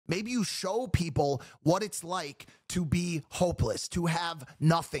Maybe you show people what it's like to be hopeless, to have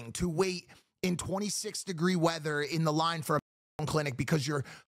nothing, to wait in 26-degree weather in the line for a clinic because you're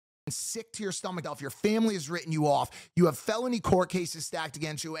sick to your stomach. If your family has written you off, you have felony court cases stacked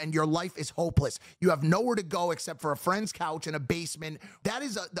against you, and your life is hopeless. You have nowhere to go except for a friend's couch in a basement. That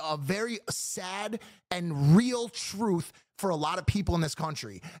is a very sad and real truth for a lot of people in this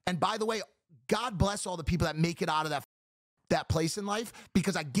country. And by the way, God bless all the people that make it out of that place in life,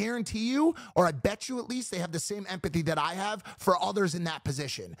 because I guarantee you, or I bet you at least, they have the same empathy that I have for others in that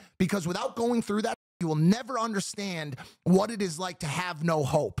position. Because without going through that, you will never understand what it is like to have no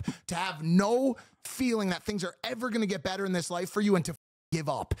hope, to have no feeling that things are ever going to get better in this life for you, and to give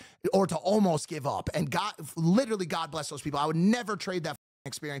up, or to almost give up. And God, literally, God bless those people. I would never trade that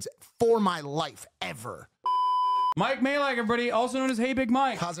experience for my life, ever. Mike Majlak, everybody, also known as Hey Big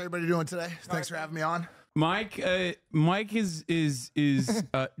Mike. How's everybody doing today? Thanks for having me on. Mike, Mike is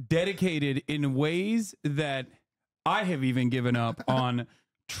dedicated in ways that I have even given up on,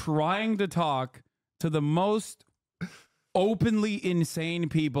 trying to talk to the most openly insane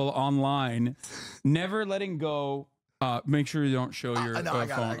people online, never letting go. Make sure you don't show your no, I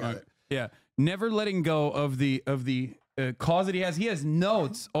got it. Yeah, never letting go of the cause that he has. He has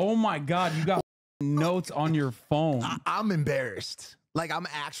notes. Oh my God, you got notes on your phone. I'm embarrassed. Like, I'm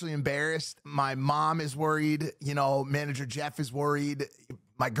actually embarrassed. My mom is worried. You know, manager Jeff is worried.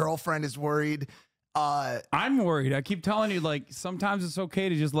 My girlfriend is worried. I'm worried. I keep telling you, like, sometimes it's okay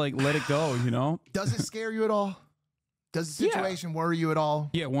to just, like, let it go, you know? Does it scare you at all? Does the situation worry you at all?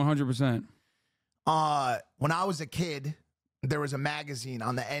 Yeah, 100%. When I was a kid, there was a magazine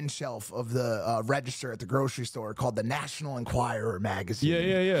on the end shelf of the register at the grocery store called the National Enquirer magazine.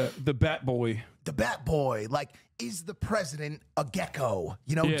 Yeah. The Bat Boy. The Bat Boy. Like, is the president a gecko?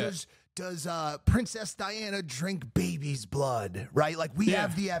 You know, does Princess Diana drink baby's blood? Right? Like, we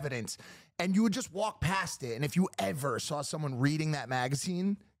have the evidence. And you would just walk past it. And if you ever saw someone reading that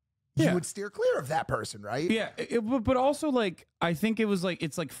magazine, you would steer clear of that person, right? Yeah, but also, like, I think it was like,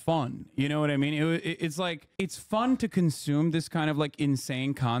 it's like fun. You know what I mean? It's like, it's fun to consume this kind of like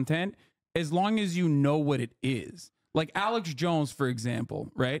insane content as long as you know what it is. Like Alex Jones, for example,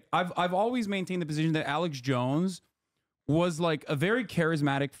 right? I've always maintained the position that Alex Jones was like a very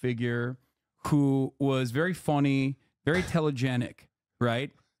charismatic figure who was very funny, very telegenic,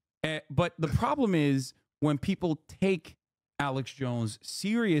 right? But the problem is when people take Alex Jones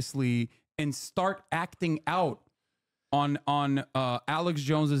seriously and start acting out on Alex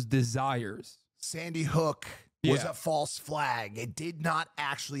Jones's desires. Sandy Hook was a false flag. It did not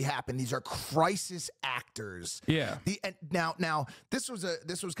actually happen. These are crisis actors. Yeah. Now this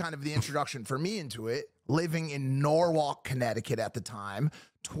was kind of the introduction for me into it. Living in Norwalk, Connecticut at the time,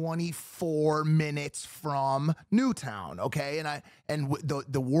 24 minutes from Newtown. Okay, and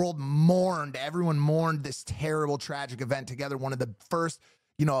the world mourned. Everyone mourned this terrible, tragic event together. One of the first,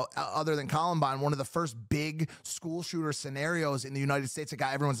 you know, other than Columbine, one of the first big school shooter scenarios in the United States that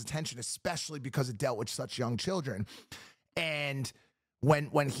got everyone's attention, especially because it dealt with such young children. And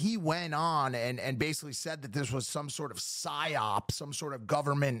when he went on and basically said that this was some sort of psyop, some sort of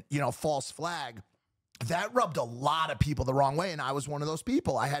government, you know, false flag, that rubbed a lot of people the wrong way, and I was one of those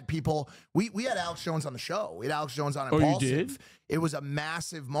people. I had people, we had Alex Jones on the show. We had Alex Jones on Impulsive. You did? It was a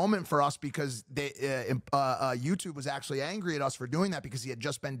massive moment for us because YouTube was actually angry at us for doing that because he had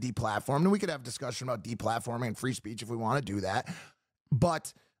just been deplatformed, and we could have a discussion about deplatforming and free speech if we want to do that.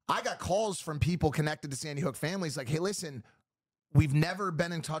 But I got calls from people connected to Sandy Hook families like, hey, listen, we've never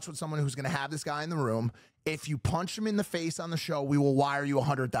been in touch with someone who's going to have this guy in the room. If you punch him in the face on the show, we will wire you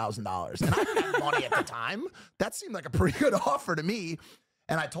 $100,000. And I didn't have money at the time. That seemed like a pretty good offer to me.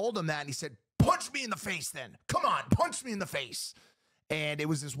 And I told him that, and he said, punch me in the face then. Come on, punch me in the face. And it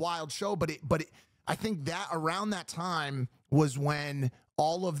was this wild show. But I think that around that time was when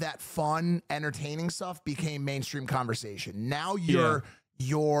all of that fun, entertaining stuff became mainstream conversation. Now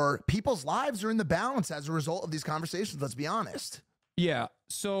your people's lives are in the balance as a result of these conversations, let's be honest. Yeah.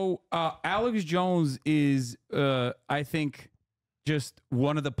 So Alex Jones is, I think, just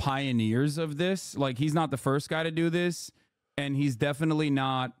one of the pioneers of this. Like, he's not the first guy to do this, and he's definitely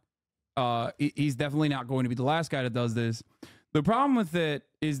not. He's definitely not going to be the last guy that does this. The problem with it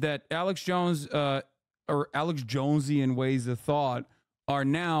is that Alex Jones, or Alex Jonesian ways of thought, are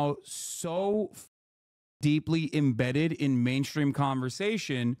now so deeply embedded in mainstream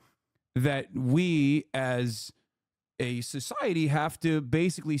conversation that we as a society have to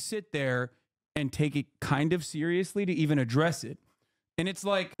basically sit there and take it kind of seriously to even address it. And it's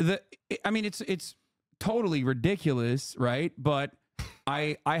like, it's totally ridiculous, right? But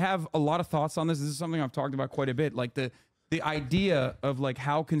I have a lot of thoughts on this. This is something I've talked about quite a bit. Like the the idea of like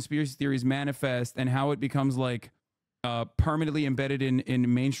how conspiracy theories manifest and how it becomes like permanently embedded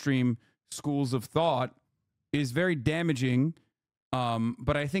in mainstream schools of thought is very damaging.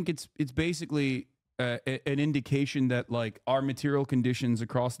 But I think it's basically an indication that like our material conditions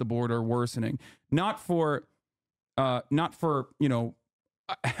across the board are worsening, not for you know,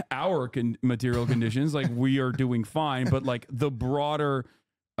 our material conditions, like we are doing fine, but like the broader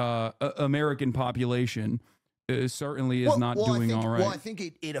American population certainly is not doing all right. Well, I think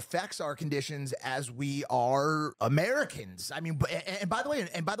it affects our conditions as we are Americans. I mean, and by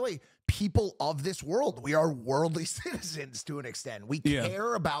the way, people of this world, we are worldly citizens to an extent. We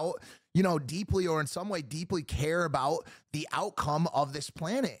care about, you know, deeply, or in some way deeply care about the outcome of this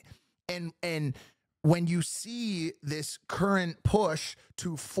planet. And when you see this current push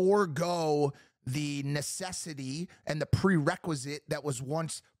to forego the necessity and the prerequisite that was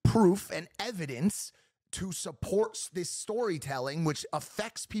once proof and evidence to support this storytelling, which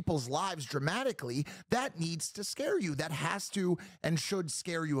affects people's lives dramatically, that needs to scare you. That has to and should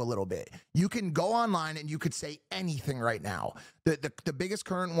scare you a little bit. You can go online and you could say anything right now. The biggest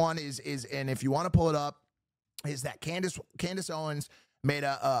current one is, and if you want to pull it up, is that Candace Owens made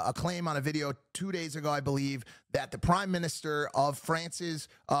a claim on a video 2 days ago, I believe, that the Prime Minister of France's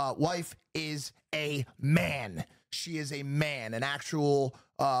wife is a man. She is a man, an actual,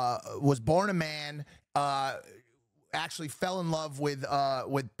 was born a man, actually fell in love with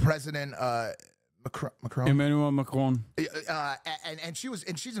President Macron. Emmanuel Macron. And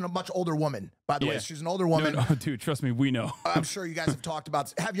she's a much older woman, by the way. She's an older woman. No, dude, trust me, we know. I'm sure you guys have talked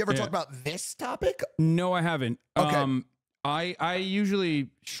about. Have you ever talked about this topic? No, I haven't. Okay. I usually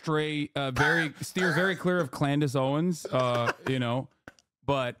steer very clear of Candace Owens, you know,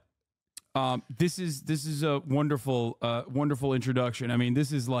 but this is a wonderful introduction. I mean,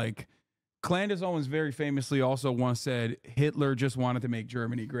 this is like Candace Owens very famously also once said Hitler just wanted to make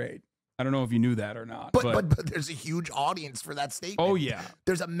Germany great. I don't know if you knew that or not. But there's a huge audience for that statement. Oh yeah.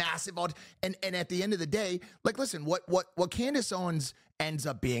 There's a massive audience. And at the end of the day, like, listen, what Candace Owens ends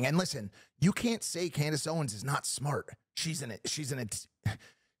up being, and listen, you can't say Candace Owens is not smart. She's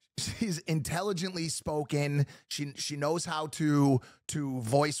intelligently spoken. She knows how to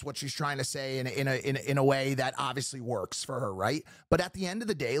voice what she's trying to say in a way that obviously works for her, right? But at the end of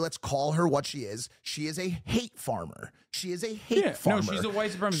the day, let's call her what she is. She is a hate farmer. She is a hate farmer. No, she's a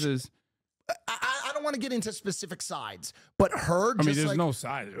white supremacist. I don't want to get into specific sides, but her. I mean, there's no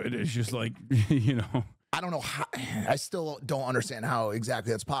side to it. It's just like, you know. I don't know how. I still don't understand how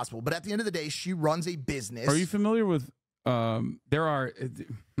exactly that's possible. But at the end of the day, she runs a business. Are you familiar with? There are.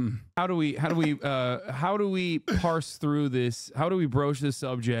 How do we parse through this? How do we broach this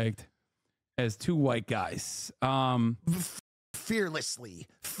subject as two white guys? Fearlessly.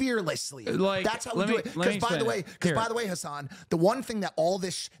 Like, that's how we do it. Because by the way, Hassan, the one thing that all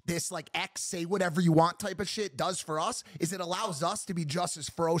this like X say whatever you want type of shit does for us is it allows us to be just as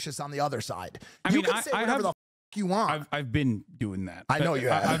ferocious on the other side. You can say whatever the fuck you want. I've been doing that. I know you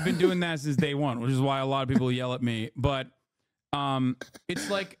have. I've been doing that since day one, which is why a lot of people yell at me. But it's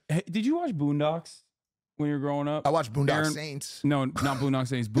like, did you watch Boondocks when you were growing up? I watched Boondock Saints. No, not Boondock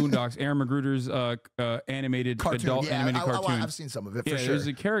Saints. Boondocks. Aaron McGruder's animated cartoon. Adult animated cartoon. I've seen some of it for sure. There's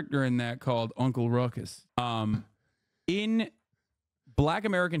a character in that called Uncle Ruckus. In Black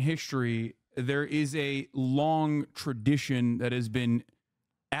American history, there is a long tradition that has been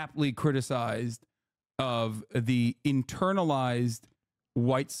aptly criticized of the internalized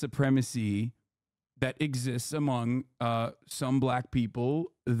white supremacy that exists among some black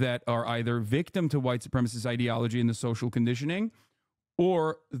people that are either victim to white supremacist ideology and the social conditioning,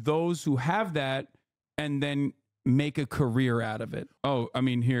 or those who have that and then make a career out of it. Oh, I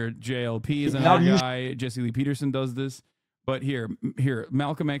mean, here, JLP is another guy. Jesse Lee Peterson does this. But here,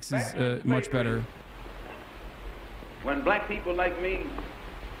 Malcolm X is much better. When black people like me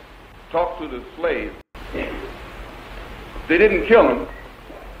talk to the slaves, they didn't kill him.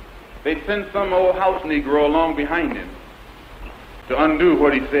 They'd send some old house Negro along behind him to undo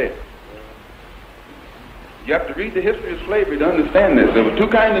what he said. You have to read the history of slavery to understand this. There were two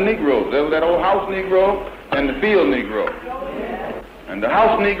kinds of Negroes. There was that old house Negro and the field Negro. And the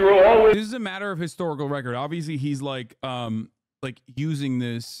house Negro always... This is a matter of historical record. Obviously, he's like using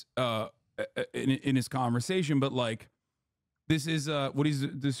this in his conversation, but like this is what he's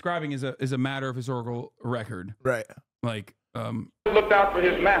describing is a matter of historical record. Right. Like looked out for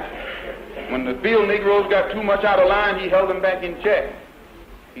his master. When the field Negroes got too much out of line, he held them back in check.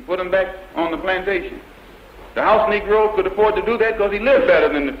 He put them back on the plantation. The house Negro could afford to do that because he lived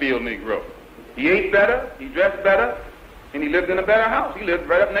better than the field Negro. He ate better, he dressed better, and he lived in a better house. He lived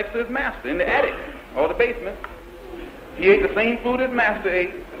right up next to his master, in the attic or the basement. He ate the same food his master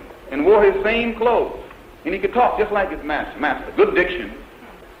ate and wore his same clothes. And he could talk just like his master. Good diction.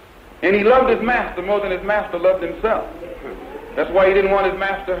 And he loved his master more than his master loved himself. That's why he didn't want his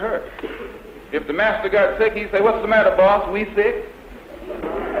master hurt. If the master got sick, he'd say, "What's the matter, boss? We sick?"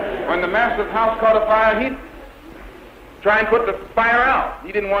 When the master's house caught a fire, he'd try and put the fire out.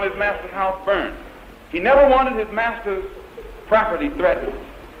 He didn't want his master's house burned. He never wanted his master's property threatened.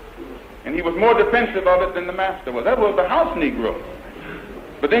 And he was more defensive of it than the master was. That was the house Negro.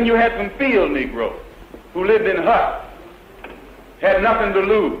 But then you had some field Negroes who lived in huts, had nothing to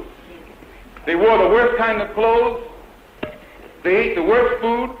lose. They wore the worst kind of clothes, they ate the worst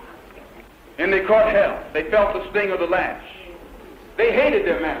food, and they caught hell. They felt the sting of the lash. They hated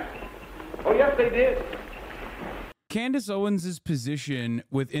their master. Oh, yes, they did. Candace Owens' position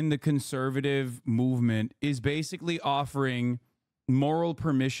within the conservative movement is basically offering moral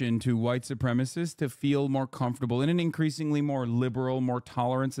permission to white supremacists to feel more comfortable in an increasingly more liberal, more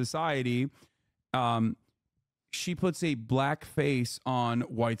tolerant society. She puts a black face on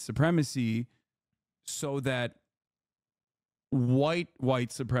white supremacy so that white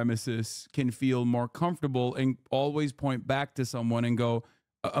supremacists can feel more comfortable and always point back to someone and go,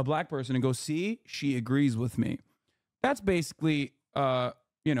 a black person, and go, "See, she agrees with me." That's basically,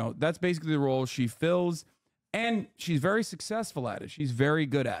 that's basically the role she fills. And she's very successful at it. She's very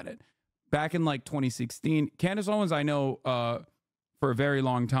good at it. Back in like 2016, Candace Owens, I know for a very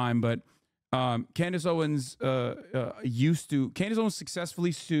long time, but Candace Owens Candace Owens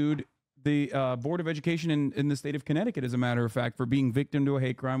successfully sued the Board of Education in the state of Connecticut, as a matter of fact, for being victim to a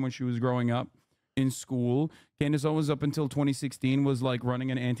hate crime when she was growing up in school. Candace Owens, up until 2016, was like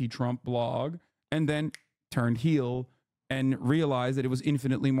running an anti-Trump blog, and then turned heel and realized that it was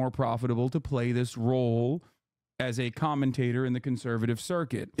infinitely more profitable to play this role as a commentator in the conservative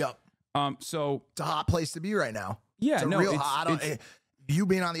circuit. Yep. So it's a hot place to be right now. Yeah, it's a real hot. You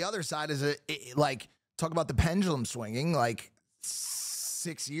being on the other side is like, talk about the pendulum swinging. Like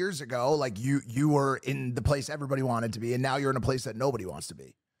 6 years ago, like you were in the place everybody wanted to be, and now you're in a place that nobody wants to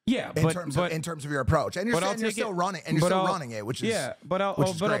be. Yeah, in terms of your approach, and you're still running, and you're still running it, which is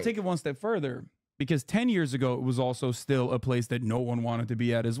I'll take it one step further. Because 10 years ago, it was also still a place that no one wanted to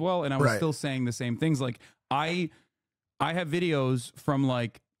be at as well. And I was still saying the same things. Like, I have videos from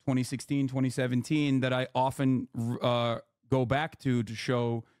like 2016, 2017 that I often go back to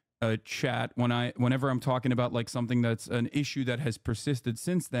show a chat whenever I'm talking about like something that's an issue that has persisted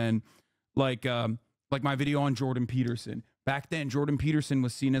since then. Like my video on Jordan Peterson. Back then, Jordan Peterson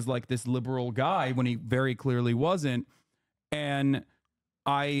was seen as like this liberal guy when he very clearly wasn't. And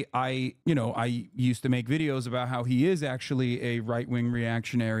I used to make videos about how he is actually a right-wing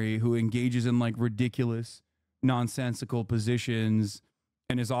reactionary who engages in like ridiculous, nonsensical positions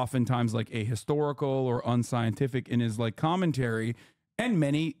and is oftentimes like ahistorical or unscientific in his like commentary. And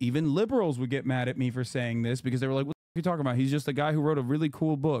many, even liberals, would get mad at me for saying this because they were like, "What are you talking about? He's just a guy who wrote a really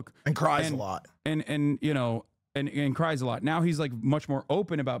cool book and cries a lot." And cries a lot. Now he's like much more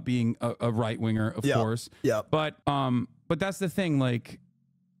open about being a right-winger, of course. Yeah. But that's the thing, like,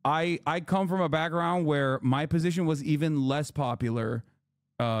 I come from a background where my position was even less popular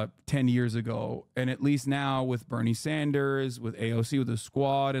 10 years ago. And at least now with Bernie Sanders, with AOC, with the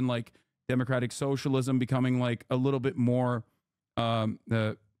squad, and like democratic socialism becoming like a little bit more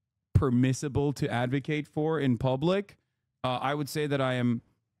permissible to advocate for in public, I would say that I am,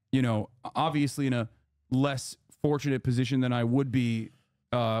 obviously in a less fortunate position than I would be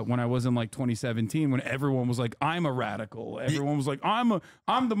when I was in like 2017, when everyone was like, "I'm a radical." Everyone was like, I'm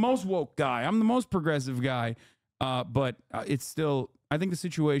the most woke guy. I'm the most progressive guy. But it's still, I think the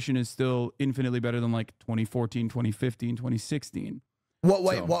situation is still infinitely better than like 2014, 2015, 2016.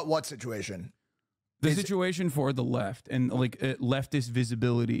 What situation? The situation for the left and like leftist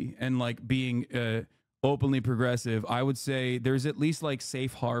visibility and like being openly progressive. I would say there's at least like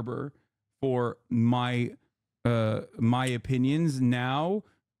safe harbor for my opinions now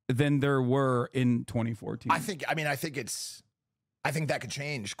than there were in 2014. I think that could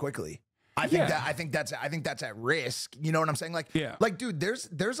change quickly. I think that's at risk. You know what I'm saying? Like, like, dude,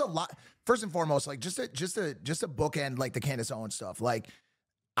 there's a lot. First and foremost, like just a bookend, like the Candace Owens stuff. Like,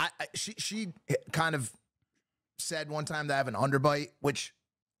 she kind of said one time that I have an underbite, which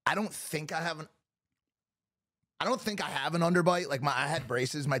I don't think I have an underbite. Like I had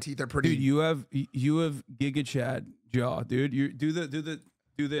braces. My teeth are pretty. Dude, you have Giga Chad jaw, dude. You do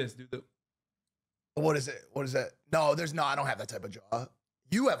this. What is it? What is that? No, I don't have that type of jaw.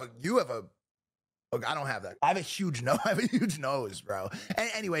 You have a. Look, I don't have that. I have a huge nose. I have a huge nose, bro. And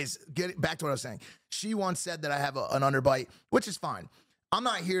anyways, get back to what I was saying. She once said that I have an underbite, which is fine. I'm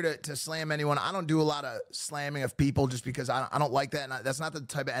not here to slam anyone. I don't do a lot of slamming of people just because I don't like that. And that's not the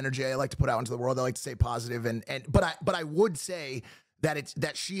type of energy I like to put out into the world. I like to stay positive. But I would say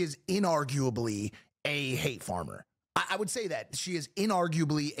that she is inarguably a hate farmer. I would say that she is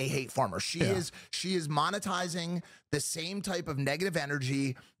inarguably a hate farmer. She is monetizing the same type of negative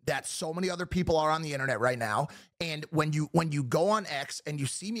energy that so many other people are on the internet right now. And when you go on X and you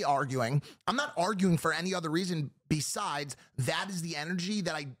see me arguing, I'm not arguing for any other reason besides that is the energy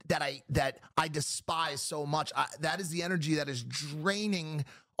that I despise so much. That is the energy that is draining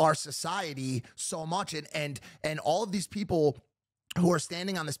our society so much. And all of these people who are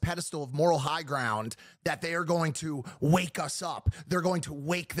standing on this pedestal of moral high ground, that they are going to wake us up. They're going to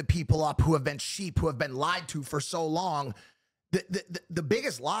wake the people up who have been sheep, who have been lied to for so long. The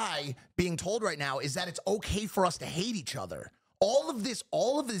biggest lie being told right now is that it's okay for us to hate each other. All of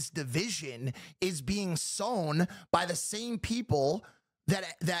this division is being sown by the same people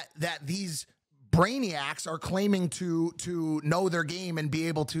that these brainiacs are claiming to know their game and be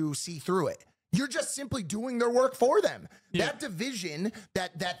able to see through it. You're just simply doing their work for them. Yeah. That division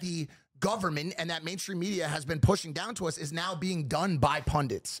that the government and that mainstream media has been pushing down to us is now being done by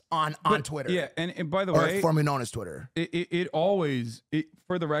pundits on Twitter. Yeah, and by the way, formerly known as Twitter. It always,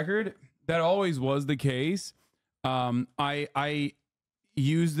 for the record, that always was the case. I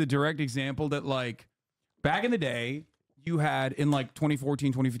use the direct example that, like, back in the day, you had in like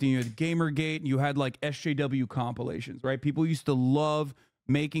 2014, 2015, you had Gamergate, and you had like SJW compilations, right? People used to love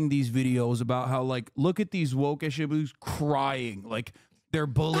making these videos about how, like, look at these woke SJWs crying, like they're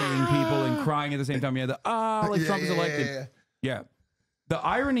bullying people and crying at the same time. You had the like Trump is elected. Yeah. The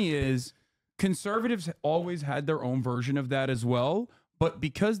irony is conservatives always had their own version of that as well, but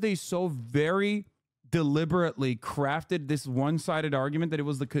because they so very deliberately crafted this one-sided argument that it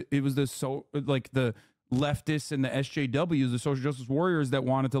was the leftists and the SJWs, the social justice warriors, that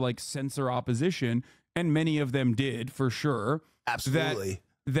wanted to like censor opposition, and many of them did for sure. Absolutely.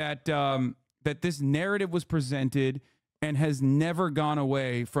 That this narrative was presented and has never gone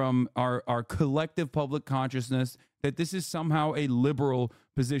away from our collective public consciousness, that this is somehow a liberal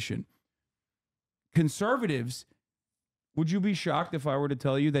position. Conservatives, would you be shocked if I were to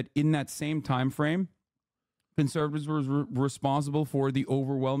tell you that in that same time frame, conservatives were responsible for the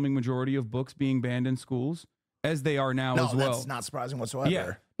overwhelming majority of books being banned in schools, as they are now as well? No, that's not surprising whatsoever.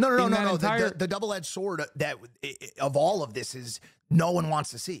 Yeah. No. The double-edged sword of all of this is no one wants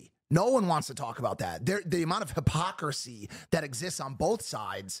to see. No one wants to talk about that. The amount of hypocrisy that exists on both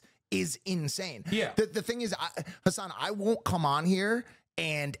sides is insane. Yeah. The thing is, Hasan, I won't come on here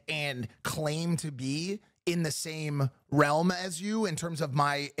and claim to be in the same realm as you in terms of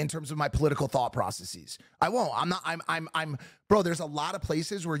my political thought processes. I won't. I'm bro, there's a lot of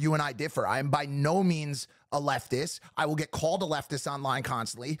places where you and I differ. I am by no means a leftist. I will get called a leftist online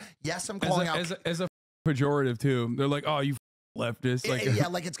constantly. Yes, I'm calling out as a pejorative too. They're like, "Oh, you leftist." Like, yeah,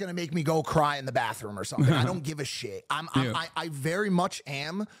 like it's gonna make me go cry in the bathroom or something. I don't give a shit. I very much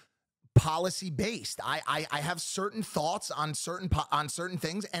am policy based. I have certain thoughts on certain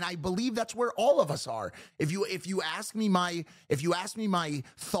things, and I believe that's where all of us are. If you ask me my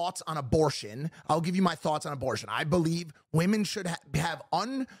thoughts on abortion, I'll give you my thoughts on abortion. I believe women should have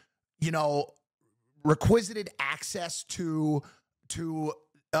requisited access to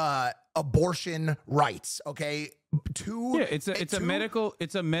abortion rights. Okay. It's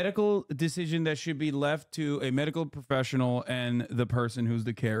a medical decision that should be left to a medical professional and the person who's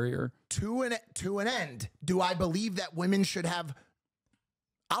the carrier. To an end. Do I believe that women should have?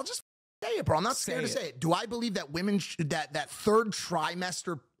 I'll just say it, bro. I'm not scared to say it. Do I believe that women that third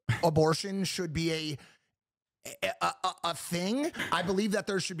trimester abortion should be a thing? I believe that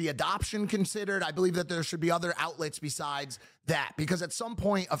there should be adoption considered. I believe that there should be other outlets besides that, because at some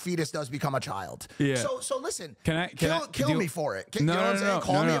point a fetus does become a child. Yeah. So listen, kill me for it. You know what I'm saying?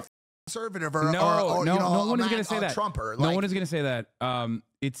 Call me a conservative or no one is going to say that. Trumper. No one is going to say that.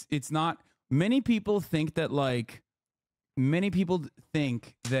 It's not. Many people think that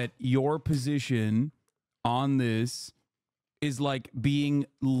your position on this is like being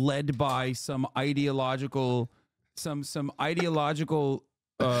led by some ideological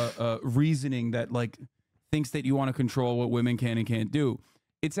reasoning that like thinks that you want to control what women can and can't do.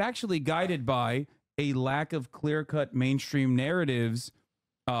 It's actually guided by a lack of clear-cut mainstream narratives,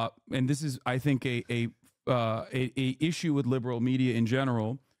 and this is, I think, a issue with liberal media in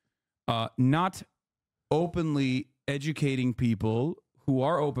general, not openly educating people who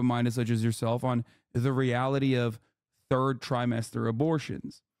are open-minded, such as yourself, on the reality of third trimester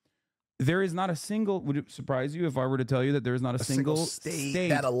abortions. There is not a single, would it surprise you if I were to tell you that there is not a single state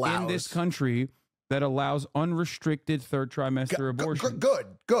that allows in this country that allows unrestricted third trimester abortion.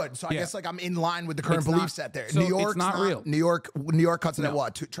 Good. So I guess like I'm in line with the current belief set there. So New York's it's not real. New York cuts it at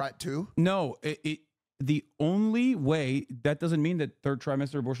what? Two? No, the only way, that doesn't mean that third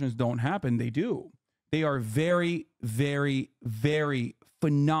trimester abortions don't happen. They do. They are very, very, very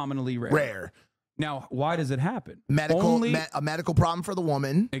phenomenally rare. Now, why does it happen? A medical problem for the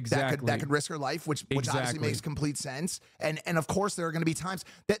woman. Exactly. That could risk her life, which obviously makes complete sense. And of course, there are going to be times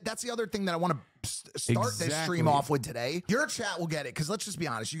that's the other thing that I want to start this stream off with today. Your chat will get it, because let's just be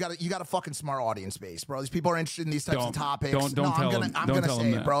honest. You got a fucking smart audience base, bro. These people are interested in these types of topics. I'm gonna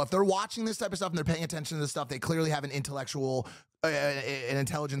say it, bro. If they're watching this type of stuff and they're paying attention to this stuff, they clearly have an intellectual, an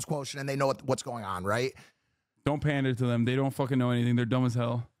intelligence quotient, and they know what's going on, right? Don't pander to them. They don't fucking know anything. They're dumb as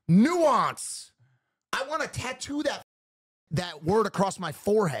hell. Nuance. I want to tattoo that word across my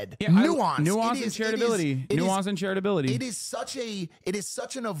forehead. Yeah, nuance and charitability. Nuance and charitability. It is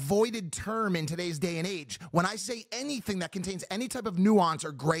such an avoided term in today's day and age. When I say anything that contains any type of nuance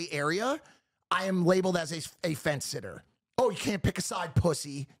or gray area, I am labeled as a fence sitter. Oh, you can't pick a side,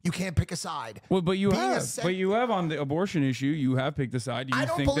 pussy. You can't pick a side. Well, but you have on the abortion issue. You have picked a side. I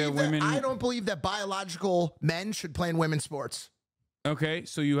don't believe that biological men should play in women's sports. Okay,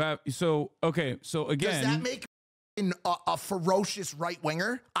 so again, does that make a ferocious right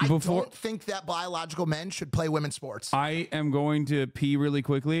winger? I don't think that biological men should play women's sports. I am going to pee really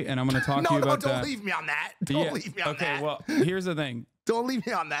quickly, and I'm going to talk to you about that. No, don't leave me on that. Don't leave me on that. Okay, well, here's the thing. Don't leave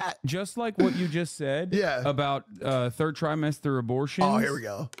me on that. Just like what you just said about third trimester abortions. Oh, here we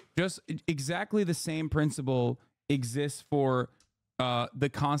go. Just exactly the same principle exists for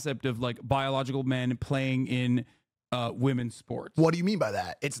the concept of like biological men playing in women's sports. What do you mean by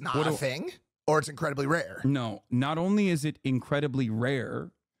that? It's not a thing, or it's incredibly rare? No, not only is it incredibly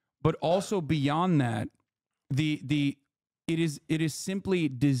rare, but also beyond that, it is simply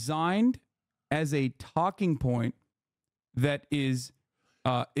designed as a talking point that is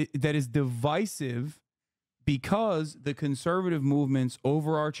divisive, because the conservative movement's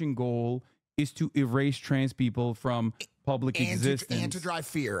overarching goal is to erase trans people from public existence and to drive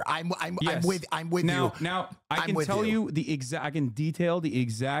fear. I'm with now, you. Now I can tell you I can detail the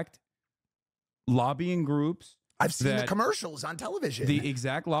exact lobbying groups. I've seen the commercials on television. The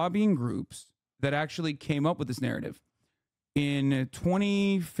exact lobbying groups that actually came up with this narrative. In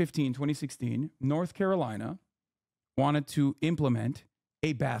 2015, 2016, North Carolina wanted to implement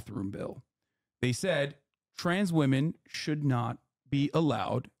a bathroom bill. They said trans women should not be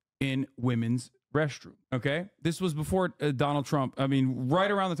allowed in women's restroom. Okay, this was before Donald Trump. I mean, right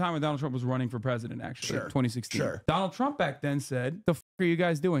around the time when Donald Trump was running for president, actually, 2016. Sure. Donald Trump back then said, "The fuck are you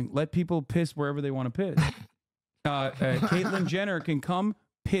guys doing? Let people piss wherever they want to piss." Caitlyn Jenner can come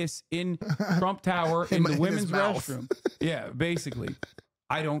piss in Trump Tower in the women's restroom. Yeah, basically.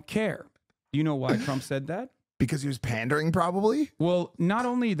 I don't care. You know why Trump said that? Because he was pandering, probably? Well, not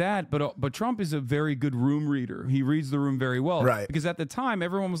only that, but Trump is a very good room reader. He reads the room very well. Right. Because at the time,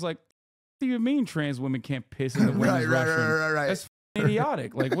 everyone was like, what do you mean trans women can't piss in the women's restroom? Right. That's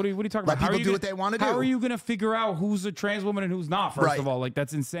idiotic. Like, what are you talking about? Let people do what they want to do. How are you going to figure out who's a trans woman and who's not, first of all? Like,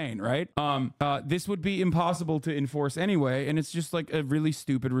 that's insane, right? This would be impossible to enforce anyway, and it's just like a really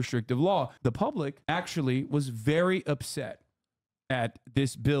stupid restrictive law. The public actually was very upset at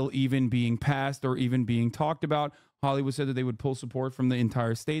this bill even being passed or even being talked about. Hollywood said that they would pull support from the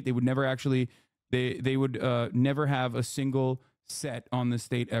entire state. They would never actually, they would never have a single set on the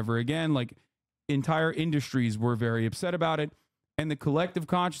state ever again. Like, entire industries were very upset about it. And the collective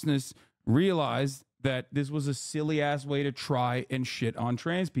consciousness realized that this was a silly ass way to try and shit on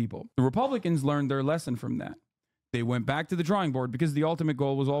trans people. The Republicans learned their lesson from that. They went back to the drawing board, because the ultimate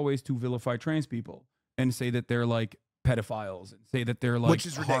goal was always to vilify trans people and say that they're like pedophiles and say that they're like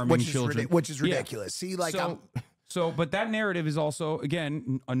harming children. Which is ridiculous. Yeah. See, like, but that narrative is also,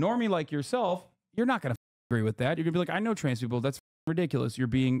 again, a normie like yourself, you're not going to agree with that. You're going to be like, I know trans people. That's ridiculous. You're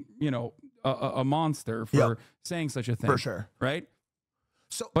being, a monster for saying such a thing. For sure. Right?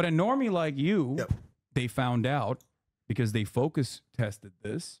 But a normie like you, they found out, because they focus tested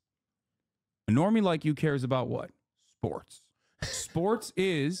this, a normie like you cares about what? Sports. Sports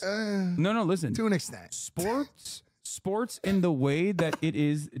is... listen. To an extent. Sports in the way that it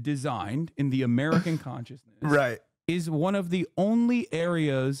is designed in the American consciousness is one of the only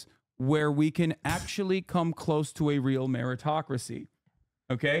areas where we can actually come close to a real meritocracy.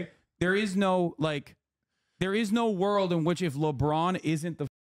 Okay? There is no world in which if LeBron isn't the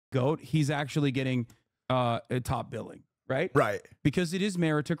GOAT, he's actually getting a top billing, right? Right. Because it is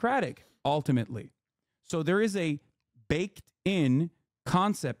meritocratic, ultimately. So there is a baked in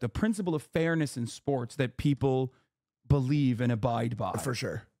concept, a principle of fairness in sports that people believe and abide by. For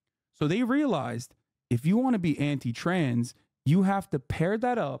sure. So they realized if you want to be anti-trans, you have to pair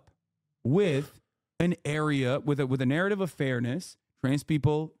that up with an area, with a narrative of fairness. Trans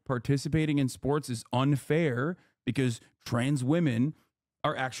people participating in sports is unfair because trans women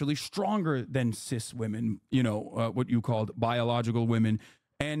are actually stronger than cis women, you know, what you called biological women.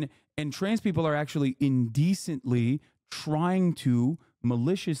 And trans people are actually indecently trying to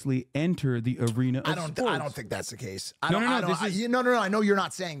maliciously enter the arena of sports. I don't think that's the case. No, I know you're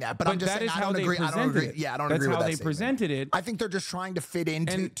not saying that, but I'm just saying I don't agree. I don't agree. Yeah, I don't agree with that. That's how they presented it. I think they're just trying to fit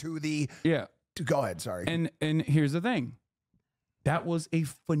into go ahead, sorry. And here's the thing. That was a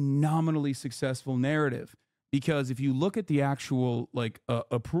phenomenally successful narrative, because if you look at the actual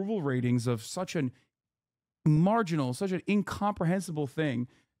approval ratings of such an marginal, such an incomprehensible thing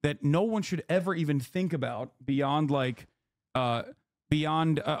that no one should ever even think about beyond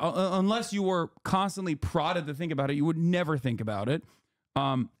unless you were constantly prodded to think about it, you would never think about it.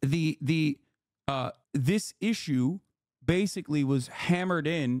 This issue basically was hammered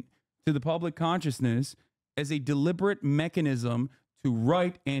in to the public consciousness as a deliberate mechanism to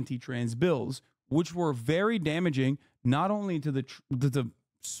write anti-trans bills, which were very damaging, not only to the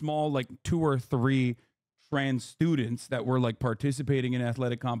small 2 or 3 trans students that were participating in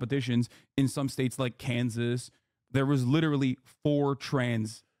athletic competitions in some states like Kansas. There was literally 4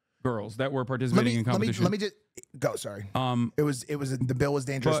 trans girls that were participating in competition. Let me just go. Sorry. The bill was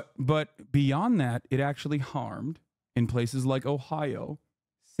dangerous. But beyond that, it actually harmed in places like Ohio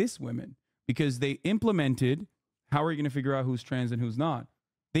cis women, because they implemented, how are you going to figure out who's trans and who's not?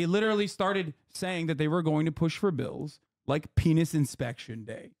 They literally started saying that they were going to push for bills like penis inspection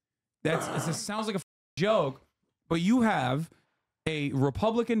day. It sounds like a joke, but you have a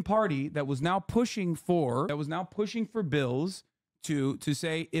Republican Party that was now pushing for bills to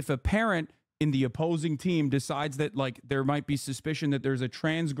say if a parent in the opposing team decides that there might be suspicion that there's a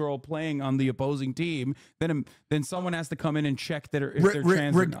trans girl playing on the opposing team, then someone has to come in and check that if they're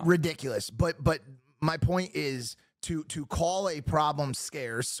trans or not. Ridiculous. But my point is to call a problem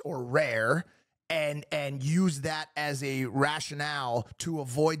scarce or rare and use that as a rationale to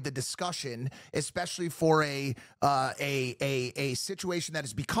avoid the discussion, especially for a situation that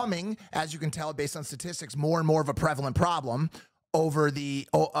is becoming, as you can tell based on statistics, more and more of a prevalent problem over the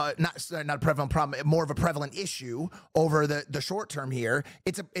not a prevalent problem, more of a prevalent issue over the short term here.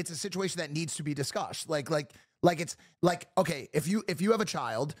 It's a situation that needs to be discussed. Okay, if you have a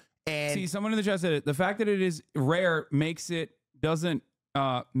child and see, someone in the chat said it, the fact that it is rare makes it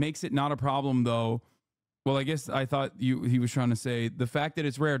not a problem though. Well, I guess I thought he was trying to say the fact that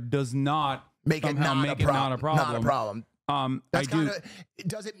it's rare does not make it not a problem. Not a problem.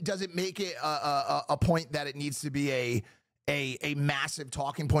 Does it make it a point that it needs to be a massive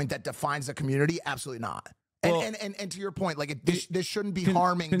talking point that defines the community? Absolutely not. And to your point, this shouldn't be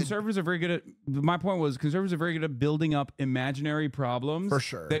harming. Conservatives are very good at. My point was conservatives are very good at building up imaginary problems for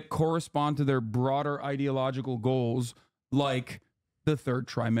sure that correspond to their broader ideological goals, like the 3rd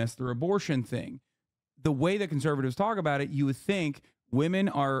trimester abortion thing. The way that conservatives talk about it, you would think women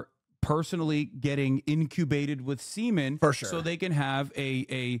are personally getting incubated with semen for sure, so they can have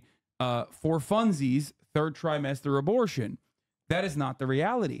a for funsies 3rd trimester abortion. That is not the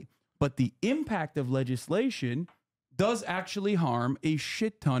reality. But the impact of legislation does actually harm a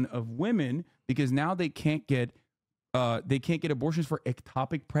shit ton of women, because now they can't get abortions for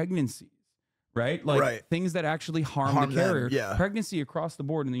ectopic pregnancies, right? Things that actually harm the carrier. Yeah. Pregnancy across the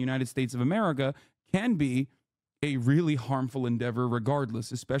board in the United States of America can be a really harmful endeavor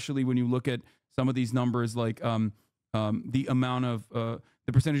regardless, especially when you look at some of these numbers, like the amount of the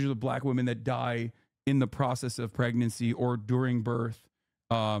percentage of Black women that die in the process of pregnancy or during birth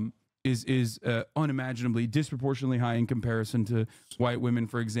is unimaginably disproportionately high in comparison to white women,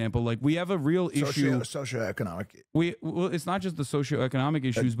 for example. We have a real issue. Socioeconomic. It's not just the socioeconomic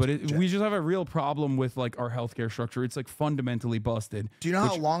issues, but we just have a real problem with our healthcare structure. It's fundamentally busted. Do you know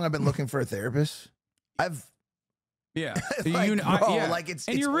how long I've been looking for a therapist? Yeah. It's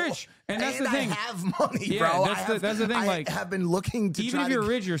you're rich. And that's the thing. I have money, bro. That's the thing. I have been looking to even if you're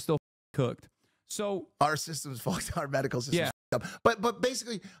rich, you're still cooked. So our system's fucked. Our medical system's fucked up. But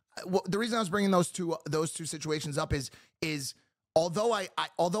basically, the reason I was bringing those two situations up is although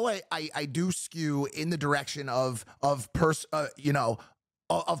I do skew in the direction of personal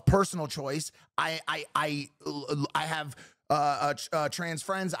choice. I have trans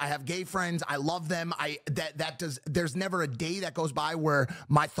friends. I have gay friends. I love them. There's never a day that goes by where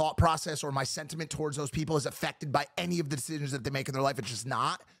my thought process or my sentiment towards those people is affected by any of the decisions that they make in their life. It's just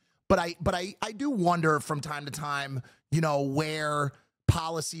not. But I do wonder from time to time, where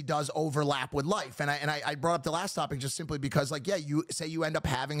policy does overlap with life. And I brought up the last topic just simply because, like, yeah, you say you end up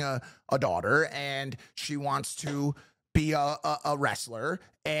having a daughter and she wants to be a wrestler,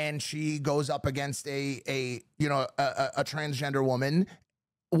 and she goes up against a transgender woman.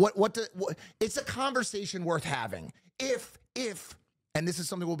 It's a conversation worth having if and this is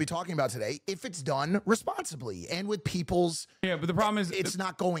something we'll be talking about today, if it's done responsibly and with people's. Yeah, but the problem is it's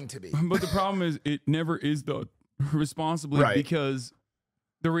not going to be. But the problem is it never is done responsibly, right? Because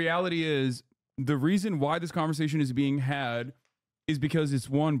the reality is the reason why this conversation is being had is because it's,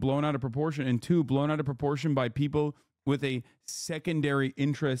 one, blown out of proportion, and two, blown out of proportion by people with a secondary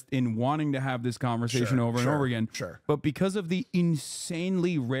interest in wanting to have this conversation over and over again. Sure. But because of the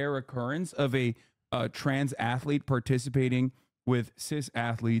insanely rare occurrence of a trans athlete participating with cis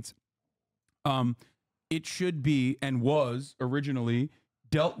athletes, it should be and was originally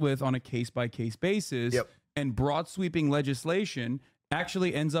dealt with on a case-by-case basis. Yep. And broad sweeping legislation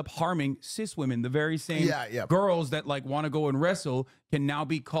actually ends up harming cis women. The very same girls that like want to go and wrestle can now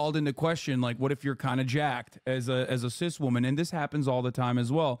be called into question. Like, what if you're kind of jacked as a cis woman? And this happens all the time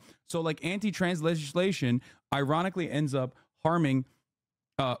as well. So like anti-trans legislation ironically ends up harming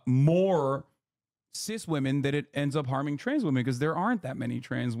more cis women than it ends up harming trans women, because there aren't that many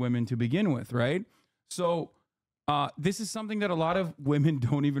trans women to begin with, right? So this is something that a lot of women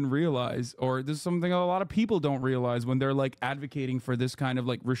don't even realize, or this is something a lot of people don't realize when they're like advocating for this kind of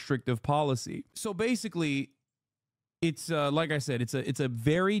like restrictive policy. So basically, it's like I said, it's a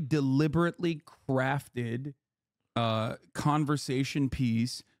very deliberately crafted conversation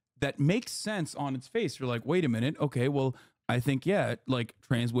piece that makes sense on its face. You're like, wait a minute, okay, well, I think, yeah, like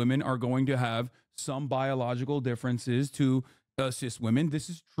trans women are going to have some biological differences to cis women. This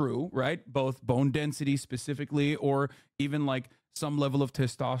is true, right? Both bone density specifically, or even like some level of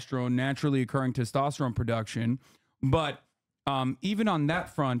testosterone, naturally occurring testosterone production. But even on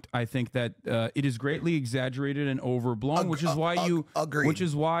that front, I think that it is greatly exaggerated and overblown, which is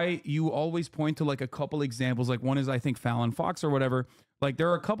why you always point to like a couple examples. Like one is, I think, Fallon Fox or whatever. Like there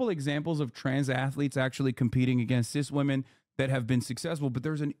are a couple examples of trans athletes actually competing against cis women that have been successful, but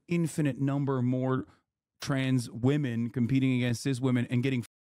there's an infinite number more trans women competing against cis women and getting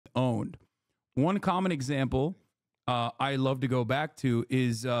owned. One common example I love to go back to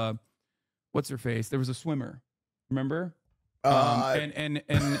is what's her face? There was a swimmer, remember? And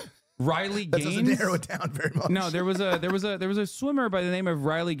Riley Gaines. That doesn't narrow it down very much. No, there was a swimmer by the name of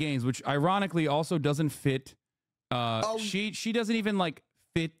Riley Gaines, which ironically also doesn't fit. She doesn't even like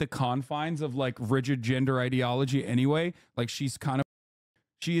fit the confines of like rigid gender ideology anyway. Like she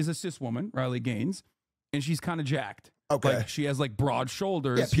is a cis woman, Riley Gaines. And she's kind of jacked. Okay. Like she has like broad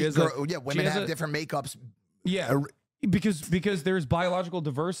shoulders. Yeah, she has women have different makeups. Yeah. Because there's biological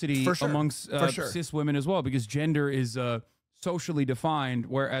diversity amongst cis women as well, because gender is socially defined,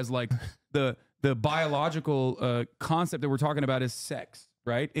 whereas like the biological concept that we're talking about is sex,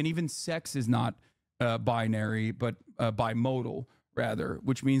 right? And even sex is not binary, but bimodal rather,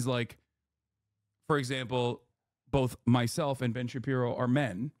 which means like, for example, both myself and Ben Shapiro are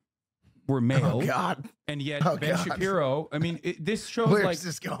men. We're male. Oh God! And yet Ben Shapiro. I mean, this shows where's like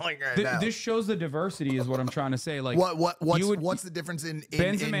this going right now? This shows the diversity, is what I'm trying to say. Like, what's the difference in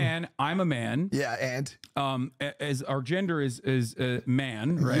Ben's a man, I'm a man. Yeah, and as our gender is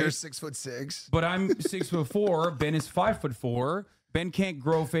man, right? You're 6'6", but I'm 6'4". Ben is 5'4". Ben can't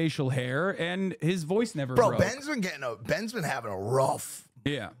grow facial hair, and his voice never broke. Ben's been having a rough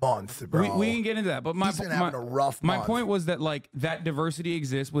month, bro. We can get into that, but He's been having a rough month. My point was that like that diversity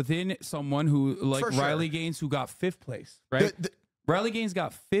exists within someone who like Riley Gaines, who got 5th place, right? Riley Gaines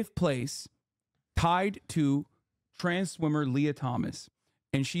got 5th place, tied to trans swimmer Leah Thomas,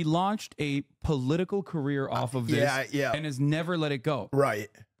 and she launched a political career off of this, and has never let it go. Right.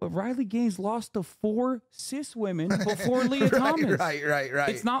 But Riley Gaines lost to 4 cis women before Leah Thomas. Right.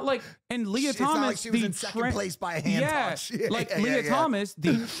 It's not like, and Leah Thomas, not like she was in second place by a hand touch. Leah Thomas,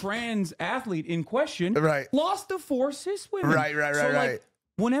 the trans athlete in question, lost to 4 cis women. Right.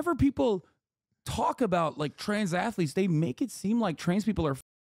 Whenever people talk about like trans athletes, they make it seem like trans people are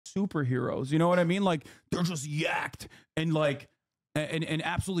superheroes. You know what I mean? Like they're just yacked and like and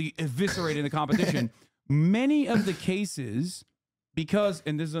absolutely eviscerated the competition. Many of the cases. Because,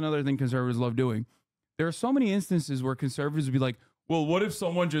 and this is another thing conservatives love doing, there are so many instances where conservatives would be like, well, what if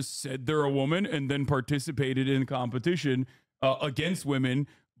someone just said they're a woman and then participated in competition against women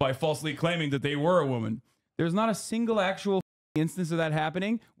by falsely claiming that they were a woman? There's not a single actual instance of that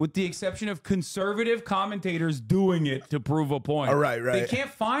happening, with the exception of conservative commentators doing it to prove a point. Right. They can't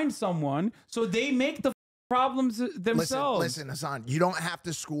find someone, so they make the problems themselves. Listen, Hasan, you don't have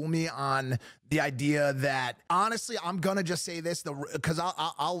to school me on the idea that, honestly, I'm gonna just say this, because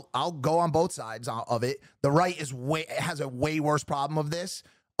I'll go on both sides of it. The right has a way worse problem of this,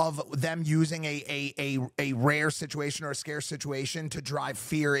 of them using a rare situation or a scarce situation to drive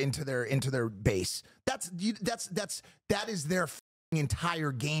fear into their base. That is their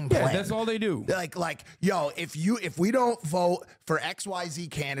entire game plan. Yeah, that's all they do. Like, yo, if we don't vote for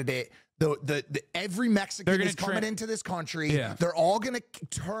XYZ candidate, every Mexican is coming into this country. Yeah. They're all gonna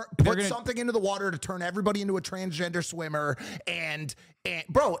put something into the water to turn everybody into a transgender swimmer. And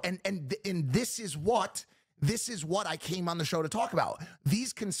this is what I came on the show to talk about.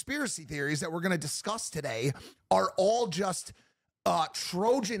 These conspiracy theories that we're gonna discuss today are all just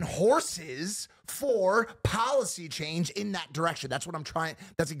Trojan horses for policy change in that direction. That's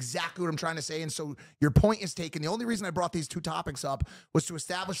exactly what I'm trying to say. And so your point is taken. The only reason I brought these two topics up was to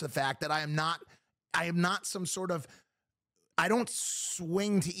establish the fact that I am not some sort of, I don't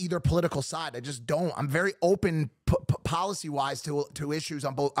swing to either political side. I just don't. I'm very open policy wise to issues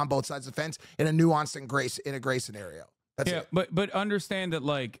on both sides of the fence in a nuanced and gray scenario. That's it. But understand that,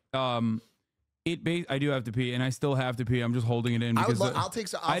 like, I do have to pee, and I still have to pee. I'm just holding it in because I'll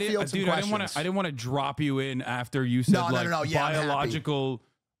field some questions. I didn't want to drop you in after you said no. Yeah, biological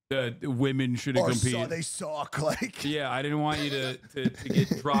women shouldn't compete. So they suck. Like, yeah, I didn't want you to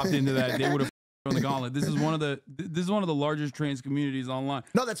get dropped into that. They would have on the gauntlet. This is one of the largest trans communities online.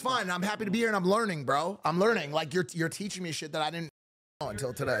 No, that's fine. I'm happy to be here, and I'm learning, bro. I'm learning. Like, you're teaching me shit that I didn't know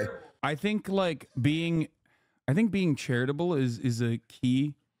until today. I think being charitable is a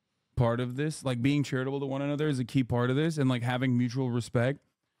key part of this. Like, being charitable to one another is a key part of this, and like having mutual respect.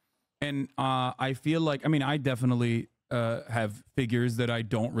 And I feel like, I mean, I definitely have figures that I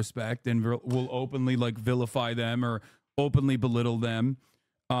don't respect and will openly like vilify them or openly belittle them.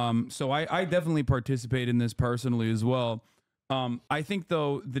 So I definitely participate in this personally as well. I think,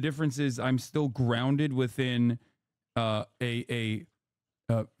 though, the difference is I'm still grounded within a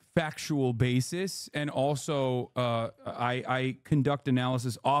factual basis, and also I conduct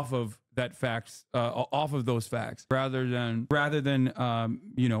analysis off of that facts, off of those facts, rather than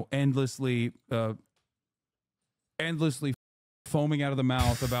you know, endlessly foaming out of the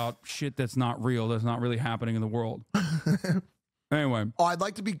mouth about shit that's not real, that's not really happening in the world. Anyway, I'd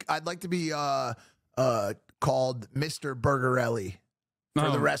like to be called Mr. Burgerelli for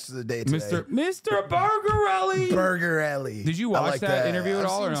the rest of the day today. Mr. Burgerelli. Burgerelli. Did you watch that interview at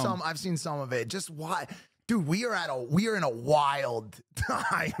all? I've seen some of it. Just why, dude? We are in a wild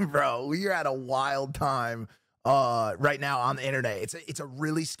time, bro. We are at a wild time right now on the internet. It's a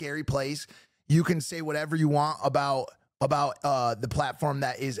really scary place. You can say whatever you want about the platform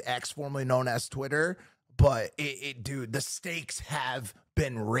that is X, formerly known as Twitter. But dude, the stakes have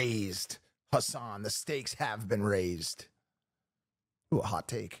been raised, Hasan. The stakes have been raised. Ooh, a hot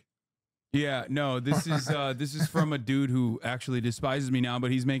take. Yeah, no, this is from a dude who actually despises me now,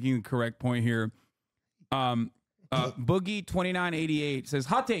 but he's making the correct point here. Boogie2988 says,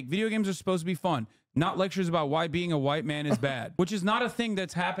 hot take, video games are supposed to be fun, not lectures about why being a white man is bad, which is not a thing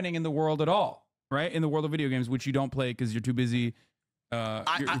that's happening in the world at all, right? In the world of video games, which you don't play because you're too busy.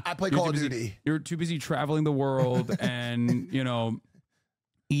 I play Call of Duty. You're too busy traveling the world and, you know,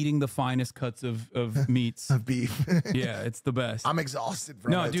 eating the finest cuts of meats. Of beef. Yeah, it's the best. I'm exhausted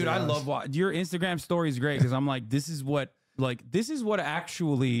from it. No, dude, I love your Instagram story is great because I'm like, this is what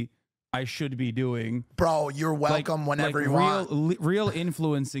actually I should be doing. Bro, you're welcome whenever you want. Real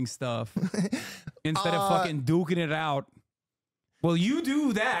influencing stuff instead of fucking duking it out. Well, you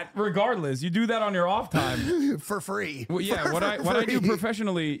do that regardless. You do that on your off time for free. Well, yeah, what I do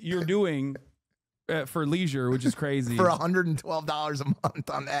professionally, you're doing for leisure, which is crazy. For $112 a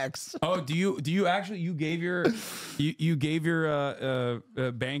month on X. Oh, do you actually you gave your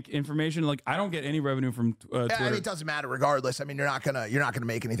bank information? Like, I don't get any revenue from Twitter. I mean, it doesn't matter regardless. I mean, you're not gonna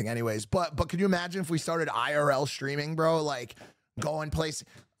make anything anyways. But could you imagine if we started IRL streaming, bro? Like, going place.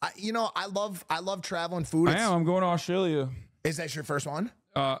 I love traveling food. I'm going to Australia. Is that your first one?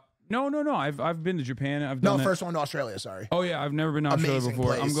 No. I've been to Japan. First one to Australia. Sorry. Oh yeah, I've never been to Australia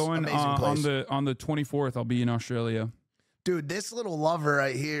before. Place. I'm going on the 24th. I'll be in Australia. Dude, this little lover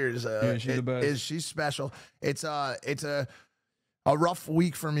right here is she's the best. She's special. It's a rough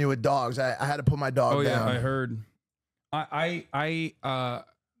week for me with dogs. I had to put my dog down. I heard. I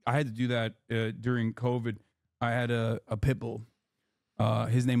had to do that during COVID. I had a pit bull.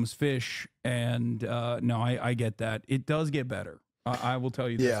 His name was Fish, and no, I get that. It does get better. I will tell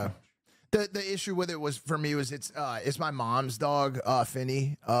you this. Yeah. The issue with it was, for me, was it's my mom's dog,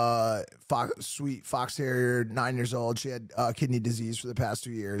 Finny, sweet fox terrier, 9 years old. She had kidney disease for the past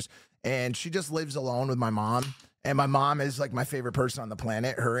 2 years, and she just lives alone with my mom. And my mom is like my favorite person on the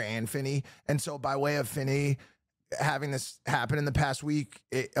planet, her and Finney. And so by way of Finney having this happen in the past week,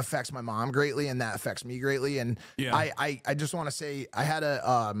 it affects my mom greatly, and that affects me greatly. And I just want to say I had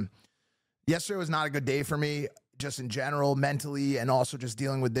yesterday was not a good day for me, just in general, mentally, and also just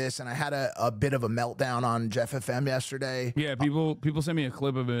dealing with this. And I had a bit of a meltdown on Jeff FM yesterday. Yeah, people sent me a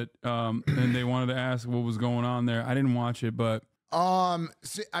clip of it, and they wanted to ask what was going on there. I didn't watch it, but I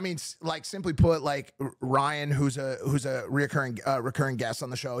mean, like simply put, like Ryan, who's a recurring guest on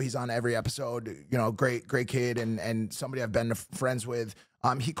the show. He's on every episode. You know, great kid, and somebody I've been friends with.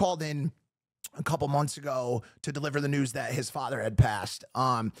 He called in a couple months ago to deliver the news that his father had passed.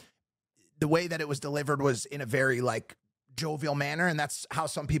 The way that it was delivered was in a very like jovial manner, and that's how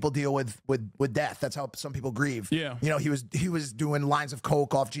some people deal with death. That's how some people grieve. Yeah, you know, he was doing lines of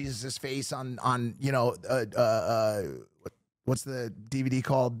coke off Jesus's face on you know what's the DVD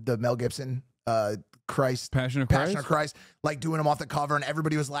called? The Mel Gibson Passion of Christ, like doing them off the cover, and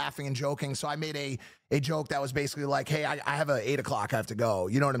everybody was laughing and joking. So I made a joke that was basically like, hey, I have a 8 o'clock, I have to go.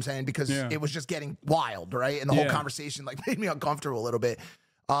 You know what I'm saying? Because it was just getting wild, right? And the whole conversation like made me uncomfortable a little bit.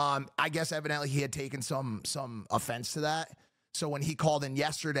 I guess evidently he had taken some offense to that. So when he called in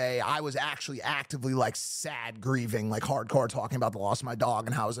yesterday, I was actually actively like sad, grieving, like hardcore, talking about the loss of my dog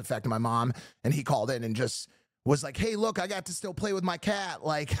and how it was affecting my mom. And he called in and just was like, hey, look, I got to still play with my cat.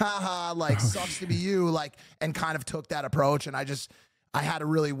 Like, haha, like, sucks to be you. Like, and kind of took that approach. And I had a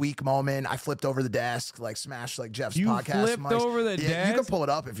really weak moment. I flipped over the desk, like smashed like Jeff's podcast. You flipped over the desk? You can pull it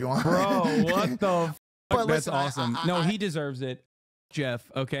up if you want. Bro, what the fuck? That's listen, awesome. No, he deserves it.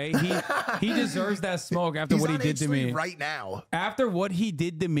 Jeff, okay? He deserves that smoke after what he did to me. Right now. After what he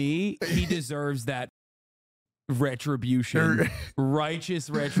did to me, he deserves that retribution. Righteous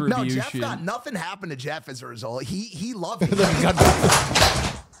retribution. No, Jeff got nothing happened to Jeff as a result. He loved it.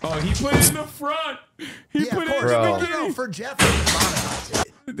 Oh, he put it in the front. He put it in the beginning. No, for Jeff, he'll monetize it.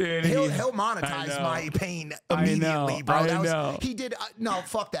 Dude, he'll monetize my pain immediately, bro. He did. No,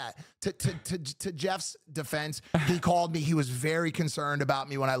 fuck that. To Jeff's defense, he called me. He was very concerned about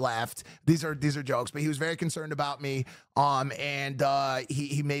me when I left. These are jokes, but he was very concerned about me. And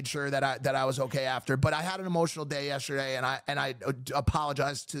he made sure that I was okay after. But I had an emotional day yesterday, and I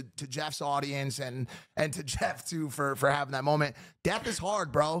apologized to Jeff's audience and to Jeff too for having that moment. Death is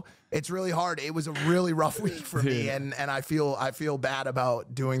hard, bro. It's really hard. It was a really rough week for me, and I feel bad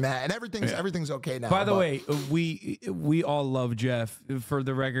about doing that. And everything's okay now. By the way, we all love Jeff. For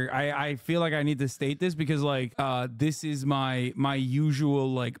the record, I feel like I need to state this because like this is my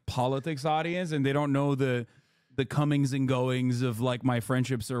usual like politics audience, and they don't know the comings and goings of like my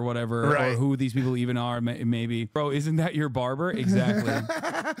friendships or whatever, or who these people even are. Maybe, bro, isn't that your barber? Exactly.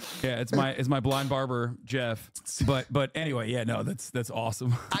 Yeah, it's my blind barber, Jeff. But anyway, yeah, no, that's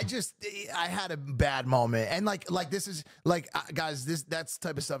awesome. I had a bad moment, and like this is like guys, that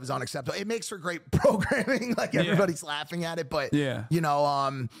type of stuff is unacceptable. It makes for great programming, like everybody's laughing at it, but you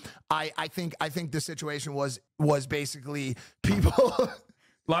know, I think the situation was basically people.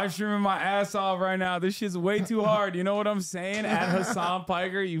 Live streaming my ass off right now. This shit's way too hard. You know what I'm saying? At Hasan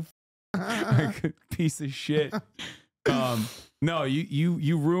Piker, you piece of shit. No,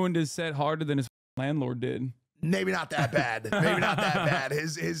 you ruined his set harder than his landlord did. Maybe not that bad. Maybe not that bad.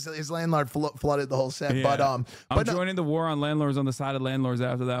 His landlord flooded the whole set. Yeah. I'm joining the war on landlords on the side of landlords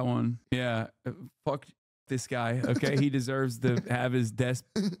after that one. Yeah, fuck this guy. Okay, he deserves to have his desk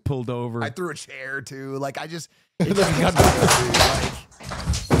pulled over. I threw a chair too. Like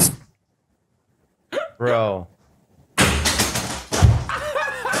Bro.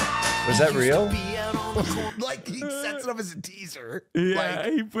 Was that real? Like he sets it up as a teaser. Yeah,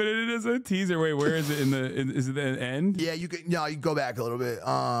 like, he put it in as a teaser. Wait, where is it is it the end? Yeah, you can go back a little bit.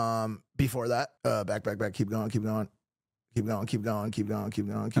 Before that, back. Keep going.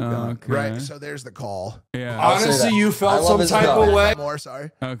 Okay. Right. So there's the call. Yeah. Honestly, you felt some type of way. More, sorry.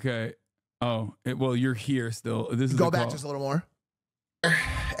 Okay. Oh, well, you're here still. This is go back just a little more.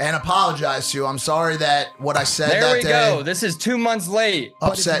 And apologize to. I'm sorry that what I said there that we day. Go. This is 2 months late.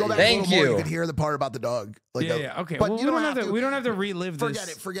 Upset. Thank you. You could hear the part about the dog. Like yeah. Okay. But well, we don't have to relive this. Forget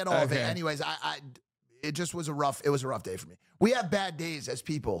it. Forget all of it. Anyways, it just was a rough day for me. We have bad days as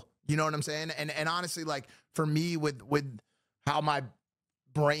people. You know what I'm saying? And honestly, like for me, with how my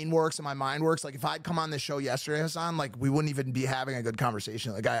brain works and my mind works, like if I'd come on this show yesterday, Hasan, like we wouldn't even be having a good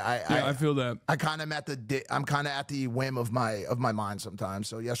conversation. Like I feel that. I'm kind of at the whim of my mind sometimes.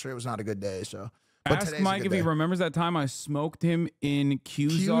 So yesterday was not a good day. So ask Mike if he remembers that time I smoked him in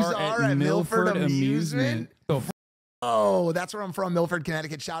Qzar at Milford Amusement. Oh, that's where I'm from, Milford,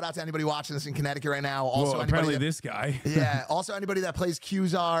 Connecticut. Shout out to anybody watching this in Connecticut right now. Also, well, anybody apparently that, this guy. yeah. Also, anybody that plays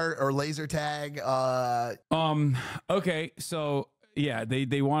Qzar or laser tag. Okay, so yeah,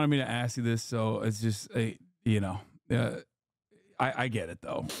 they wanted me to ask you this, so it's just you know, I get it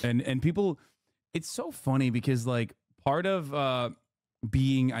though, and people, it's so funny because like part of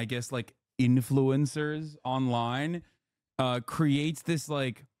being, I guess, like influencers online creates this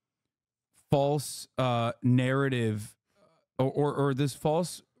like false narrative or this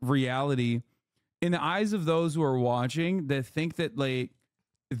false reality in the eyes of those who are watching that think that like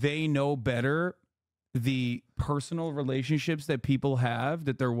they know better the personal relationships that people have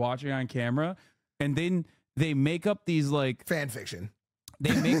that they're watching on camera, and then they make up these like fan fiction.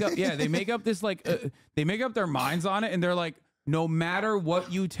 They make up they make up this like they make up their minds on it, and they're like, no matter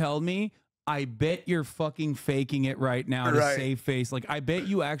what you tell me, I bet you're fucking faking it right now to save face. Like, I bet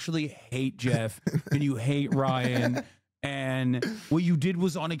you actually hate Jeff and you hate Ryan and what you did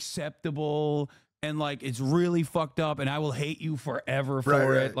was unacceptable and like it's really fucked up and I will hate you forever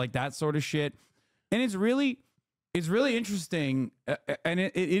for it. Like that sort of shit. And it's really interesting. And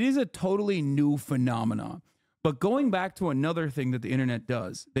it is a totally new phenomena. But going back to another thing that the internet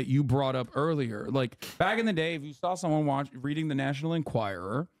does that you brought up earlier, like back in the day, if you saw someone reading the National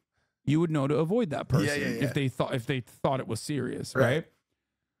Enquirer, you would know to avoid that person if they thought it was serious, right?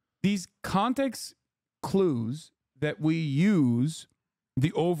 These context clues that we use,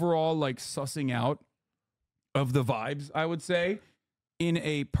 the overall like sussing out of the vibes, I would say, in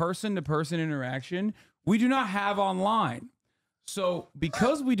a person-to-person interaction, we do not have online. So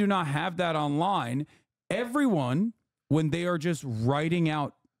because we do not have that online, everyone, when they are just writing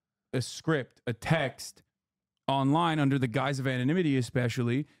out a script, a text online under the guise of anonymity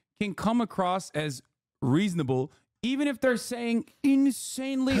especially, can come across as reasonable, even if they're saying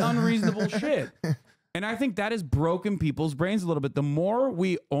insanely unreasonable shit. And I think that has broken people's brains a little bit. The more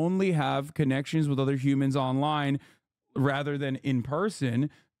we only have connections with other humans online rather than in person,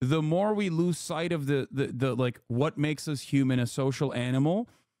 the more we lose sight of the like what makes us human, a social animal,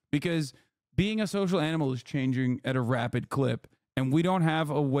 because being a social animal is changing at a rapid clip. And we don't have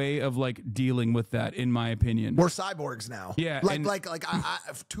a way of like dealing with that, in my opinion. We're cyborgs now. Yeah. Like I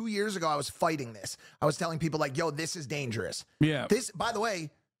 2 years ago, I was fighting this. I was telling people like, yo, this is dangerous. Yeah. This, by the way,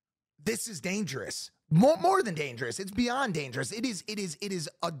 this is dangerous. More than dangerous. It's beyond dangerous. It is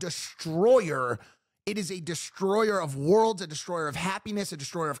a destroyer. It is a destroyer of worlds, a destroyer of happiness, a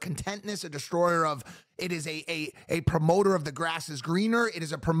destroyer of contentness, a destroyer of, it is a promoter of the grass is greener. It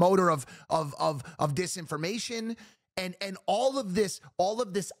is a promoter of disinformation. And all of this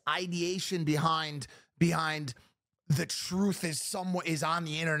ideation behind the truth is on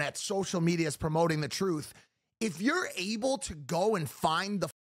the internet. Social media is promoting the truth. If you're able to go and find the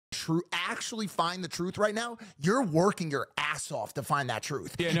truth, actually find the truth right now, you're working your ass off to find that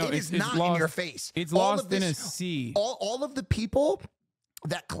truth. Yeah, no, it is not lost, in your face. It's lost in a sea. All of the people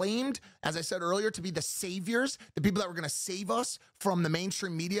that claimed, as I said earlier, to be the saviors, the people that were going to save us from the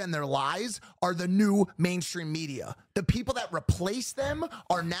mainstream media and their lies, are the new mainstream media. The people that replace them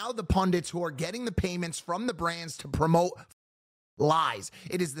are now the pundits who are getting the payments from the brands to promote lies.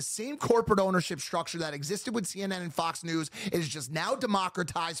 It is the same corporate ownership structure that existed with CNN and Fox News. It is just now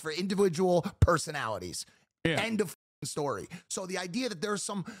democratized for individual personalities. Yeah. End of story. So the idea that there's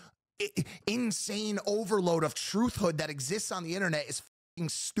some insane overload of truthhood that exists on the internet is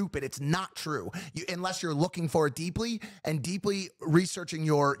stupid. It's not true, unless you're looking for it deeply and deeply researching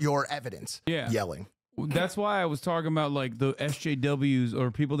your evidence. Yeah. Yelling. That's why I was talking about like the SJWs or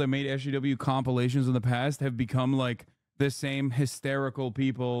people that made SJW compilations in the past have become like the same hysterical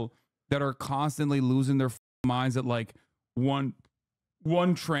people that are constantly losing their minds at like one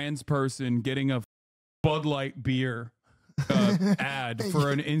trans person getting a Bud Light beer ad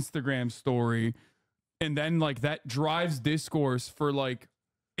for an Instagram story. And then like that drives discourse for like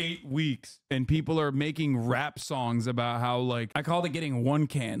 8 weeks, and people are making rap songs about how, like, I called it getting one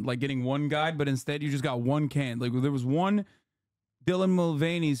can, like getting one guide, but instead you just got one can. Like there was one, Dylan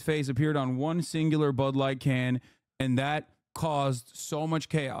Mulvaney's face appeared on one singular Bud Light can, and that caused so much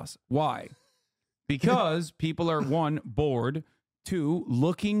chaos. Why? Because people are, one, bored, two,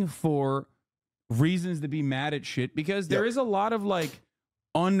 looking for reasons to be mad at shit, because there is a lot of like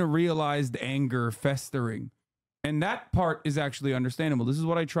unrealized anger festering, and that part is actually understandable. This is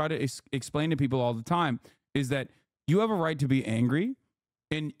what I try to explain to people all the time, is that you have a right to be angry,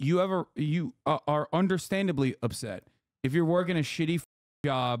 and you are understandably upset if you're working a shitty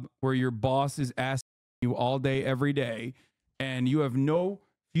job where your boss is asking you all day every day and you have no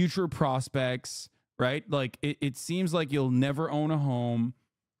future prospects, right? Like it seems like you'll never own a home.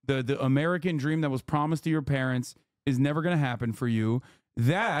 The American dream that was promised to your parents is never going to happen for you.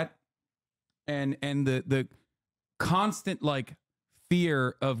 That and the constant like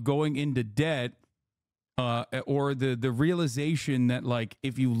fear of going into debt, or the realization that like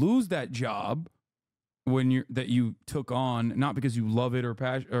if you lose that job that you took on, not because you love it or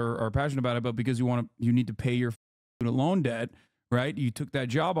are passionate about it, but because you need to pay your student loan debt, right? You took that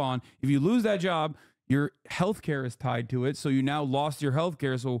job on. If you lose that job, your healthcare is tied to it. So you now lost your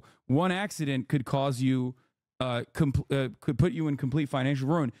healthcare. So one accident could cause you, could put you in complete financial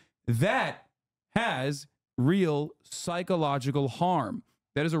ruin. That has real psychological harm.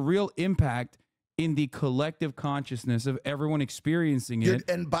 That is a real impact in the collective consciousness of everyone experiencing it.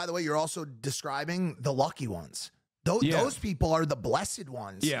 And by the way, you're also describing the lucky ones. Those people are the blessed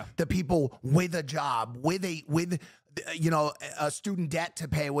ones. Yeah. The people with a job, with a student debt to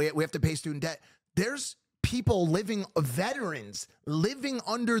pay. We have to pay student debt. There's people veterans living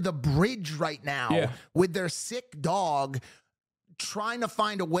under the bridge right now with their sick dog, trying to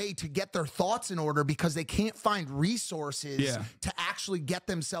find a way to get their thoughts in order because they can't find resources to actually get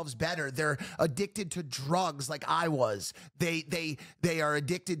themselves better. They're addicted to drugs like I was. They are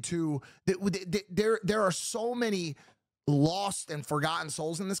addicted to, there are so many lost and forgotten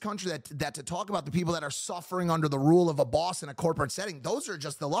souls in this country that to talk about the people that are suffering under the rule of a boss in a corporate setting, those are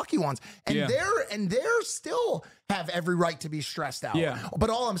just the lucky ones. And they're still have every right to be stressed out. Yeah. But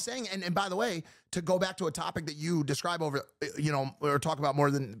all I'm saying, and by the way, to go back to a topic that you describe or talk about more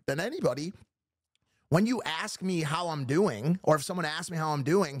than anybody, when you ask me how I'm doing, or if someone asks me how I'm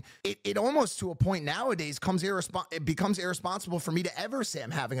doing, it almost to a point nowadays it becomes irresponsible for me to ever say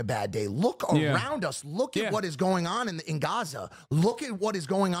I'm having a bad day. Look around us. Look at what is going on in Gaza. Look at what is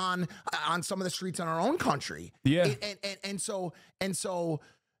going on some of the streets in our own country. Yeah. And so,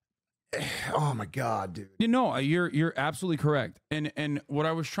 oh my God, dude. You're absolutely correct. And what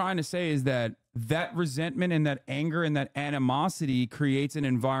I was trying to say is that resentment and that anger and that animosity creates an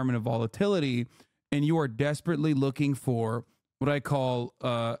environment of volatility. And you are desperately looking for what I call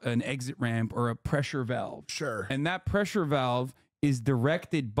an exit ramp or a pressure valve. Sure. And that pressure valve is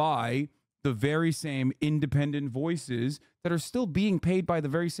directed by the very same independent voices that are still being paid by the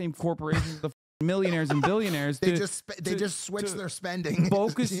very same corporations, the millionaires and billionaires. They just switch their spending.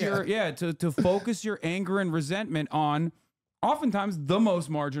 Focus to focus your anger and resentment on oftentimes the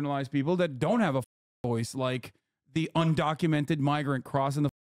most marginalized people that don't have a voice, like the undocumented migrant crossing the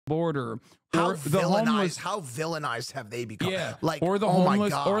border, how villainized have they become? Yeah, like, or the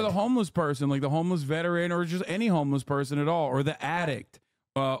homeless person, like the homeless veteran, or just any homeless person at all, or the addict,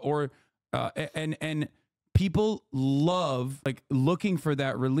 and people love like looking for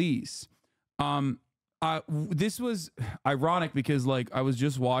that release. This was ironic because like I was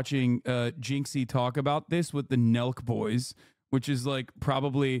just watching Jinxie talk about this with the Nelk boys, which is like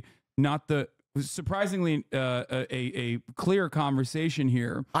probably not the surprisingly a clear conversation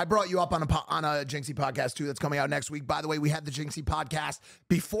here. I brought you up on a Jinxie podcast too that's coming out next week. By the way, we had the Jinxie podcast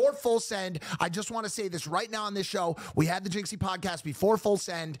before Full Send. I just want to say this right now on this show. We had the Jinxie podcast before Full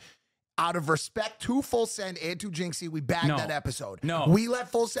Send. Out of respect to Full Send and to Jinxie, we bagged that episode. No, we let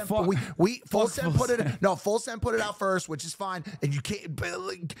Full Send. Full Send put it out first, which is fine. And you can't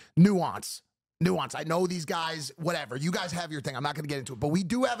nuance. I know these guys. Whatever, you guys have your thing. I'm not going to get into it, but we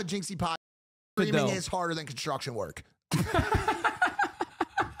do have a Jinxie podcast. Streaming is harder than construction work.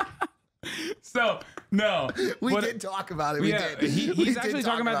 So no, we did talk about it. We did. He's actually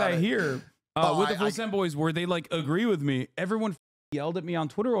talking about that here with the Full Send boys, where they like agree with me. Everyone yelled at me on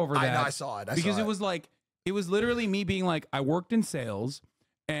Twitter over that. I know, I saw it. Because it was literally me being like, I worked in sales,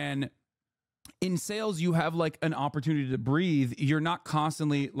 and in sales you have like an opportunity to breathe. You're not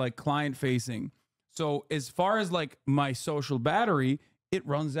constantly like client facing. So as far as like my social battery, it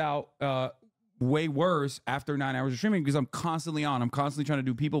runs out way worse after 9 hours of streaming because I'm constantly on. I'm constantly trying to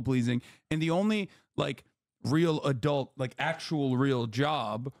do people pleasing. And the only like real adult, like actual real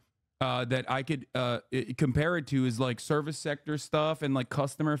job that I could compare it to is like service sector stuff and like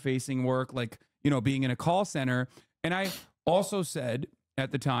customer facing work, like, being in a call center. And I also said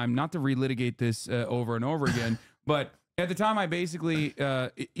at the time, not to relitigate this over and over again, but at the time I basically,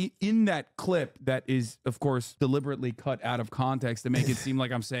 in that clip that is, of course, deliberately cut out of context to make it seem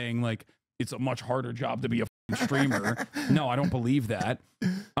like I'm saying like, it's a much harder job to be a streamer. No, I don't believe that.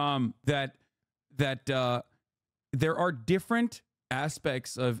 That there are different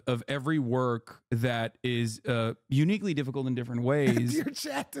aspects of every work that is uniquely difficult in different ways. Your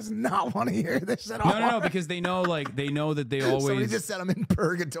chat does not want to hear this at all. No, because they know that they always. Somebody just said I'm in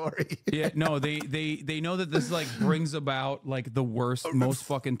purgatory. Yeah, no, they know that this like brings about like the worst, most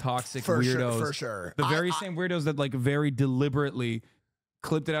fucking toxic weirdos. For sure. The very same weirdos that like very deliberately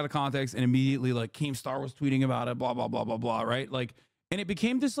clipped it out of context and immediately like Keemstar was tweeting about it, blah, blah, blah, blah, blah, right? Like, and it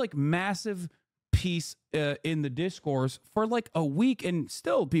became this like massive piece in the discourse for like a week, and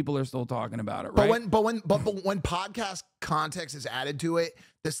still people are still talking about it, right? But when podcast context is added to it,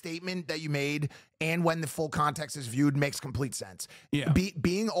 the statement that you made and when the full context is viewed makes complete sense. Yeah.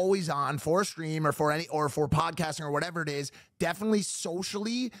 Being always on for a stream or for podcasting or whatever it is, definitely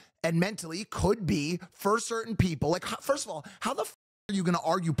socially and mentally could be for certain people. Like, first of all, how the are you going to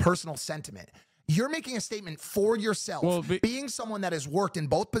argue personal sentiment? You're making a statement for yourself, well, being someone that has worked in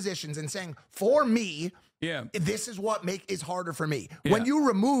both positions and saying, for me, yeah, this is what is harder for me. Yeah. When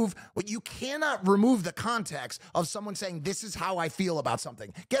you cannot remove the context of someone saying, this is how I feel about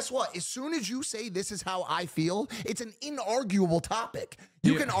something. Guess what? As soon as you say, this is how I feel, it's an inarguable topic.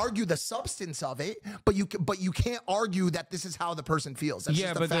 You can argue the substance of it, but you can't argue that this is how the person feels. That's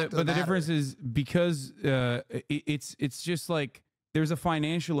just but the difference is because it's just like there's a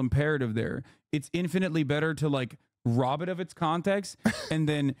financial imperative there. It's infinitely better to like rob it of its context and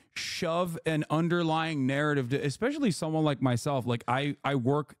then shove an underlying narrative to, especially someone like myself. Like I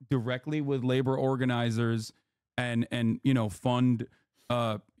work directly with labor organizers and you know, fund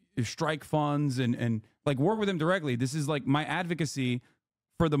strike funds and like work with them directly. This is like my advocacy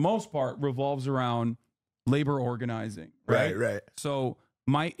for the most part revolves around labor organizing. Right. So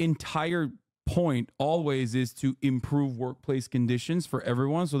my entire point always is to improve workplace conditions for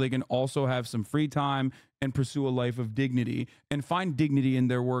everyone so they can also have some free time and pursue a life of dignity and find dignity in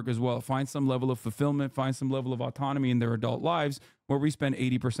their work as well. Find some level of fulfillment, find some level of autonomy in their adult lives, where we spend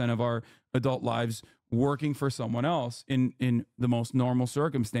 80% of our adult lives working for someone else in the most normal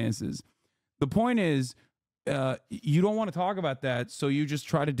circumstances. The point is, you don't want to talk about that, so you just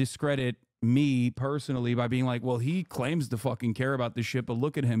try to discredit me personally by being like, well, he claims to fucking care about this shit, but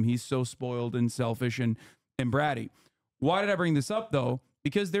look at him. He's so spoiled and selfish and bratty. Why did I bring this up though?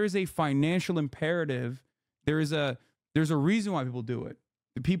 Because there is a financial imperative. There's a reason why people do it.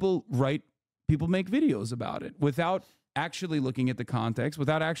 People make videos about it without actually looking at the context,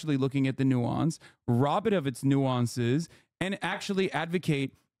 without actually looking at the nuance, rob it of its nuances, and actually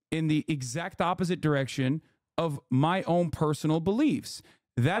advocate in the exact opposite direction of my own personal beliefs.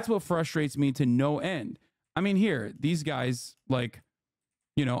 That's what frustrates me to no end. I mean, here, these guys, like,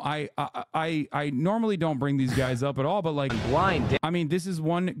 you know, I normally don't bring these guys up at all, but like, I mean, this is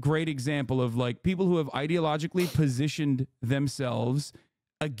one great example of like people who have ideologically positioned themselves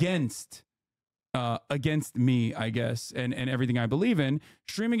against me, I guess, and everything I believe in.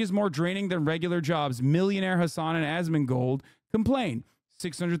 Streaming is more draining than regular jobs. Millionaire Hassan and Asmongold complain.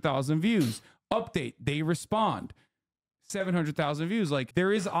 600,000 views. Update, they respond. 700,000 views. Like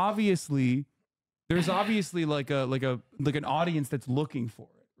there's obviously like an audience that's looking for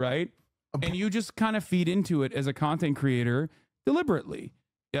it, right? And you just kind of feed into it as a content creator deliberately.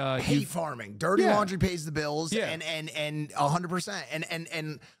 Hate farming, dirty laundry pays the bills, Yeah. and 100%.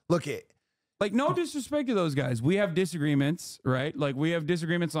 And look at, like, no disrespect to those guys. We have disagreements, right? Like we have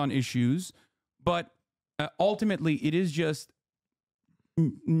disagreements on issues, but ultimately it is just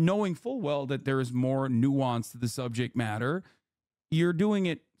knowing full well that there is more nuance to the subject matter. You're doing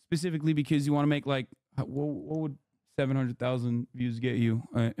it specifically because you want to make, like, what would 700,000 views get you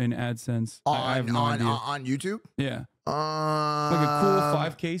in AdSense? I have no idea. On YouTube? Yeah. Like a cool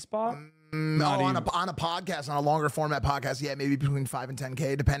 5K spot? No, on a podcast, on a longer format podcast, yeah, maybe between 5 and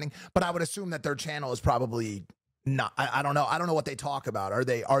 10K, depending. But I would assume that their channel is probably not. I don't know. I don't know what they talk about. Are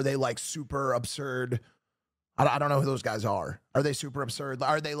they like super absurd? I don't know who those guys are. Are they super absurd?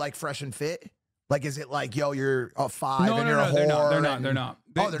 Are they like Fresh and Fit? Like, is it like, yo, you're a 5 and you're a whore? They're not. They're not.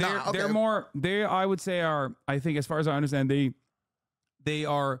 They're not. Okay. They're more. They, I would say, are. I think, as far as I understand, they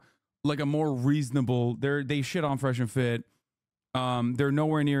are like a more reasonable. They shit on Fresh and Fit. They're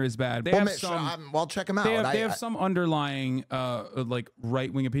nowhere near as bad. They have some. Well, check them out. They have some underlying like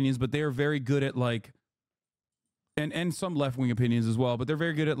right wing opinions, but they are very good at like. And some left-wing opinions as well, but they're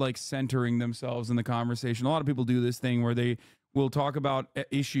very good at like centering themselves in the conversation. A lot of people do this thing where they will talk about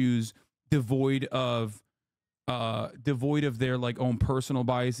issues devoid of their like own personal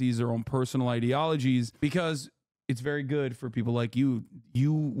biases or own personal ideologies, because it's very good for people like you.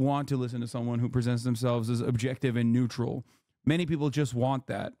 You want to listen to someone who presents themselves as objective and neutral. Many people just want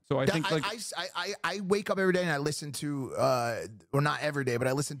that. So I think like I wake up every day and I listen to or not every day, but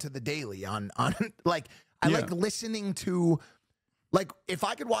I listen to The Daily on like I like listening to, like, if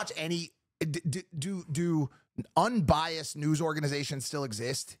I could watch any do unbiased news organizations still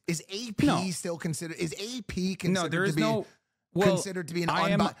exist? Is AP still considered? Is AP considered to be considered to be an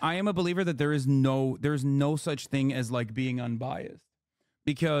unbiased? I am a believer that there's no such thing as like being unbiased,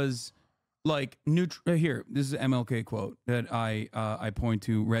 because like here, this is an MLK quote that I point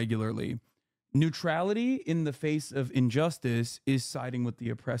to regularly. Neutrality in the face of injustice is siding with the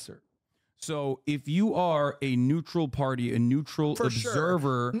oppressor. So if you are a neutral party, a neutral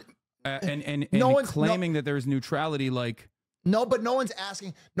observer, and claiming that there's neutrality, like no, but no one's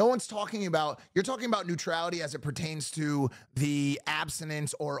asking. No one's talking about. You're talking about neutrality as it pertains to the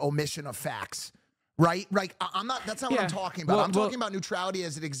abstinence or omission of facts, right? Like I'm not. That's not what I'm talking about. I'm talking about neutrality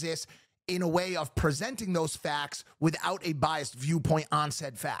as it exists in a way of presenting those facts without a biased viewpoint on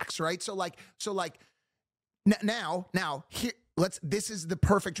said facts, right? So now here, this is the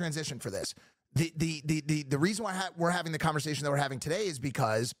perfect transition for this. The reason why we're having the conversation that we're having today is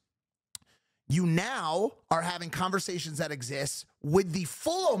because you now are having conversations that exist with the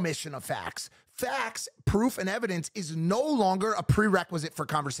full omission of facts. Facts, proof, and evidence is no longer a prerequisite for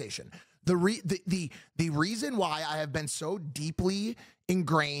conversation. The reason why I have been so deeply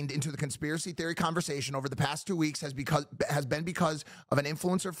ingrained into the conspiracy theory conversation over the past 2 weeks has been because of an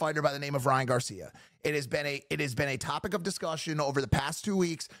influencer fighter by the name of Ryan Garcia. It has been a topic of discussion over the past 2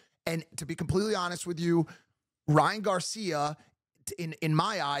 weeks, and to be completely honest with you, Ryan Garcia, in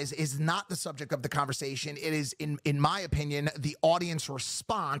my eyes, is not the subject of the conversation. It is, in my opinion, the audience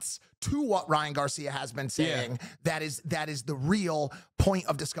response to what Ryan Garcia has been saying. Yeah. That is the real point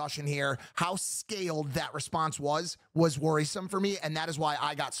of discussion here. How scaled that response was worrisome for me, and that is why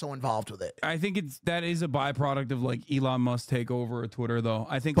I got so involved with it. I think that is a byproduct of like Elon Musk take over Twitter, though.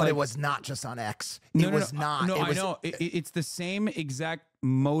 I think, but it was not just on X. It was not. No, I know. It's the same exact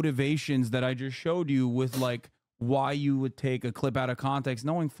motivations that I just showed you with like why you would take a clip out of context,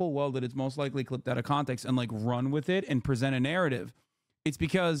 knowing full well that it's most likely clipped out of context, and like run with it and present a narrative. It's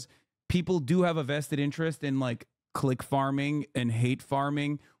because people do have a vested interest in like click farming and hate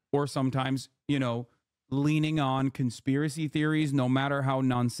farming, or sometimes, you know, leaning on conspiracy theories, no matter how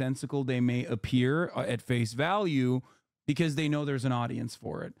nonsensical they may appear at face value, because they know there's an audience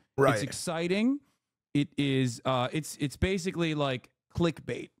for it. Right. It's exciting. It is, it's basically like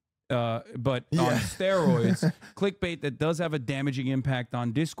clickbait. But on steroids, clickbait that does have a damaging impact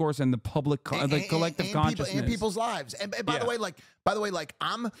on discourse and the public, the collective consciousness and people's lives. And by the way, like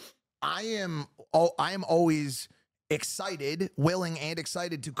I am always excited, willing, and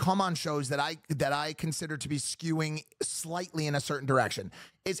excited to come on shows that I consider to be skewing slightly in a certain direction.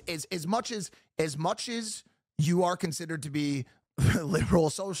 As much as you are considered to be liberal,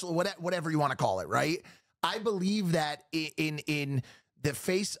 social, whatever you want to call it, right? I believe that in the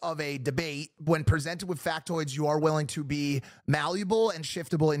face of a debate, when presented with factoids, you are willing to be malleable and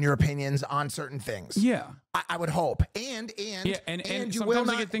shiftable in your opinions on certain things. Yeah, I would hope. And you sometimes will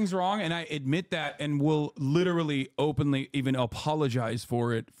not I get things wrong, and I admit that, and will literally openly even apologize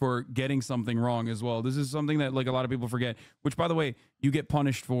for it, for getting something wrong as well. This is something that like a lot of people forget, which, by the way, you get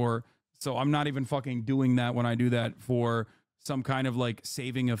punished for. So I'm not even fucking doing that when I do that for some kind of like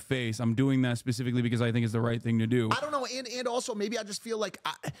saving of face. I'm doing that specifically because I think it's the right thing to do. I don't know, and also maybe I just feel like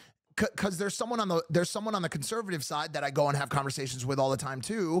because there's someone on the conservative side that I go and have conversations with all the time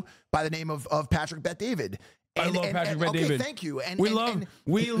too, by the name of Patrick Bet David. I love Patrick Bet David. Okay, thank you. And we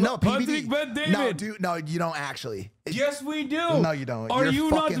love Patrick Bet David. No, you don't actually. Yes, we do. No, you don't. Are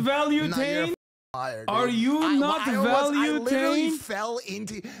you not value-tained? Are you not value-tained? I literally fell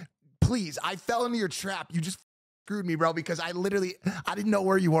into. Please, I fell into your trap. You just screwed me, bro, because I didn't know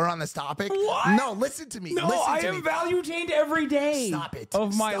where you were on this topic. What? No, listen to me. No, I am value-tained every day. Stop it.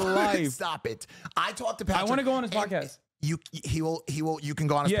 Of my life. Stop it. I talked to Patrick. I want to go on his podcast. You can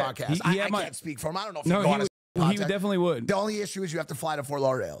go on his podcast. I can't speak for him. I don't know if you can go on his podcast. He definitely would. The only issue is you have to fly to Fort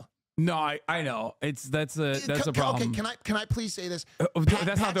Lauderdale. No, I know. That's a problem. Okay, can I please say this?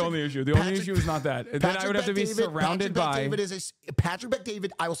 That's not the only issue. The only issue is not that. Then I would have to be surrounded by. Patrick Bet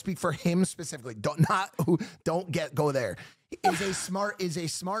David. I will speak for him specifically. Don't go there. Is a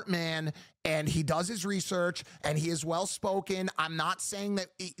smart man, and he does his research, and he is well spoken. I'm not saying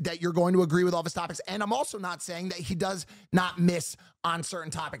that you're going to agree with all of his topics, and I'm also not saying that he does not miss on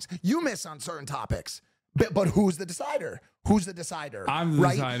certain topics. You miss on certain topics. But who's the decider? Who's the decider? I'm the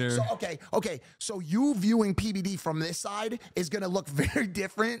decider. So, okay. So you viewing PBD from this side is going to look very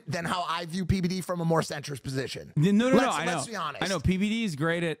different than how I view PBD from a more centrist position. No. Let's be honest. I know PBD is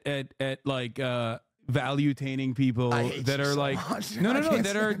great at like value-taining people that are like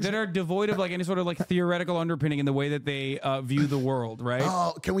that are devoid of like any sort of like theoretical underpinning in the way that they view the world, right?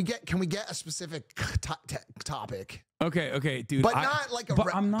 Oh, can we get a specific topic? Okay, dude. But not like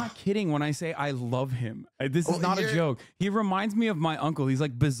But I'm not kidding when I say I love him. This is not a joke. He reminds me of my uncle. He's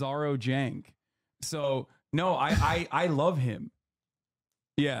like Bizarro Jank. So no, I love him.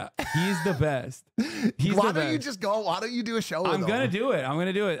 Yeah, he's the best. Why don't you just go? Why don't you do a show with him? I'm gonna do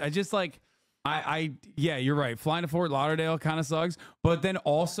it. I just like. Yeah, you're right. Flying to Fort Lauderdale kind of sucks. But then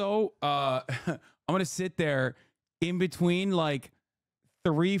also, I'm gonna sit there in between like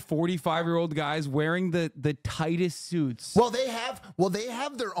 3 45-year-old guys wearing the tightest suits. Well, they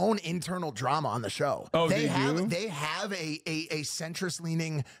have their own internal drama on the show. Oh, they do? have a centrist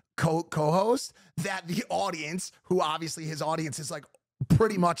leaning co-host that the audience, who obviously his audience is like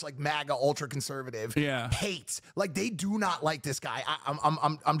pretty much like MAGA ultra conservative, hates. Like they do not like this guy.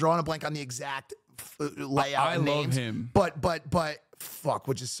 I'm drawing a blank on the exact layout. I and love names, him, but fuck,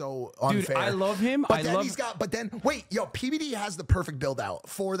 which is so unfair. Dude, I love him. But then wait, yo, PBD has the perfect build out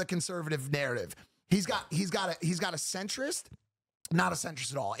for the conservative narrative. He's got a centrist. Not a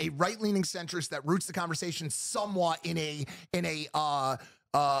centrist at all. A right-leaning centrist that roots the conversation somewhat in a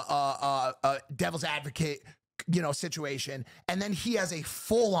devil's advocate, situation, and then he has a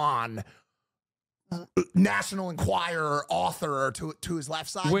full-on National Enquirer author to his left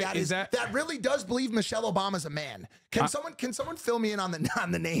side. Wait, that really does believe Michelle Obama's a man. Can someone fill me in on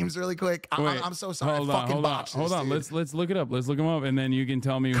the names really quick? I'm so sorry. Hold on. Let's look it up. Let's look them up, and then you can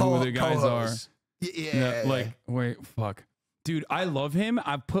tell me who the guys are. Yeah. Wait, fuck. Dude, I love him.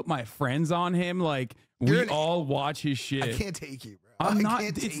 I've put my friends on him. Like, we all watch his shit. I can't take you, bro.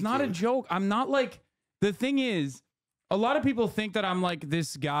 It's not a joke. I'm not like, the thing is, a lot of people think that I'm like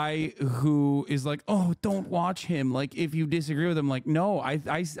this guy who is like, oh, don't watch him. Like, if you disagree with him, like, no, I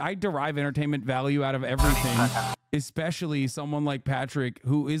derive entertainment value out of everything, especially someone like Patrick,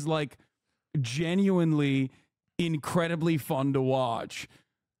 who is like genuinely incredibly fun to watch.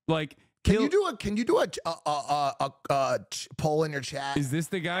 Like, Can you do a poll in your chat? Is this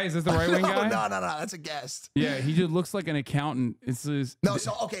the guy? Is this the right wing guy? No. That's a guest. Yeah, he just looks like an accountant.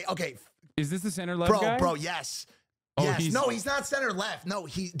 Okay. Is this the center left guy? Bro, yes. Oh, yes. No, he's not center left. No,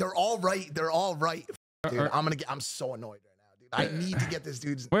 they're all right. They're all right. Dude, I'm so annoyed right now, dude. I need to get this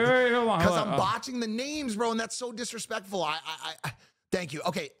dude's. Wait, hold on. Because I'm botching the names, bro, and that's so disrespectful. I thank you.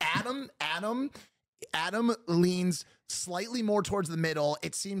 Okay, Adam leans slightly more towards the middle.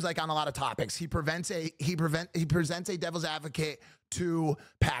 It seems like on a lot of topics. He presents a devil's advocate to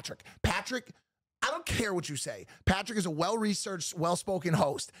Patrick. Patrick, I don't care what you say. Patrick is a well-researched, well-spoken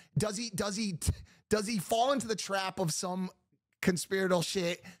host. Does he fall into the trap of some conspiratorial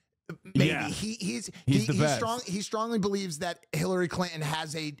shit? Maybe. Yeah. He's the best. He strongly believes that Hillary Clinton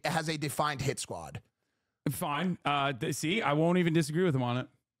has a defined hit squad. Fine. See, I won't even disagree with him on it.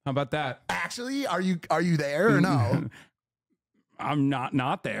 How about that? Actually, are you there or no? I'm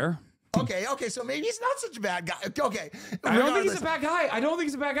not there. Okay, so maybe he's not such a bad guy. Okay. I don't think he's a bad guy.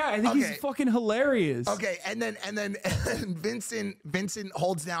 I think he's fucking hilarious. Okay, and then Vincent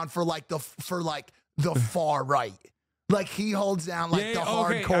holds down for the far right. Like he holds down the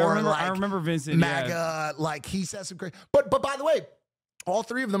hardcore. I remember Vincent. MAGA. Yeah. Like he says some great. But by the way, all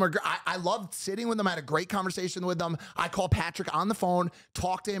three of them are. I loved sitting with them. I had a great conversation with them. I called Patrick on the phone,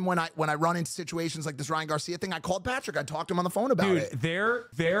 talked to him when I run into situations like this Ryan Garcia thing. I called Patrick. I talked to him on the phone about it.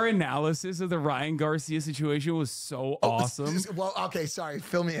 Their analysis of the Ryan Garcia situation was so awesome. Well, okay, sorry,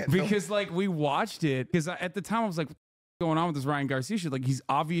 fill me in. Because we watched it. Because at the time I was like, what's going on with this Ryan Garcia shit? Like he's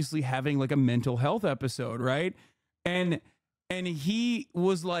obviously having like a mental health episode, right? And he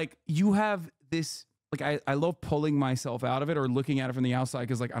was like, you have this. Like I love pulling myself out of it or looking at it from the outside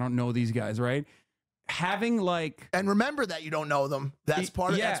because like I don't know these guys, right? Having and remember that you don't know them. That's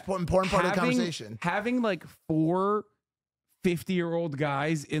that's an important part of the conversation. Having 4 50-year-old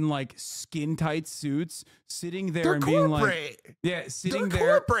guys in skin tight suits sitting there and being corporate. Sitting They're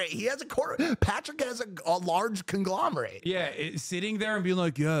there. Corporate. He has Patrick has a large conglomerate. Yeah, sitting there and being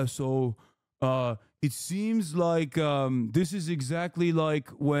like, yeah, so it seems like this is exactly like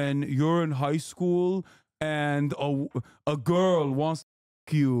when you're in high school and a girl wants to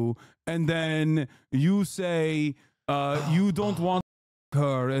fuck you, and then you say you don't want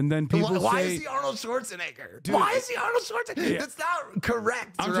her, and then people say, why is he Arnold Schwarzenegger? Dude, why is he Arnold Schwarzenegger? Yeah. That's not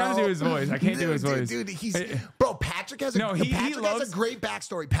correct. I'm trying to do his voice. I can't do his voice. Dude, Patrick has has a great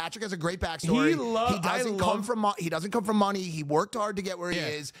backstory. Patrick has a great backstory. He doesn't come from money. He worked hard to get where he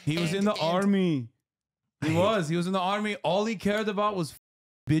is. He was in the army. He was in the army. All he cared about was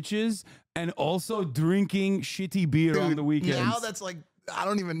bitches and also drinking shitty beer on the weekends. Now that's I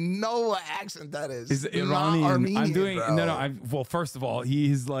don't even know what accent that is. Is Iranian. Armenian, I'm doing bro. Well, first of all,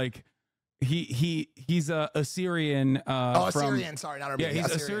 he's he's a Assyrian. Assyrian. Sorry, not Armenian. Yeah,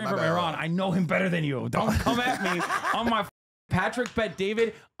 he's Assyrian from Iran. I know him better than you. Don't come at me on my Patrick Bet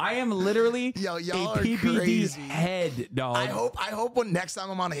David. I am literally y'all a are PPD crazy. head, dog. I hope when next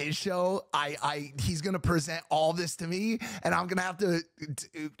time I'm on his show, he's gonna present all this to me, and I'm gonna have to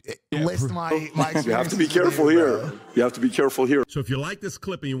list my experience. You have to be careful here. You have to be careful here. So if you like this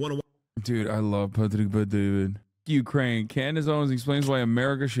clip and you want to Dude, I love Patrick David. Ukraine. Candace Owens explains why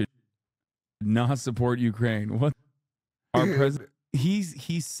America should not support Ukraine. What? Our president.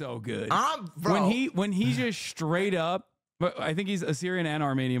 He's so good. Bro. When he just straight up, but I think he's Assyrian and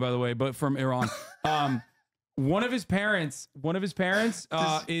Armenian, by the way, but from Iran. One of his parents is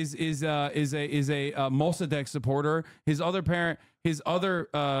a Mossadegh supporter. His other parent,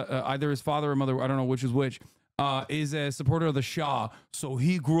 either his father or mother, I don't know which is which, is a supporter of the Shah. So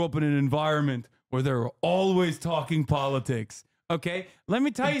he grew up in an environment where they're always talking politics. Okay, let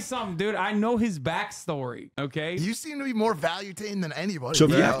me tell you something, dude. I know his backstory. Okay, you seem to be more value-tained than anybody. So,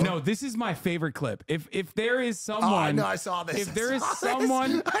 yeah, no, this is my favorite clip. If there is someone, I know, I saw this. If there is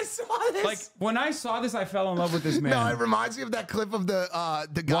someone, I saw this. Like when I saw this, I fell in love with this man. No, it reminds me of that clip of the guy.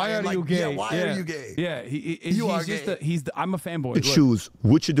 Why are you gay? Yeah, why are you gay? Yeah, you are gay. I'm a fanboy. Choose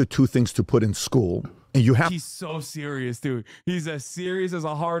which of the two things to put in school, and you have. He's so serious, dude. He's as serious as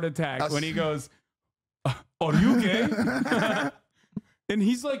a heart attack when he goes, "Are you gay?" And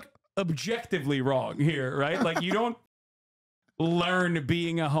he's like objectively wrong here, right? Like you don't learn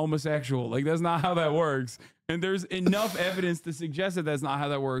being a homosexual. Like that's not how that works. And there's enough evidence to suggest that that's not how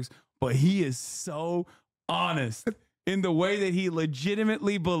that works. But he is so honest in the way that he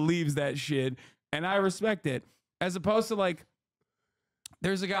legitimately believes that shit. And I respect it. As opposed to like,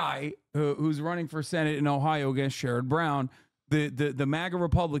 there's a guy who's running for Senate in Ohio against Sherrod Brown, the MAGA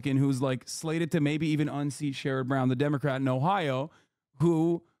Republican who's like slated to maybe even unseat Sherrod Brown, the Democrat in Ohio,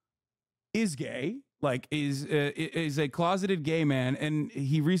 who is gay, like is a closeted gay man, and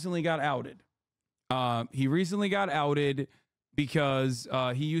he recently got outed. He recently got outed because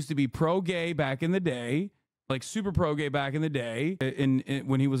he used to be pro-gay back in the day, like super pro-gay back in the day,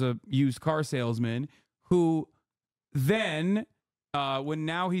 when he was a used car salesman, who then, when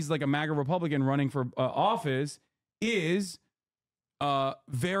now he's like a MAGA Republican running for office, is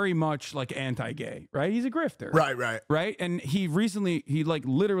very much like anti-gay, right? He's a grifter. Right. And he recently, like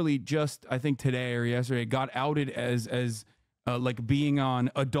literally just, I think today or yesterday, got outed as like being on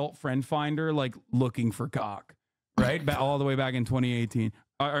Adult Friend Finder, like looking for cock, right? All the way back in 2018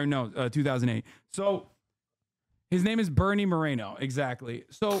 or no, 2008. So his name is Bernie Moreno. Exactly.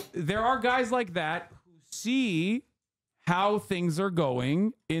 So there are guys like that who see how things are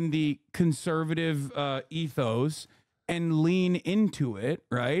going in the conservative ethos and lean into it,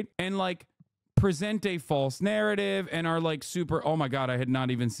 right? And like present a false narrative and are like super, oh my God, I had not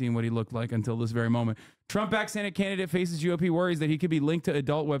even seen what he looked like until this very moment. Trump-backed Senate candidate faces GOP worries that he could be linked to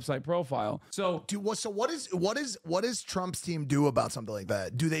adult website profile. So, what does Trump's team do about something like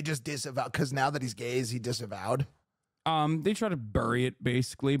that? Do they just disavow? Because now that he's gay, is he disavowed? They try to bury it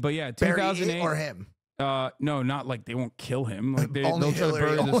basically, but yeah, 2008 bury it or him. No, not like they won't kill him. Like they'll try to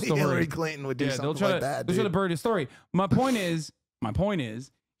bury the story. Hillary Clinton would do something like that. They'll try to bury the story. My point is,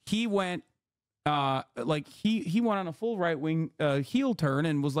 he went, like he went on a full right wing heel turn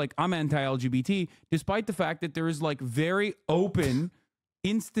and was like, I'm anti-LGBT, despite the fact that there is like very open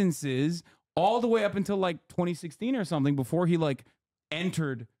instances all the way up until like 2016 or something before he like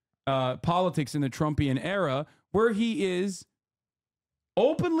entered politics in the Trumpian era, where he is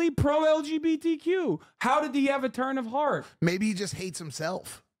openly pro-LGBTQ. How did he have a turn of heart? Maybe he just hates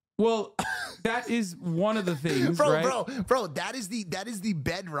himself. Well, that is one of the things, bro, that is the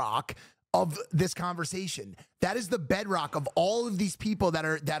bedrock of this conversation. That is the bedrock of all of these people that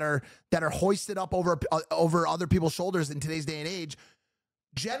are hoisted up over other people's shoulders in today's day and age.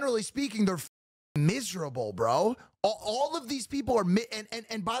 Generally speaking, they're miserable, bro. All of these people are,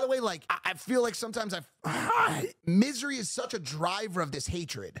 and by the way, like I feel like sometimes misery is such a driver of this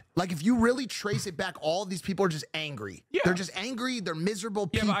hatred. Like if you really trace it back, all of these people are just angry. Yeah. They're just angry. They're miserable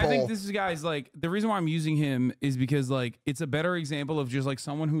people. Yeah, but I think this is, guys, like the reason why I'm using him is because like it's a better example of just like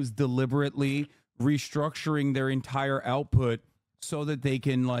someone who's deliberately restructuring their entire output so that they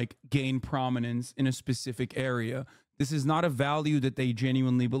can like gain prominence in a specific area. This is not a value that they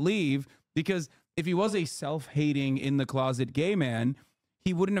genuinely believe, because if he was a self-hating, in-the-closet gay man,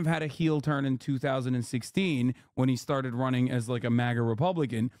 he wouldn't have had a heel turn in 2016 when he started running as like a MAGA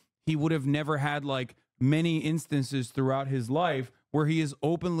Republican. He would have never had like many instances throughout his life where he is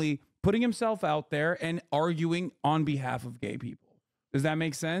openly putting himself out there and arguing on behalf of gay people. Does that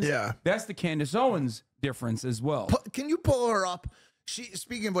make sense? Yeah. That's the Candace Owens difference as well. Can you pull her up?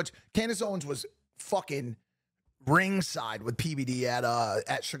 Speaking of which, Candace Owens was fucking ringside with PBD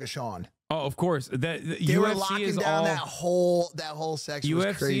at Sugar Sean. Oh, of course. They UFC were locking is down all, that whole section. UFC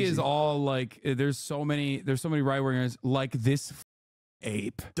was crazy. is all like, there's so many right wingers like this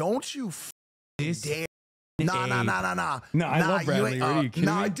ape. Don't you this dare. Nah. No, I love Bradley.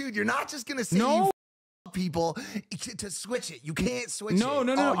 Nah, dude, you're not just gonna say people to switch it. You can't switch it. No.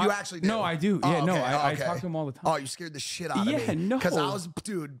 Oh, you actually do. No, I do. Oh, Yeah, no, okay. I Okay. talk to him all the time. Oh, you scared the shit out of me. Yeah, no. Because I was,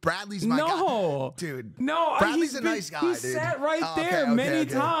 dude, Bradley's my guy. Dude. No, Bradley's a nice guy, dude. He sat right Oh, there many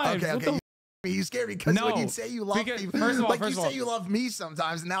times. Okay, What okay. the You scared me because when you say you love me, you say you love me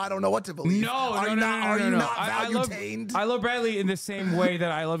sometimes, and now I don't know what to believe. Are you not value-tained? I love Bradley in the same way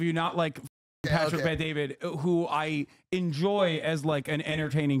that I love you, not like Patrick Bet David, who I enjoy as like an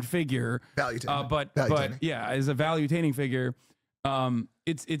entertaining figure. Value-tained. But yeah, as a value-tainting figure,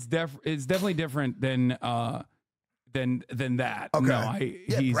 it's definitely different than that. Okay.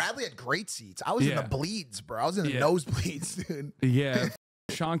 No, Bradley had great seats. I was in the bleeds, bro. I was in the nosebleeds, dude. Yeah.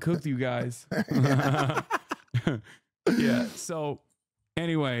 Sean cooked you guys. Yeah. So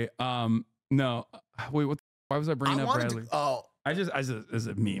anyway, no. Wait, why was I bringing up Bradley? I just as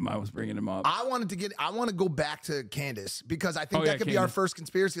a meme, I was bringing him up. I want to go back to Candace because I think that could be our first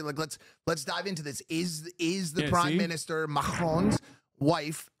conspiracy. Like, let's dive into this. Is the Prime Minister Macron's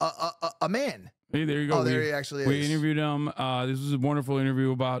wife a man? Hey, there you go. Oh, there he actually is. We interviewed him. This was a wonderful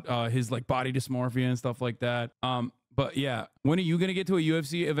interview about his like body dysmorphia and stuff like that. But yeah, when are you gonna get to a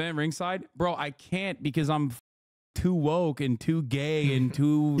UFC event ringside, bro? I can't because I'm too woke and too gay and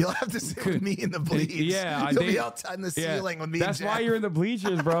too. You'll have to sit with me in the bleeds. Yeah, you'll be outside in the ceiling with me. That's why you're in the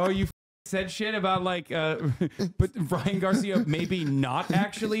bleachers, bro. You said shit about like, but Ryan Garcia maybe not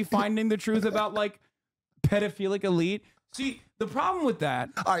actually finding the truth about like pedophilic elite. See, the problem with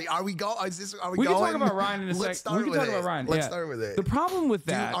that. All right, are we going? We can talk about Ryan in a Let's second. We can talk about Ryan. Let's start with it. The problem with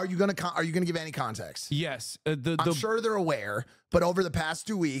that. Are you gonna give any context? Yes. I'm sure they're aware, but over the past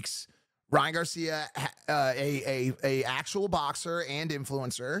 2 weeks, Ryan Garcia, a actual boxer and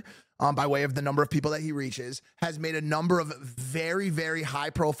influencer, by way of the number of people that he reaches, has made a number of very, very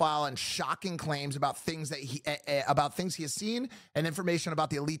high profile and shocking claims about things that he has seen and information about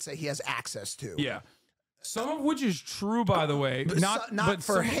the elites that he has access to. Yeah. Some of which is true, by the way. Not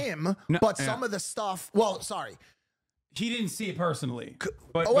for him, but some of the stuff. Well, sorry, he didn't see it personally.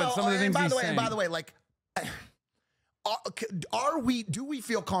 But some of the things by the way, like, do we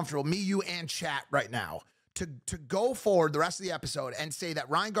feel comfortable, me, you, and chat right now, to go forward the rest of the episode and say that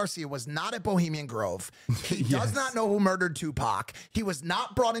Ryan Garcia was not at Bohemian Grove. He does not know who murdered Tupac. He was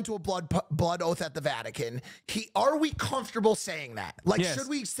not brought into a blood oath at the Vatican. Are we comfortable saying that? Like, should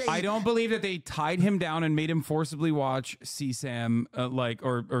we say? I don't believe that they tied him down and made him forcibly watch CSAM,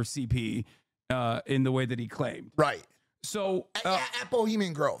 or CP, in the way that he claimed. Right. So at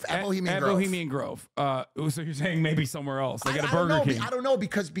Bohemian Grove. At Bohemian Grove. So you're saying maybe somewhere else? Like at a Burger King? I don't know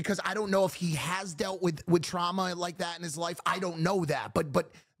because I don't know if he has dealt with trauma like that in his life. I don't know that.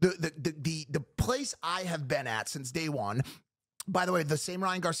 But the place I have been at since day one. By the way, the same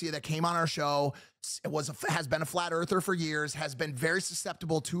Ryan Garcia that came on our show has been a flat earther for years, has been very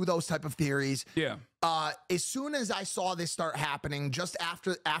susceptible to those type of theories. Yeah. As soon as I saw this start happening, just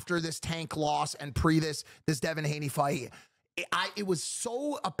after this Tank loss and pre this Devin Haney fight, it was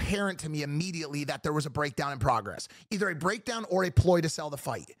so apparent to me immediately that there was a breakdown in progress, either a breakdown or a ploy to sell the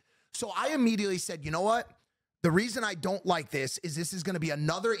fight. So I immediately said, you know what? The reason I don't like this is going to be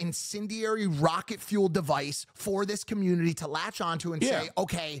another incendiary rocket-fueled device for this community to latch onto and say,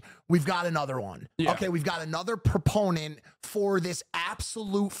 okay, we've got another one. Yeah. Okay, we've got another proponent for this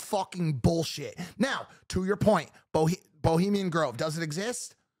absolute fucking bullshit. Now, to your point, Bohemian Grove, does it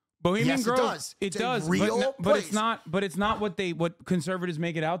exist? Bohemian Grove, it does. It does, but it's not. But it's not what conservatives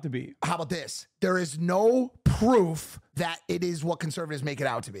make it out to be. How about this? There is no proof that it is what conservatives make it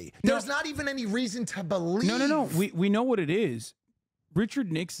out to be. There's not even any reason to believe. No. We know what it is.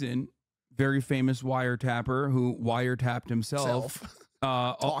 Richard Nixon, very famous wiretapper who wiretapped himself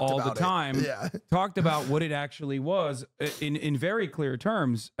all the time, talked about what it actually was in very clear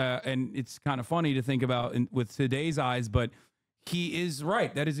terms, and it's kind of funny to think about with today's eyes, but. He is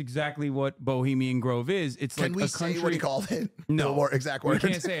right. That is exactly what Bohemian Grove is. It's like a country. Say what he called it? No, the exact word.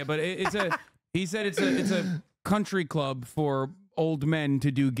 We can't say it, but it's a. He said it's a country club for old men to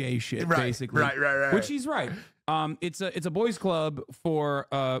do gay shit, basically. Right. Which he's right. It's a boys' club for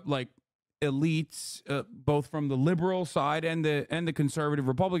like elites, both from the liberal side and the conservative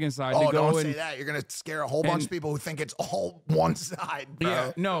Republican side. Oh, don't say that. You're gonna scare a whole bunch of people who think it's all one side, bro.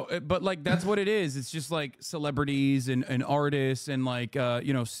 Yeah, no, but like that's what it is. It's just like celebrities and artists and like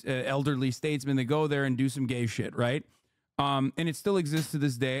elderly statesmen that go there and do some gay shit, right? And it still exists to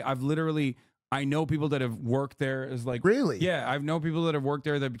this day. I know people that have worked there as like really, yeah. I know people that have worked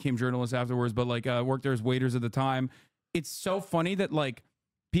there that became journalists afterwards, but like worked there as waiters at the time. It's so funny that like.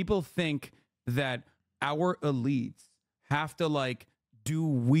 People think that our elites have to like do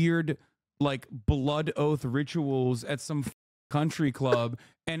weird like blood oath rituals at some country club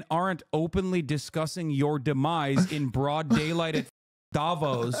and aren't openly discussing your demise in broad daylight at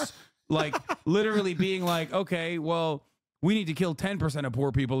Davos, like literally being like, okay, well, we need to kill 10% of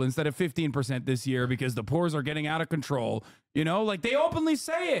poor people instead of 15% this year because the poors are getting out of control. You know, like they openly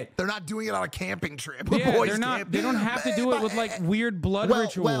say it. They're not doing it on a camping trip. Yeah, they're not. They don't have to do it with like weird blood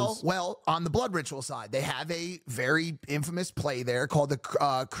rituals. Well, on the blood ritual side, they have a very infamous play there called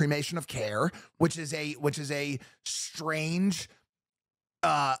the cremation of care, which is a strange,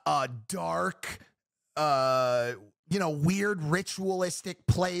 dark, weird ritualistic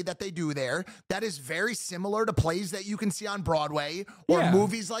play that they do there that is very similar to plays that you can see on Broadway or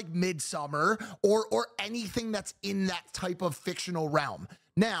movies like Midsummer or anything that's in that type of fictional realm.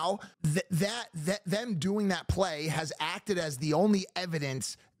 Now, them doing that play has acted as the only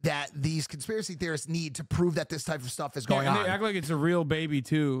evidence that these conspiracy theorists need to prove that this type of stuff is going on. They act like it's a real baby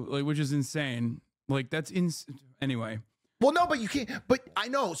too, like, which is insane. Like that's anyway. Well, no, but you can't. But I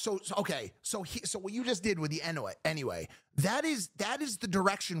know. So okay. So what you just did with the anyway, that is the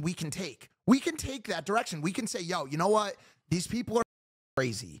direction we can take. We can take that direction. We can say, yo, you know what? These people are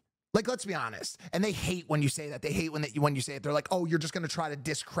crazy. Like, let's be honest. And they hate when you say that. They hate when you say it. They're like, oh, you're just going to try to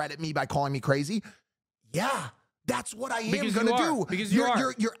discredit me by calling me crazy. Yeah, that's what I am going to do. Because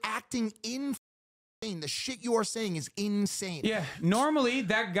you're acting insane. The shit you are saying is insane. Yeah. Normally,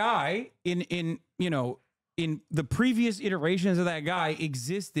 that guy in the previous iterations of that guy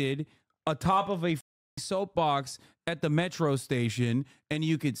existed atop of a soapbox at the metro station, and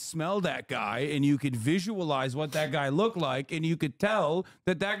you could smell that guy and you could visualize what that guy looked like, and you could tell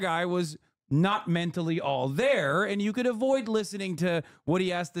that that guy was not mentally all there, and you could avoid listening to what he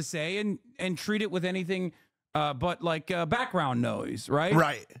has to say and treat it with anything but like background noise, right?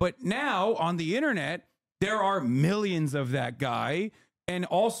 Right. But now on the internet, there are millions of that guy, and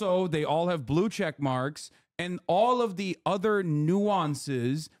also they all have blue check marks, and all of the other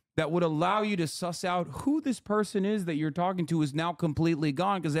nuances that would allow you to suss out who this person is that you're talking to is now completely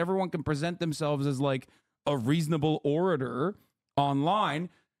gone, because everyone can present themselves as like a reasonable orator online.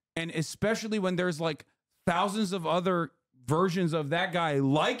 And especially when there's like thousands of other versions of that guy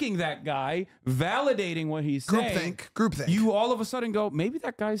liking that guy, validating what he's saying. Groupthink. You all of a sudden go, maybe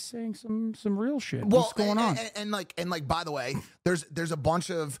that guy's saying some real shit. What's going on? And by the way, there's a bunch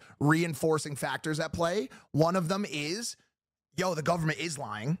of reinforcing factors at play. One of them is, yo, the government is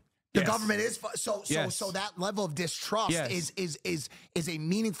lying. The government is so that level of distrust is a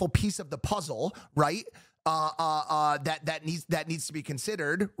meaningful piece of the puzzle, right? That needs to be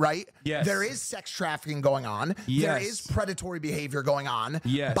considered, right? Yes. There is sex trafficking going on. Yes. There is predatory behavior going on.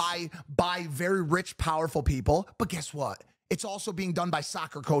 Yes. By very rich, powerful people. But guess what? It's also being done by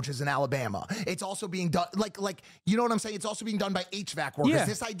soccer coaches in Alabama. It's also being done like you know what I'm saying? It's also being done by HVAC workers. Yeah.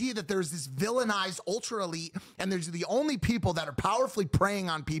 This idea that there's this villainized ultra elite and there's the only people that are powerfully preying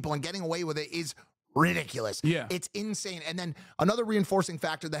on people and getting away with it is ridiculous. Yeah. It's insane. And then another reinforcing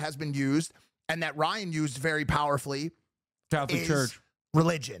factor that has been used and that Ryan used very powerfully, Catholic Church,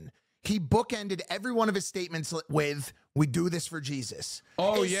 religion. He bookended every one of his statements with, "We do this for Jesus."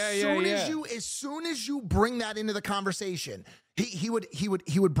 Oh, As soon as you bring that into the conversation, he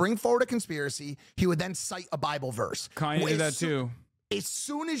would bring forward a conspiracy. He would then cite a Bible verse. Kanye did that too. As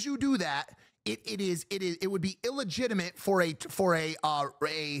soon as you do that, it would be illegitimate for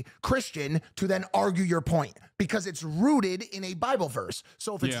a Christian to then argue your point because it's rooted in a Bible verse.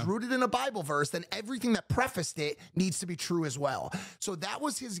 So if it's rooted in a Bible verse, then everything that prefaced it needs to be true as well. So that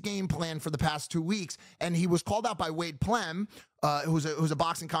was his game plan for the past 2 weeks, and he was called out by Wade Plem, who's a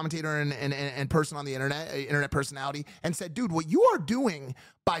boxing commentator and person on the internet personality, and said, "Dude, what you are doing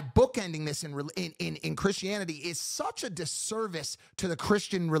by bookending this in Christianity is such a disservice to the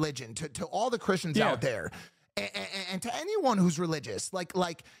Christian religion, to all the Christians out there, and to anyone who's religious. Like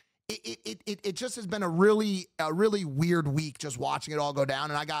it just has been a really weird week just watching it all go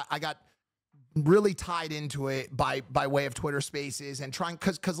down, and I got really tied into it by way of Twitter Spaces and trying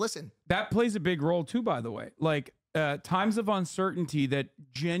because listen, that plays a big role too, by the way. Like times of uncertainty that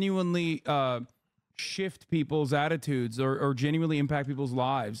genuinely shift people's attitudes or genuinely impact people's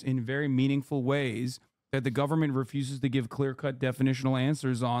lives in very meaningful ways that the government refuses to give clear-cut definitional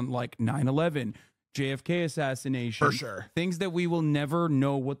answers on, like 9/11, JFK assassination. For sure. Things that we will never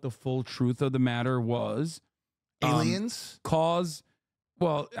know what the full truth of the matter was. Aliens?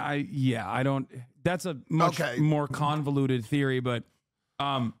 Well, I don't, that's a much more convoluted theory, but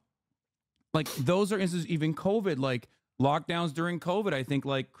like those are instances, even COVID, like lockdowns during COVID, I think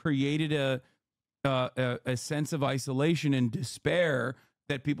like created a sense of isolation and despair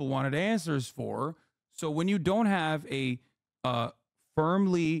that people wanted answers for. So when you don't have a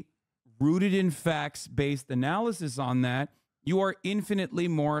firmly rooted in facts based analysis on that, you are infinitely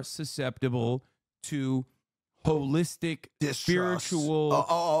more susceptible to holistic, Distrust. spiritual,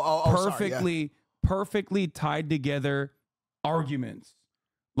 perfectly tied together arguments.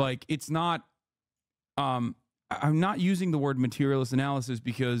 Like, it's not, I'm not using the word materialist analysis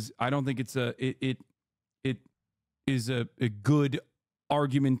because I don't think it's it is a good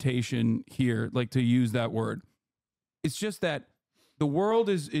argumentation here, like, to use that word. It's just that the world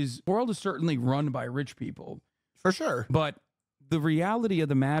is certainly run by rich people. For sure. But the reality of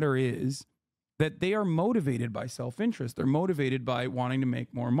the matter is that they are motivated by self-interest. They're motivated by wanting to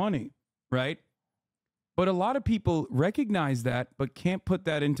make more money, right? But a lot of people recognize that, but can't put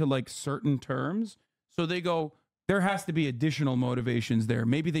that into like certain terms. So they go, there has to be additional motivations there.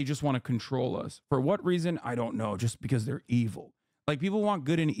 Maybe they just want to control us. For what reason? I don't know. Just because they're evil. Like, people want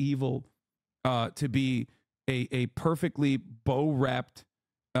good and evil to be a perfectly bow-wrapped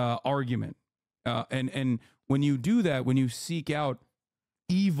argument. And when you do that, when you seek out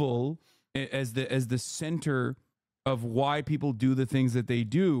evil as the center of why people do the things that they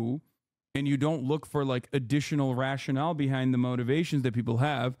do, and you don't look for like additional rationale behind the motivations that people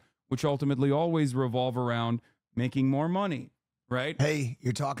have, which ultimately always revolve around making more money, right? Hey,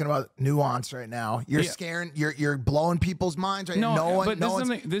 you're talking about nuance right now. You're scaring, you're blowing people's minds right now. But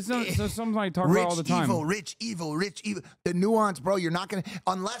this is something I talk about all the time. Rich evil. The nuance, bro, you're not going to,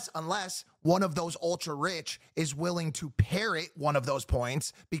 unless one of those ultra rich is willing to parrot one of those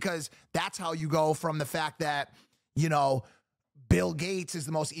points, because that's how you go from the fact that, you know, Bill Gates is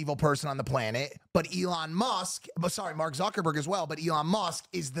the most evil person on the planet, but Mark Zuckerberg as well, but Elon Musk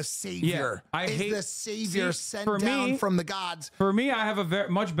is the savior. The savior sent down from the gods. For me, I have a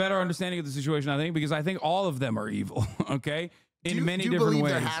much better understanding of the situation, I think, because I think all of them are evil, okay? In many different ways. Do you believe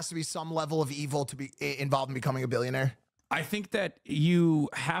there has to be some level of evil to be involved in becoming a billionaire? I think that you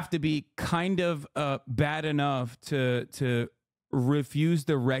have to be kind of bad enough to refuse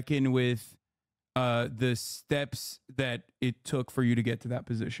to reckon with the steps that it took for you to get to that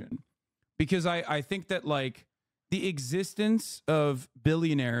position. Because I think that, like, the existence of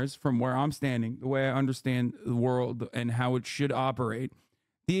billionaires, from where I'm standing, the way I understand the world and how it should operate,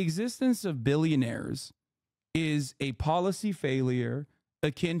 the existence of billionaires is a policy failure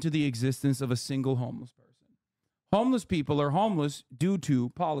akin to the existence of a single homeless person. Homeless people are homeless due to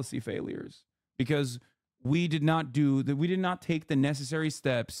policy failures, because we did not take the necessary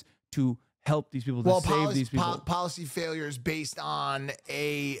steps to help these people, to save these people. Policy failures based on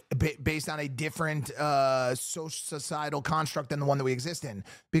a different societal construct than the one that we exist in,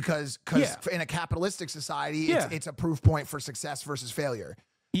 because in a capitalistic society, it's a proof point for success versus failure.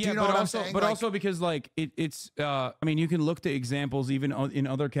 Yeah, you know but also because, like, it's I mean, you can look to examples even in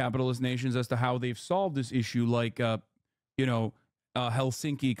other capitalist nations as to how they've solved this issue, like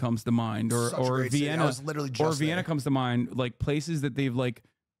Helsinki comes to mind, or Vienna, Vienna comes to mind, like places that they've like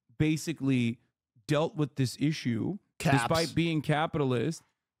basically dealt with this issue despite being capitalist,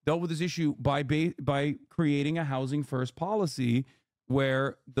 dealt with this issue by creating a housing first policy,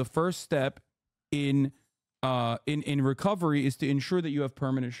 where the first step in recovery is to ensure that you have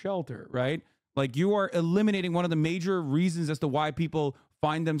permanent shelter, right? Like, you are eliminating one of the major reasons as to why people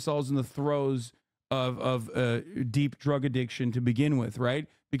find themselves in the throes of deep drug addiction to begin with, right?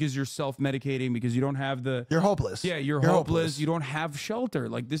 Because you're self-medicating, because you don't have you're hopeless. Yeah, you're hopeless. You don't have shelter.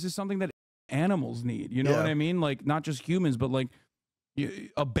 Like, this is something that animals need. You know what I mean? Like, not just humans, but like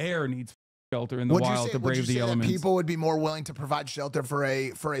a bear needs shelter in the wild to brave the elements. People would be more willing to provide shelter for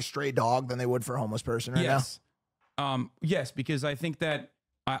a stray dog than they would for a homeless person right now? Yes, because I think that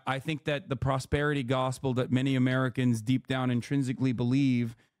the prosperity gospel that many Americans deep down intrinsically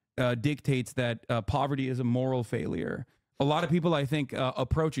believe dictates that poverty is a moral failure. A lot of people, I think,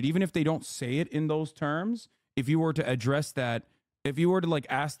 approach it, even if they don't say it in those terms. If you were to address that, if you were to like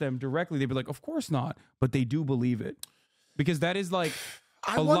ask them directly, they'd be like, "Of course not," but they do believe it, because that is like.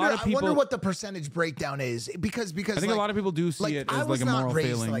 I wonder what the percentage breakdown is, because I think a lot of people do see it as like a moral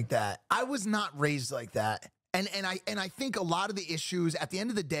failing. Like that. I was not raised like that, and I think a lot of the issues at the end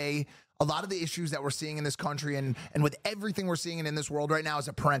of the day, a lot of the issues that we're seeing in this country and with everything we're seeing in this world right now is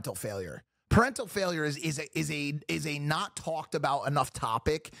a parental failure. Parental failure is a not talked about enough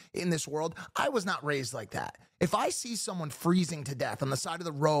topic in this world. I was not raised like that. If I see someone freezing to death on the side of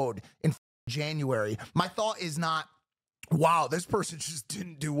the road in January, my thought is not, wow, this person just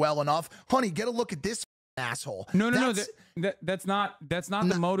didn't do well enough. Honey, get a look at this asshole. No. That's not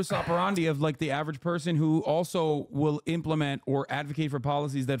the modus operandi of like the average person who also will implement or advocate for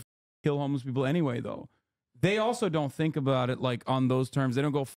policies that kill homeless people anyway, though. They also don't think about it like on those terms. They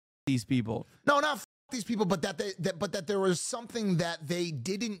don't go, these people. No, not these people, but that there was something that they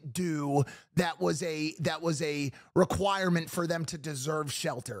didn't do that was a requirement for them to deserve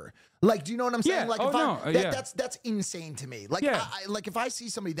shelter. Like, do you know what I'm saying? Yeah. Like, that's insane to me. Like, like if I see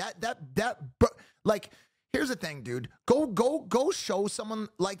somebody like, here's the thing, dude. Go show someone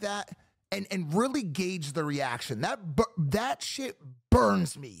like that and really gauge the reaction. That shit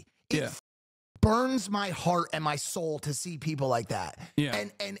burns me. It burns my heart and my soul to see people like that. Yeah.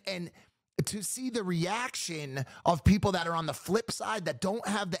 And to see the reaction of people that are on the flip side that don't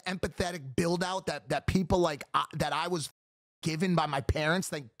have the empathetic build out that people like that I was given by my parents,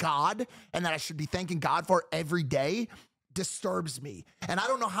 thank God, and that I should be thanking God for every day, disturbs me. And I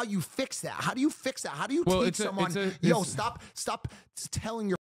don't know how you fix that. How do you fix that? How do you teach someone, stop telling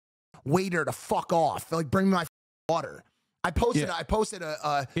your waiter to fuck off. Like, bring me my water. I posted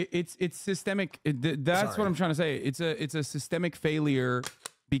it's systemic. That's what I'm trying to say. It's a systemic failure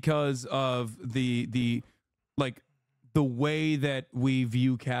because of the way that we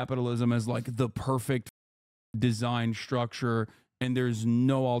view capitalism as like the perfect design structure, and there's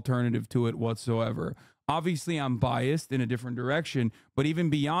no alternative to it whatsoever. Obviously, I'm biased in a different direction, but even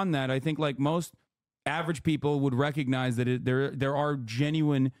beyond that, I think like most average people would recognize that there are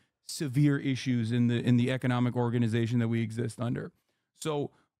genuine severe issues in the economic organization that we exist under.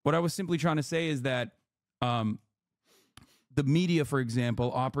 So what I was simply trying to say is that the media, for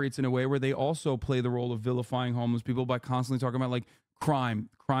example, operates in a way where they also play the role of vilifying homeless people by constantly talking about like crime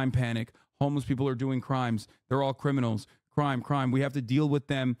panic. Homeless people are doing crimes. They're all criminals. Crime. We have to deal with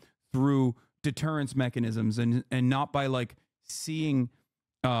them through deterrence mechanisms and not by like seeing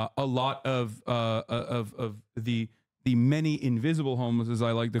a lot of the many invisible homeless, as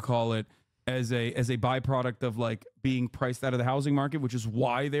I like to call it, as a byproduct of like being priced out of the housing market, which is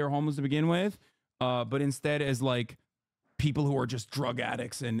why they are homeless to begin with. But instead as like people who are just drug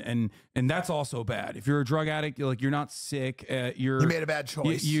addicts, and that's also bad. If you're a drug addict, you're not sick. You made a bad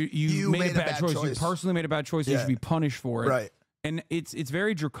choice. You made a bad choice. You personally made a bad choice. You should be punished for it. Right. And it's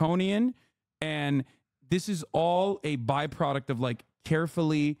very draconian, and this is all a byproduct of like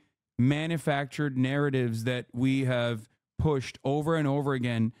carefully manufactured narratives that we have pushed over and over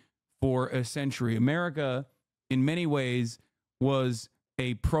again for a century. America, in many ways, was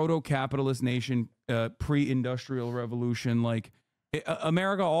a proto-capitalist nation, pre-industrial revolution. Like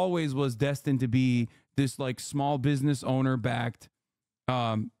America always was destined to be this like small business owner backed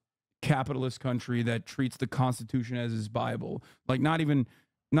capitalist country that treats the Constitution as his Bible. Like not even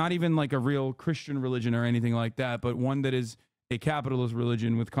like a real Christian religion or anything like that, but one that is a capitalist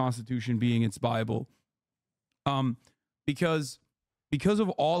religion with Constitution being its Bible. Because of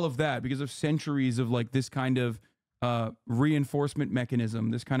all of that, because of centuries of like this kind of reinforcement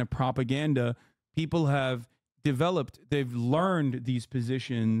mechanism, this kind of propaganda, people have developed, they've learned these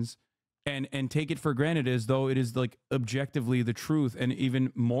positions and take it for granted as though it is like objectively the truth and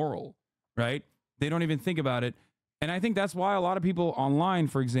even moral, right? They don't even think about it. And I think that's why a lot of people online,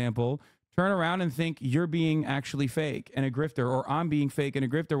 for example, turn around and think you're being actually fake and a grifter, or I'm being fake and a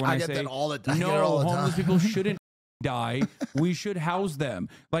grifter when I say, no, homeless people shouldn't die. We should house them.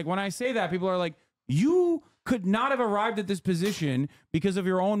 Like when I say that, people are like, you could not have arrived at this position because of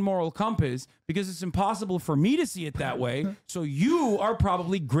your own moral compass, because it's impossible for me to see it that way. So you are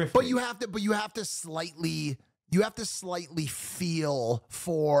probably grifting. But you have to slightly feel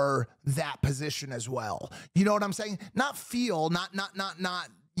for that position as well. You know what I'm saying? Not feel, not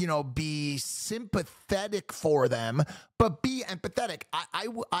be sympathetic for them, but be empathetic.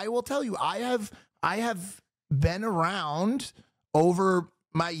 I will tell you, I have been around over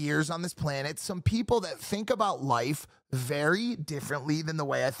my years on this planet some people that think about life very differently than the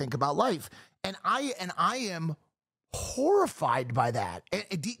way I think about life. And I am horrified by that.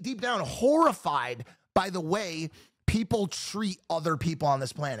 And deep down, horrified by the way people treat other people on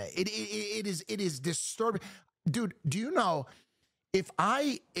this planet. It is disturbing. Dude, do you know, if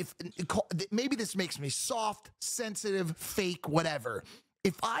maybe this makes me soft, sensitive, fake, whatever.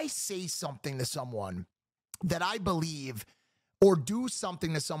 If I say something to someone that I believe, or do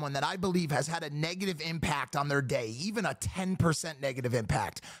something to someone that I believe has had a negative impact on their day, even a 10% negative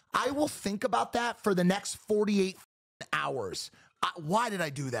impact, I will think about that for the next 48 hours. Why did I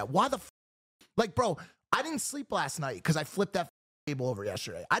do that? Why like, bro, I didn't sleep last night because I flipped that table over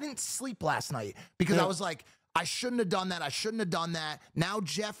yesterday. I didn't sleep last night because I was like, I shouldn't have done that. I shouldn't have done that. Now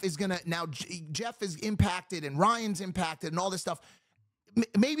Jeff is impacted and Ryan's impacted and all this stuff.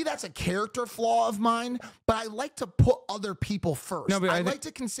 maybe that's a character flaw of mine, but I like to put other people first. No, but I like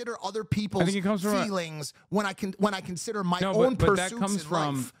to consider other people's feelings when I consider my own pursuits in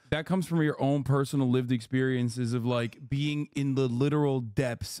life. That comes from your own personal lived experiences of like being in the literal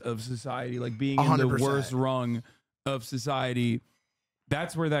depths of society, like being in 100%. The worst rung of society.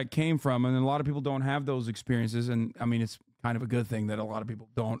 That's where that came from, and a lot of people don't have those experiences. And I mean, it's kind of a good thing that a lot of people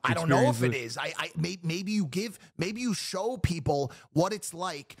don't. I don't know if it is. Maybe you show people what it's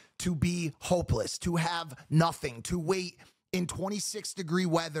like to be hopeless, to have nothing, to wait in 26-degree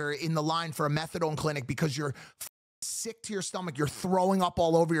weather in the line for a methadone clinic because you're sick to your stomach, you're throwing up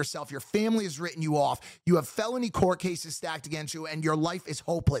all over yourself, your family has written you off, you have felony court cases stacked against you, and your life is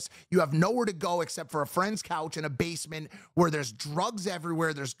hopeless. You have nowhere to go except for a friend's couch in a basement where there's drugs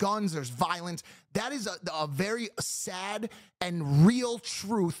everywhere, there's guns, there's violence. That is a very sad and real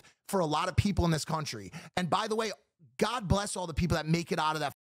truth for a lot of people in this country. And by the way, God bless all the people that make it out of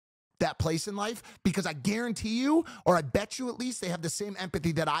that place in life, because I guarantee you, or I bet you at least, they have the same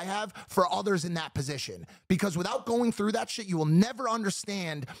empathy that I have for others in that position. Because without going through that shit, you will never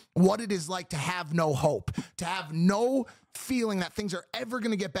understand what it is like to have no hope, to have no feeling that things are ever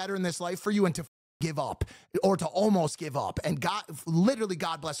going to get better in this life for you, and to give up or to almost give up. And God, literally,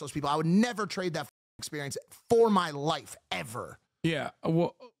 God bless those people. I would never trade that experience for my life ever. Yeah.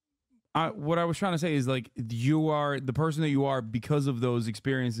 Well, what I was trying to say is, like, you are the person that you are because of those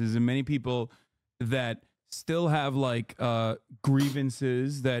experiences, and many people that still have like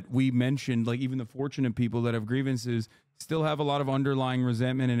grievances that we mentioned, like even the fortunate people that have grievances still have a lot of underlying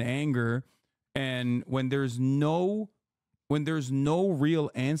resentment and anger. And when there's no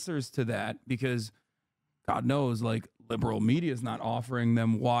real answers to that, because God knows, like, liberal media is not offering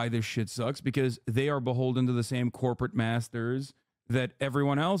them why this shit sucks, because they are beholden to the same corporate masters that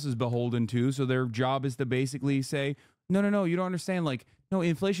everyone else is beholden to. So their job is to basically say, no, you don't understand. Like, no,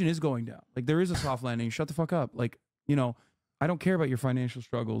 inflation is going down. Like, there is a soft landing. Shut the fuck up. Like, you know, I don't care about your financial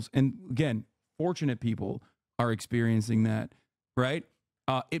struggles. And again, fortunate people are experiencing that, right?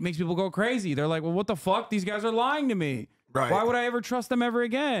 It makes people go crazy. They're like, well, what the fuck? These guys are lying to me. Right. Why would I ever trust them ever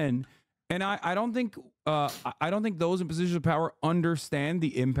again? And I don't think those in positions of power understand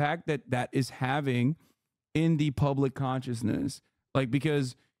the impact that is having in the public consciousness. Like,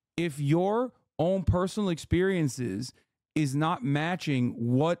 because if your own personal experiences is not matching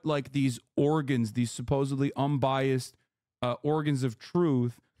what, like, these organs, these supposedly unbiased organs of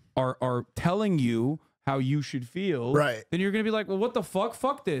truth are telling you how you should feel, right, then you're going to be like, well, what the fuck?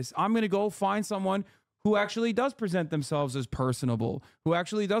 Fuck this. I'm going to go find someone who actually does present themselves as personable, who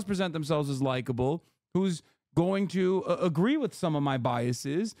actually does present themselves as likable, who's going to agree with some of my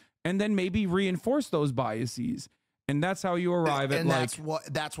biases and then maybe reinforce those biases. And that's how you arrive at, like,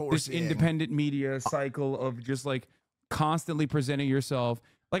 that's what we're this seeing. Independent media cycle of just, like, constantly presenting yourself.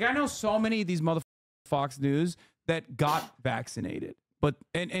 Like, I know so many of these motherfuckers Fox News that got vaccinated, but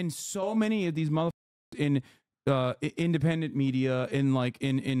and so many of these motherfuckers in independent media, in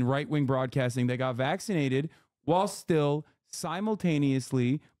right-wing broadcasting, that got vaccinated while still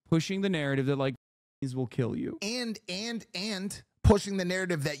simultaneously pushing the narrative that, like, these will kill you, and pushing the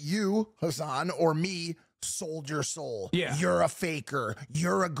narrative that you, Hasan, or me, sold your soul. Yeah, you're a faker.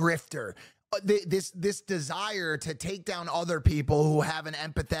 You're a grifter. This desire to take down other people who have an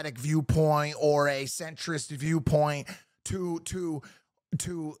empathetic viewpoint or a centrist viewpoint, to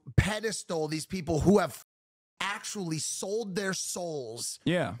pedestal these people who have actually sold their souls.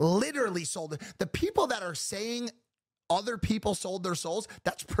 Yeah, literally sold it. The people that are saying other people sold their souls,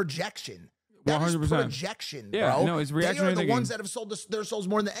 that's projection. That 100%. Is projection, yeah, bro. No, it's reactionary. They are the ones that have sold their souls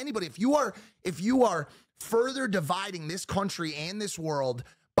more than anybody. If you are further dividing this country and this world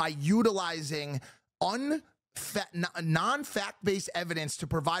by utilizing non-fact-based evidence to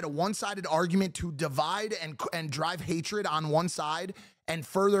provide a one-sided argument to divide and drive hatred on one side and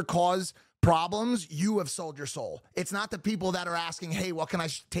further cause problems, you have sold your soul. It's not the people that are asking, hey, what can I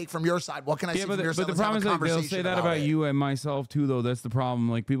take from your side? What can I see from your side? But the problem is, like, they'll say that about you and myself too, though. That's the problem.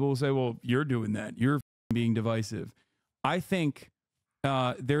 Like, people will say, well, you're doing that. You're being divisive. I think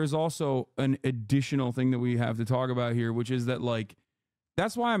there's also an additional thing that we have to talk about here, which is that, like,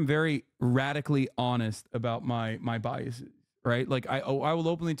 that's why I'm very radically honest about my biases, right? Like, I will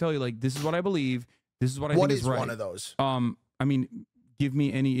openly tell you, like, this is what I believe. This is what I think is right. What is one of those? I mean, give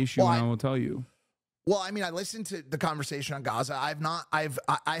me any issue and I will tell you. Well, I mean, I listened to the conversation on Gaza.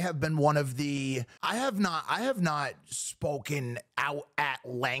 I have been one of the, I have not spoken out at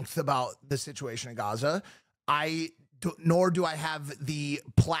length about the situation in Gaza. Nor do I have the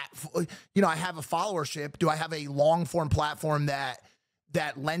platform, I have a followership. Do I have a long form platform that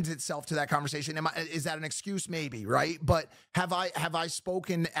that lends itself to that conversation. Is that an excuse? Maybe, right? But have I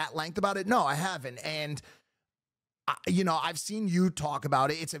spoken at length about it? No, I haven't. And you know, I've seen you talk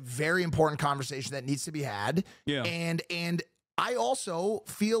about it. It's a very important conversation that needs to be had. Yeah. And I also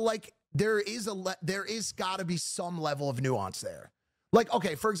feel like there is got to be some level of nuance there. Like,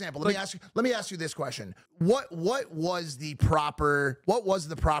 okay, for example, let me ask you this question. What was the proper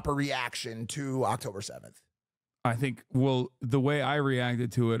reaction to October 7th? I think, well, the way I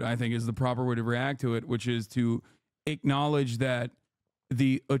reacted to it, I think is the proper way to react to it, which is to acknowledge that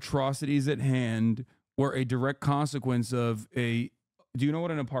the atrocities at hand were a direct consequence of do you know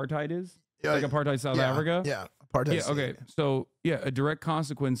what an apartheid is? Yeah, like apartheid South Africa? Yeah, apartheid. Yeah, okay. So, yeah, a direct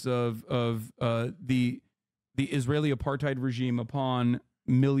consequence of the Israeli apartheid regime upon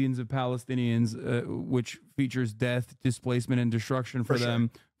millions of Palestinians, which features death, displacement, and destruction for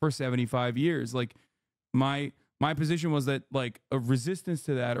them for 75 years. Like, my position was that, like, a resistance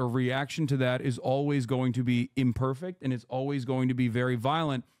to that or reaction to that is always going to be imperfect, and it's always going to be very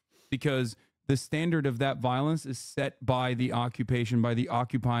violent, because the standard of that violence is set by the occupation, by the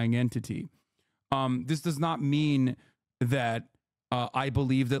occupying entity. This does not mean that I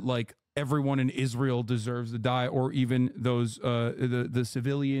believe that, like, everyone in Israel deserves to die, or even those the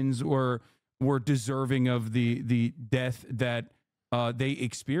civilians were deserving of the death that they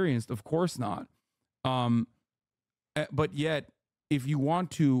experienced. Of course not. But yet, if you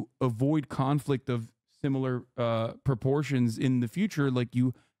want to avoid conflict of similar proportions in the future, like,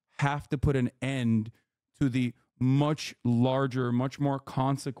 you have to put an end to the much larger, much more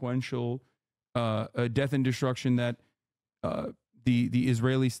consequential death and destruction that the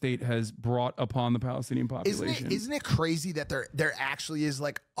Israeli state has brought upon the Palestinian population. Isn't it crazy that there actually is,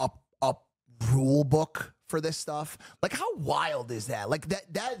 like, a rule book for this stuff? Like, how wild is that? Like,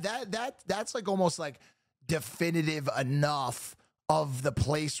 that's like almost like definitive enough of the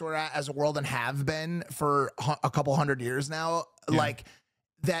place we're at as a world, and have been for a couple hundred years now. Yeah. Like,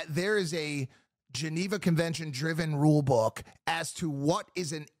 that there is a Geneva Convention driven rule book as to what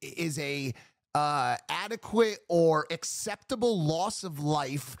is a adequate or acceptable loss of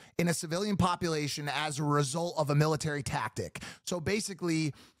life in a civilian population as a result of a military tactic. So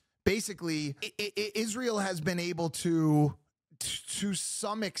basically, Israel has been able to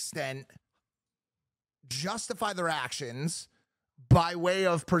some extent justify their actions by way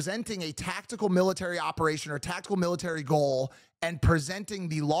of presenting a tactical military operation or tactical military goal, and presenting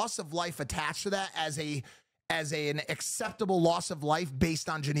the loss of life attached to that as an acceptable loss of life based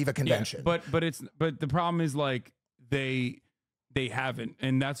on Geneva Convention. Yeah, but the problem is, like, they haven't,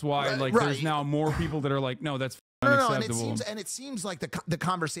 and that's why, like, there's now more people that are like, no, that's unacceptable. And it seems like the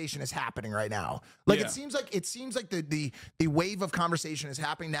conversation is happening right now. Like, it seems like the wave of conversation is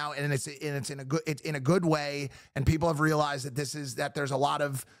happening now, and it's in a good way, and people have realized that there's a lot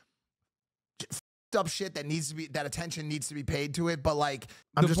of up shit that attention needs to be paid to it. But, like,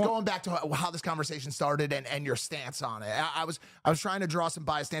 I'm just going back to how this conversation started and your stance on it. I was trying to draw some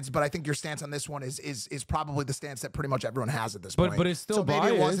biased stances, but I think your stance on this one is probably the stance that pretty much everyone has at this point. But it's still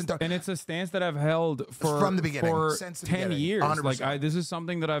biased, and it's a stance that I've held from the beginning, for since 10 years. 100%. Like, this is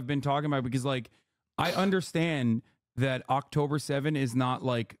something that I've been talking about, because, like, I understand that October 7 is not,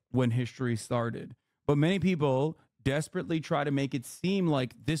 like, when history started, but many people desperately try to make it seem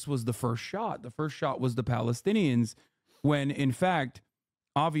like this was the first shot. The first shot was the Palestinians, when in fact,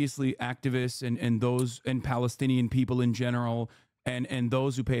 obviously, activists and Palestinian people in general, and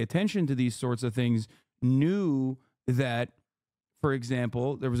those who pay attention to these sorts of things knew that, for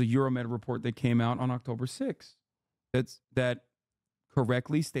example, there was a Euromed report that came out on October 6th that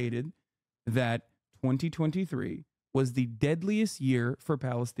correctly stated that 2023 was the deadliest year for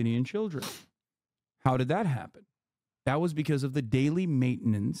Palestinian children. How did that happen? That was because of the daily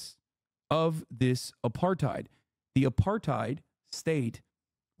maintenance of this apartheid. The apartheid state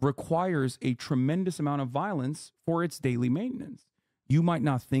requires a tremendous amount of violence for its daily maintenance. You might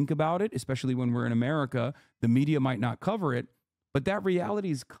not think about it, especially when we're in America. The media might not cover it, but that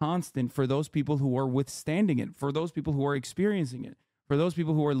reality is constant for those people who are withstanding it, for those people who are experiencing it, for those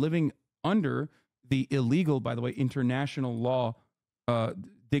people who are living under the illegal, by the way, international law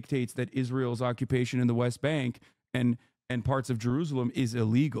dictates that Israel's occupation in the West Bank and parts of Jerusalem is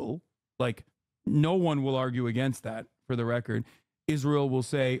illegal. Like, no one will argue against that, for the record. Israel will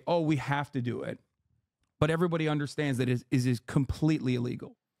say, oh, we have to do it. But everybody understands that it is completely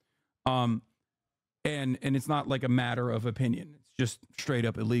illegal. And it's not like a matter of opinion. It's just straight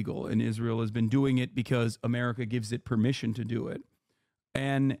up illegal. And Israel has been doing it because America gives it permission to do it.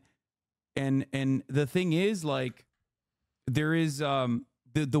 And the thing is, like, there is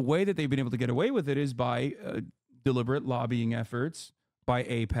the way that they've been able to get away with it is by deliberate lobbying efforts by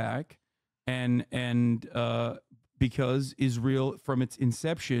AIPAC, and because Israel from its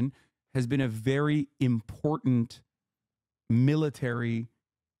inception has been a very important military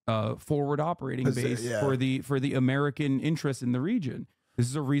forward operating base for the American interest in the region. This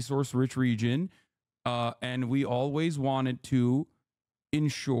is a resource-rich region, and we always wanted to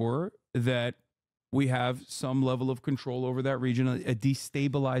ensure that we have some level of control over that region, a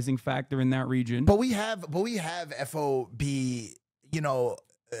destabilizing factor in that region. But we have FOB, you know,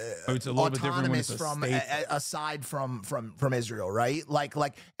 it's a little bit different when autonomous it's a from state. aside from Israel, right?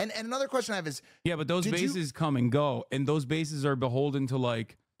 And another question I have is, Yeah, but those bases come and go, and those bases are beholden to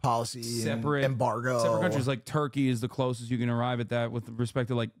like policy, separate embargo, separate countries. Like Turkey is the closest you can arrive at that with respect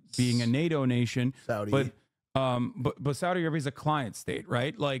to like being a NATO nation. Saudi. But Saudi Arabia is a client state,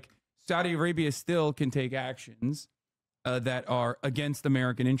 right? Like Saudi Arabia still can take actions that are against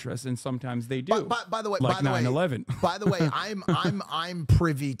American interests, and sometimes they do. By the way, like 9/11. By the way, I'm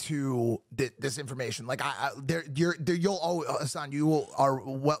privy to this information. Like Hassan, you are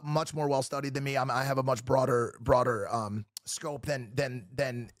much more well studied than me. I have a much broader scope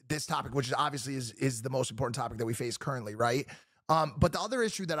than this topic, which obviously is the most important topic that we face currently, right? But the other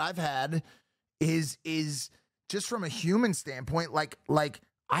issue that I've had is just from a human standpoint,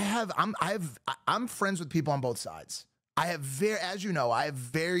 I'm friends with people on both sides. As you know, I have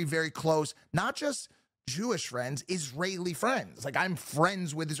very, very close, not just Jewish friends, Israeli friends. Like I'm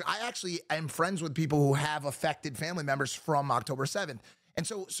friends with Israel. I actually am friends with people who have affected family members from October 7th. And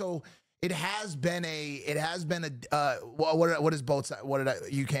so it has been what is both sides?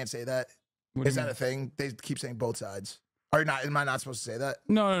 You can't say that. Is that a thing? They keep saying both sides. Are not? Am I not supposed to say that?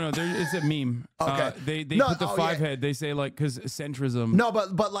 No. It's a meme. Okay. They put the head. They say like because centrism. No,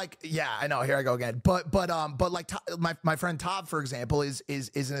 but like I know. Here I go again. But like my friend Todd, for example, is an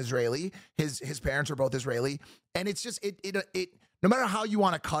Israeli. His parents are both Israeli, and it's just it. No matter how you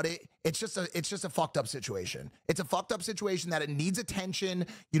want to cut it, it's just a fucked up situation. It's a fucked up situation that it needs attention.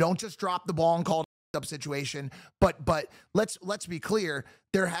 You don't just drop the ball and call it a fucked up situation. But let's be clear.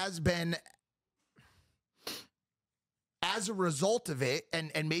 There has been, as a result of it,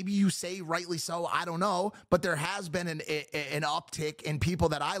 and maybe you say rightly so, I don't know, but there has been an uptick in people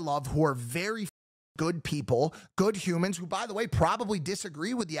that I love who are very good people, good humans, who, by the way, probably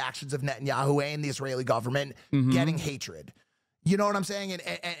disagree with the actions of Netanyahu and the Israeli government, getting hatred. You know what I'm saying?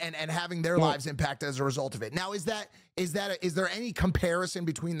 And having their lives impacted as a result of it. Now, is there any comparison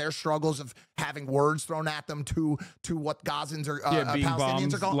between their struggles of having words thrown at them to what Gazans or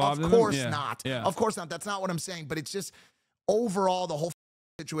Palestinians are going? Of course not. Yeah. Of course not. That's not what I'm saying. But it's just overall the whole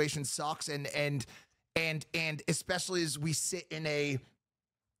situation sucks, and especially as we sit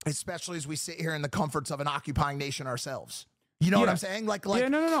here in the comforts of an occupying nation ourselves. You know what I'm saying? Like no. You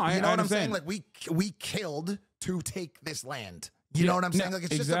know what I'm saying? Like we killed to take this land. You know what I'm saying? Like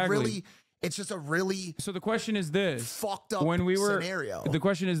it's just a really So the question is this: fucked up scenario. The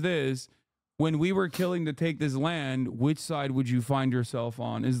question is this: when we were killing to take this land, which side would you find yourself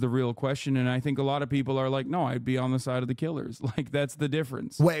on? Is the real question. And I think a lot of people are like, no, I'd be on the side of the killers. Like that's the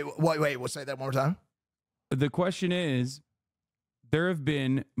difference. Wait. We'll say that one more time. The question is, there have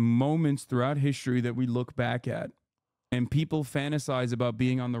been moments throughout history that we look back at, and people fantasize about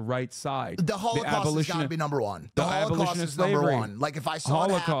being on the right side. The Holocaust has got to be number one. The Holocaust is number one. Like if I saw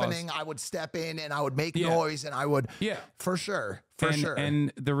it happening, I would step in and I would make noise and I would, for sure.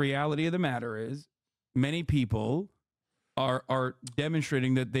 And the reality of the matter is, many people are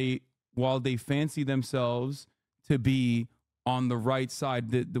demonstrating that while they fancy themselves to be on the right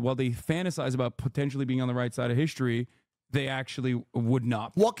side, while they fantasize about potentially being on the right side of history, they actually would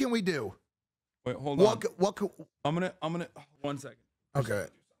not. What can we do? Wait, hold on. I'm gonna 1 second. Okay.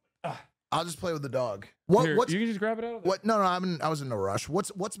 I'll just play with the dog. You can just grab it out. What? No. I was in no rush. What's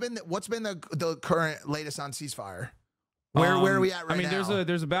been the current latest on ceasefire? Where are we at right now? I mean,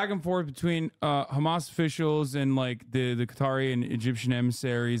 there's a back and forth between Hamas officials and like the Qatari and Egyptian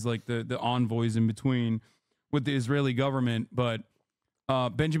emissaries, like the envoys in between, with the Israeli government. But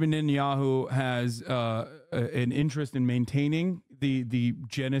Benjamin Netanyahu has an interest in maintaining the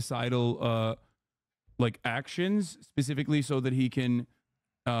genocidal like actions, specifically so that he can.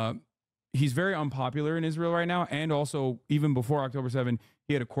 He's very unpopular in Israel right now, and also even before October 7,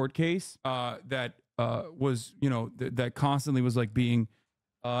 he had a court case that was, that constantly was like being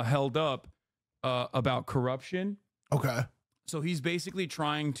held up about corruption. Okay. So he's basically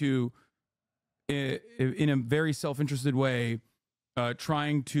trying to, in a very self-interested way,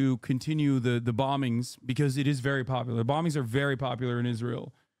 trying to continue the bombings, because it is very popular. Bombings are very popular in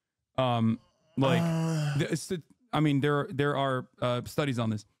Israel. There are studies on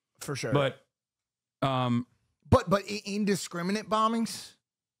this for sure. But But indiscriminate bombings?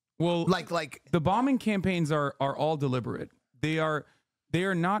 Well, like the bombing campaigns are all deliberate. They are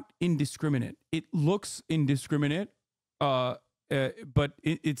not indiscriminate. It looks indiscriminate, but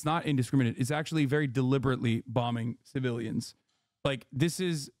it's not indiscriminate. It's actually very deliberately bombing civilians. Like, this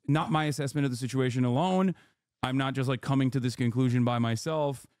is not my assessment of the situation alone. I'm not just like coming to this conclusion by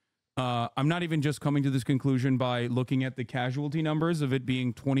myself. I'm not even just coming to this conclusion by looking at the casualty numbers of it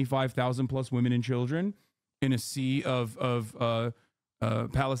being 25,000 plus women and children in a sea of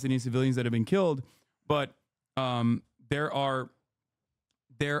Palestinian civilians that have been killed. But there are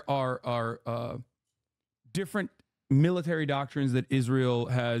different military doctrines that Israel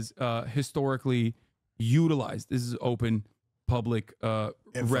has historically utilized. This is open public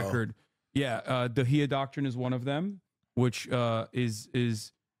record. Yeah, the Hia doctrine is one of them, which is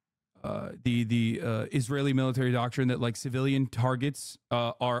the Israeli military doctrine that like civilian targets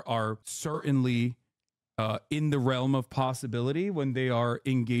are certainly in the realm of possibility when they are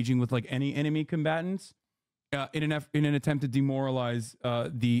engaging with like any enemy combatants in an attempt to demoralize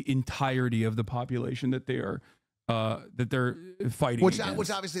the entirety of the population that they're fighting which against.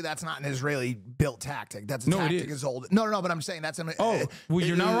 Which obviously that's not an Israeli built tactic. That's a tactic is old. No, but I'm saying that's an well,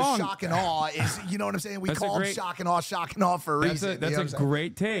 you're not wrong. Shock and awe is, you know what I'm saying? We call them shock and awe for a reason. That's a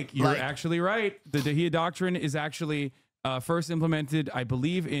great take. You're actually right. The Dahia doctrine is actually first implemented, I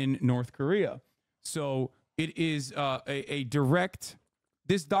believe, in North Korea. So it is a direct.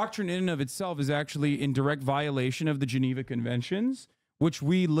 This doctrine in and of itself is actually in direct violation of the Geneva Conventions, which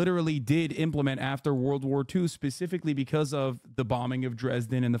we literally did implement after World War II, specifically because of the bombing of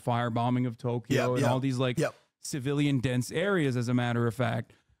Dresden and the firebombing of Tokyo and all these like civilian dense areas, as a matter of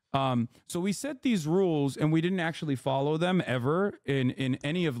fact. So we set these rules and we didn't actually follow them ever in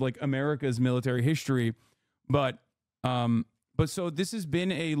any of like America's military history. But so this has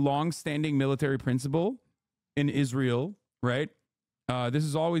been a long-standing military principle in Israel, right? This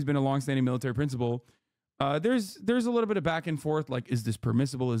has always been a long-standing military principle. There's a little bit of back and forth, like, is this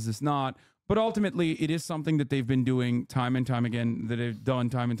permissible? Is this not? But ultimately, it is something that they've been doing time and time again, that they've done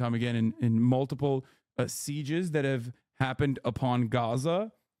time and time again in multiple sieges that have happened upon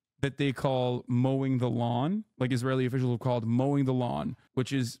Gaza that they call mowing the lawn, like Israeli officials have called mowing the lawn,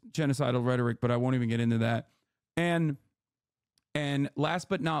 which is genocidal rhetoric, but I won't even get into that. And last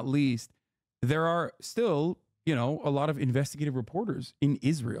but not least, there are still, you know, a lot of investigative reporters in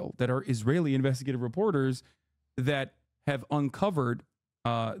Israel that are Israeli investigative reporters that have uncovered,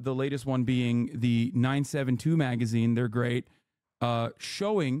 the latest one being the 972 magazine. They're great,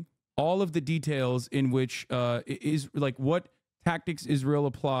 showing all of the details in which is like what tactics Israel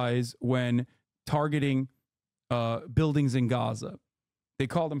applies when targeting buildings in Gaza. They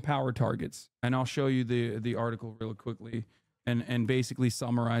call them power targets, and I'll show you the article real quickly and basically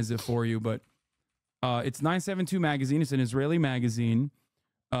summarize it for you. But it's 972 magazine. It's an Israeli magazine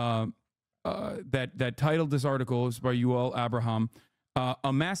that titled this article is by Yuval Abraham,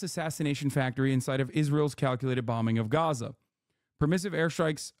 a mass assassination factory inside of Israel's calculated bombing of Gaza. Permissive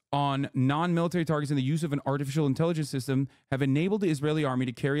airstrikes on non-military targets and the use of an artificial intelligence system have enabled the Israeli army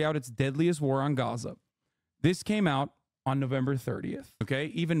to carry out its deadliest war on Gaza. This came out on November 30th. Okay,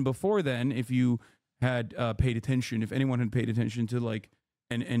 even before then, if you had paid attention, if anyone had paid attention to like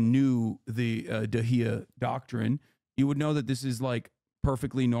and knew the Dahia doctrine, you would know that this is like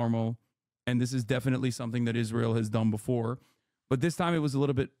perfectly normal, and this is definitely something that Israel has done before. But this time it was a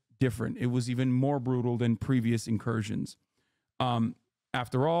little bit different. It was even more brutal than previous incursions.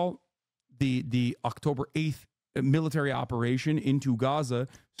 After all, the October 8th military operation into Gaza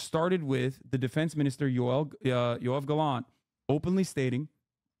started with the defense minister Yoav Gallant openly stating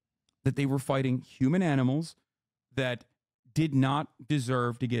that they were fighting human animals that did not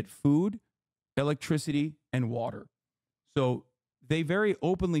deserve to get food, electricity, and water. So they very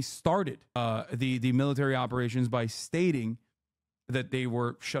openly started the military operations by stating that they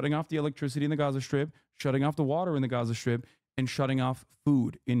were shutting off the electricity in the Gaza Strip, shutting off the water in the Gaza Strip, and shutting off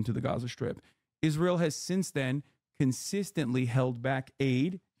food into the Gaza Strip. Israel has since then consistently held back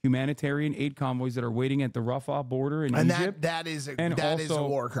aid, humanitarian aid convoys that are waiting at the Rafah border in Egypt. That is a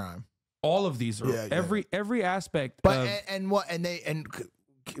war crime. All of these are every aspect. But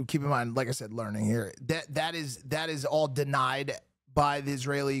keep in mind, like I said, learning here that is all denied by the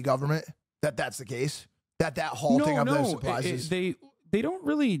Israeli government. That's the case. That halting of those supplies. They don't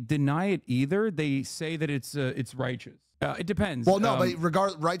really deny it either. They say that it's righteous. It depends. Well, no,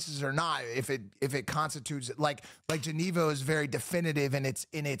 but righteous or not, if it constitutes like Geneva is very definitive in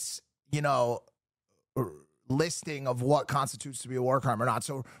its you know listing of what constitutes to be a war crime or not.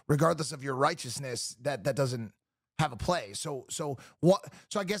 So regardless of your righteousness, that doesn't have a play. So what?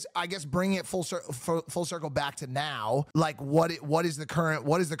 So I guess bringing it full circle back to now, like what is the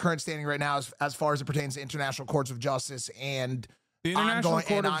current standing right now as far as it pertains to international courts of justice and the International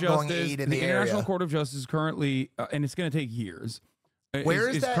Court of Justice? Aid in the International area. Court of Justice is currently, and it's going to take years. Where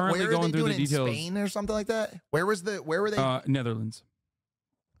is that? Currently Where are going they through doing the it, details. in Spain or something like that? Where were they? Netherlands.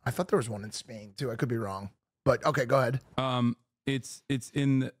 I thought there was one in Spain too. I could be wrong, but okay, go ahead. It's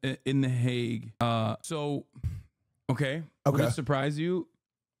in the Hague. Okay. Would it surprise you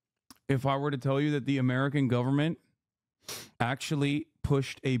if I were to tell you that the American government actually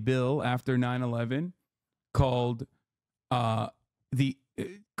pushed a bill after 9/11 called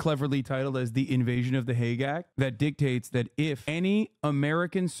cleverly titled as the Invasion of the Hague Act, that dictates that if any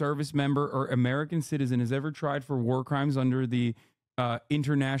American service member or American citizen is ever tried for war crimes under the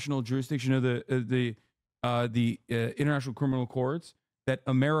international jurisdiction of the international criminal courts, that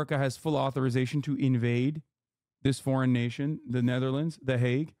America has full authorization to invade this foreign nation, the Netherlands, the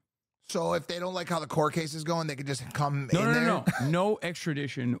Hague. So if they don't like how the court case is going, they could just come in there? No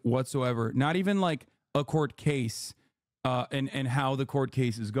extradition whatsoever. Not even like a court case and how the court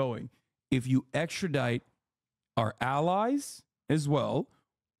case is going. If you extradite our allies as well,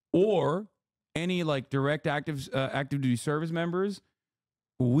 or any like direct active duty service members,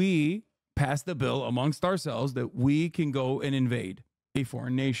 we pass the bill amongst ourselves that we can go and invade a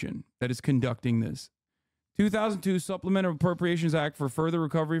foreign nation that is conducting this. 2002 Supplemental Appropriations Act for further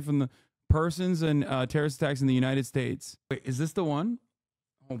recovery from the persons and terrorist attacks in the United States. Wait, is this the one?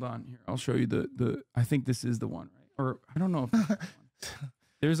 Hold on here. I'll show you the I think this is the one, right? Or I don't know if this is the one.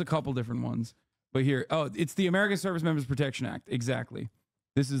 There's a couple different ones. But here, it's the American Service Members Protection Act. Exactly.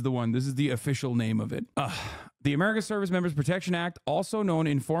 This is the one. This is the official name of it. The American Service Members Protection Act, also known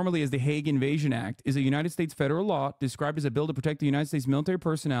informally as the Hague Invasion Act, is a United States federal law described as a bill to protect the United States military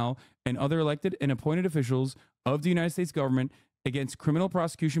personnel and other elected and appointed officials of the United States government against criminal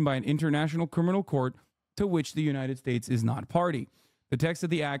prosecution by an international criminal court to which the United States is not party. The text of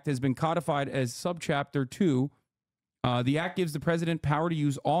the act has been codified as Subchapter 2. The act gives the president power to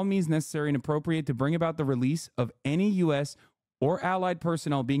use all means necessary and appropriate to bring about the release of any U.S. or allied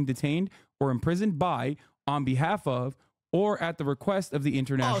personnel being detained or imprisoned by, on behalf of, or at the request of the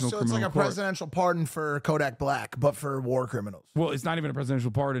International Criminal Court. So it's like a presidential pardon for Kodak Black, but for war criminals. Well, it's not even a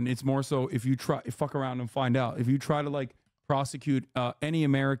presidential pardon. It's more so if you fuck around and find out. If you try to like prosecute any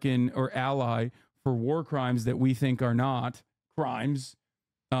American or ally for war crimes that we think are not crimes,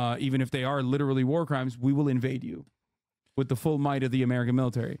 even if they are literally war crimes, we will invade you with the full might of the American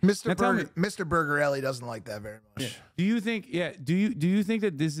military. Mr. Burgerelli doesn't like that very much. Yeah. Do you think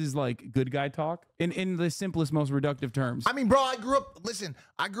that this is like good guy talk in the simplest, most reductive terms? I mean, bro, I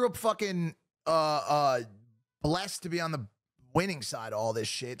grew up fucking blessed to be on the winning side of all this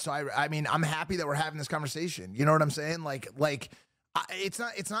shit. So I mean, I'm happy that we're having this conversation. You know what I'm saying?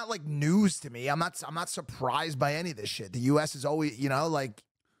 It's not like news to me. I'm not surprised by any of this shit. The US is always, like.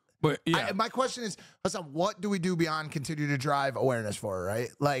 But yeah, my question is, Hassan, what do we do beyond continue to drive awareness for, right?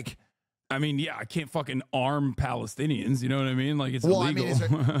 Like, I mean, yeah, I can't fucking arm Palestinians. You know what I mean? Like, it's illegal. I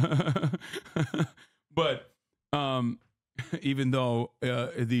mean, but even though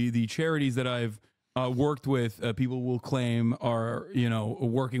the charities that I've worked with, people will claim are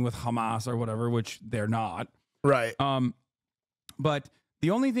working with Hamas or whatever, which they're not. Right. But the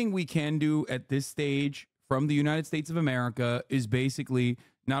only thing we can do at this stage from the United States of America is basically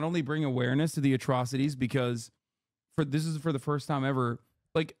not only bring awareness to the atrocities, because this is for the first time ever,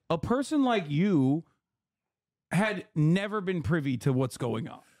 like a person like you had never been privy to what's going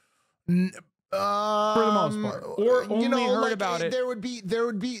on. For the most part, or only heard about it.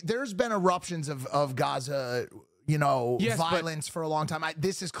 There's been eruptions of Gaza, yes, violence for a long time.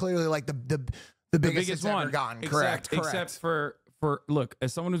 This is clearly like the biggest it's one ever gotten. Correct. Correct. Except for look,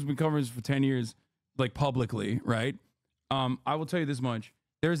 as someone who's been covering this for 10 years, like publicly, right? I will tell you this much.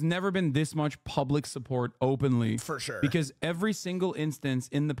 There's never been this much public support openly. For sure. Because every single instance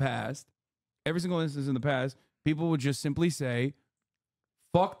in the past, people would just simply say,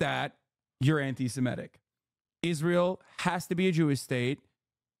 fuck that, you're anti-Semitic. Israel has to be a Jewish state.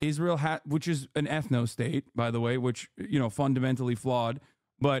 Israel, which is an ethno state, by the way, which, fundamentally flawed.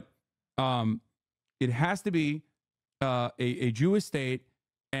 But it has to be a Jewish state.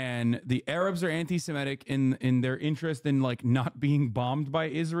 And the Arabs are anti-Semitic in their interest in like not being bombed by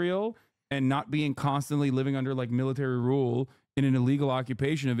Israel and not being constantly living under like military rule in an illegal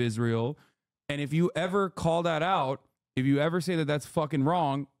occupation of Israel. And if you ever call that out, if you ever say that that's fucking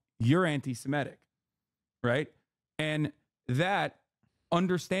wrong, you're anti-Semitic, right? And that,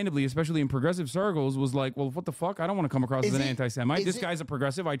 understandably, especially in progressive circles, was like, well, what the fuck? I don't want to come across as an anti-Semite. This guy's a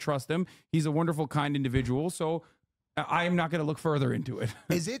progressive. I trust him. He's a wonderful, kind individual. So I'm not going to look further into it.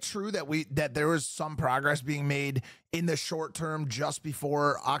 Is it true that there was some progress being made in the short term just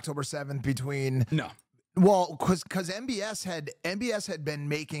before October 7th between? No. Well, because MBS had been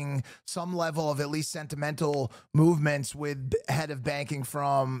making some level of at least sentimental movements with head of banking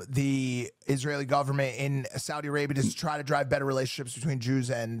from the Israeli government in Saudi Arabia to try to drive better relationships between Jews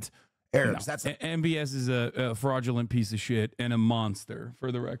and Arabs. No. That's MBS is a fraudulent piece of shit and a monster, for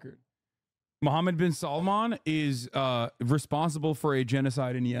the record. Mohammed bin Salman is responsible for a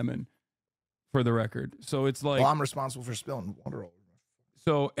genocide in Yemen, for the record. So it's like, well, I'm responsible for spilling water all over.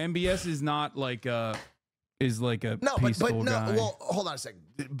 So MBS is not like a no, peaceful no. guy. Well, hold on a second.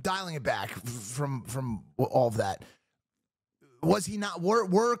 Dialing it back from all of that, was he not?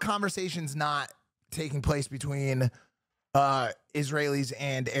 Were conversations not taking place between Israelis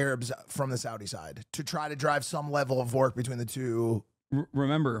and Arabs from the Saudi side to try to drive some level of work between the two?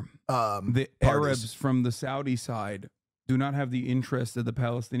 Remember, the parties. Arabs from the Saudi side do not have the interest of the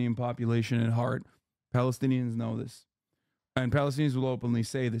Palestinian population at heart. Palestinians know this, and Palestinians will openly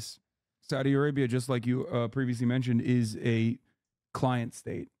say this. Saudi Arabia, just like you previously mentioned, is a client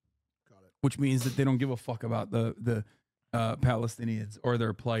state, which means that they don't give a fuck about the Palestinians or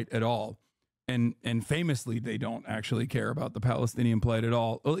their plight at all. And famously, they don't actually care about the Palestinian plight at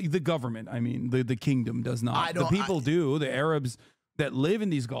all. The government, I mean, the kingdom does not. The people do. The Arabs that live in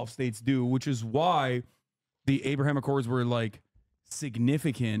these Gulf states do, which is why the Abraham Accords were like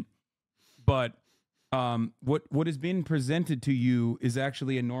significant. But what is being presented to you is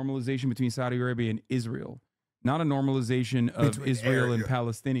actually a normalization between Saudi Arabia and Israel, not a normalization of between Israel and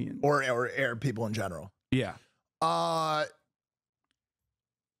Palestinians or Arab people in general. Yeah.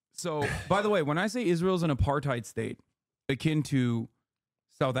 So, by the way, when I say Israel's an apartheid state akin to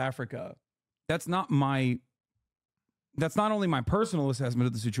South Africa, that's not only my personal assessment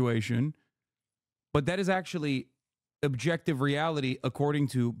of the situation, but that is actually objective reality according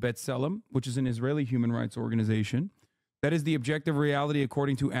to B'Tselem, which is an Israeli human rights organization. That is the objective reality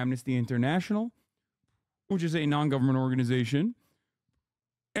according to Amnesty International, which is a non-government organization.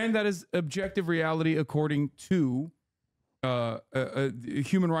 And that is objective reality according to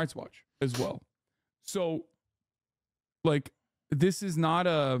Human Rights Watch as well. So, like, this is not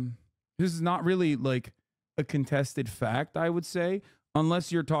really like a contested fact, I would say,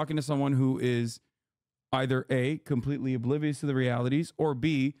 unless you're talking to someone who is either A, completely oblivious to the realities, or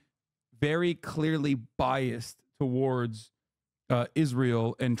B, very clearly biased towards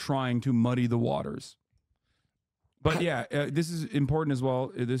Israel and trying to muddy the waters. But yeah, this is important as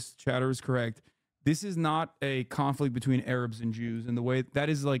well. This chatter is correct. This is not a conflict between Arabs and Jews, and the way that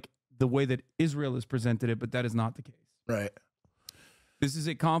is like the way that Israel has presented it, but that is not the case. Right. This is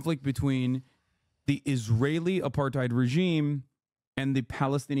a conflict between the Israeli apartheid regime and the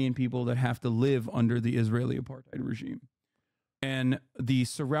Palestinian people that have to live under the Israeli apartheid regime. And the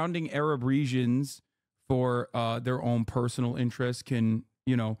surrounding Arab regions, for their own personal interests, can,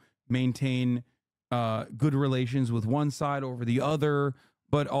 maintain good relations with one side over the other,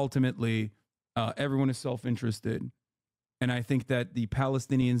 but ultimately everyone is self-interested. And I think that the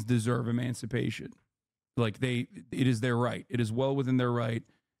Palestinians deserve emancipation. Like it is their right. It is well within their right.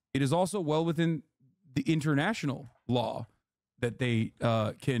 It is also well within the international law that they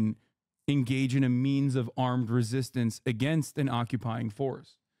can engage in a means of armed resistance against an occupying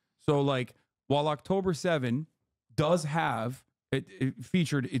force. So, like, while October 7 does have, it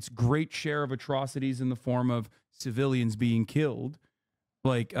featured its great share of atrocities in the form of civilians being killed,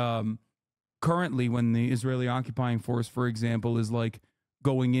 like, currently when the Israeli occupying force, for example, is, like,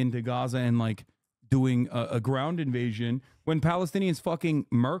 going into Gaza and, like, doing a ground invasion, when Palestinians fucking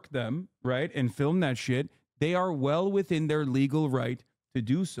murk them, right, and film that shit, they are well within their legal right to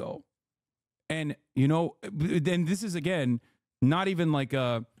do so. And, then this is, again, not even like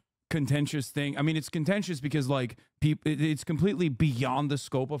a contentious thing. I mean, it's contentious because, like, it's completely beyond the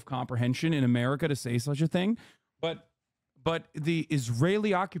scope of comprehension in America to say such a thing. But the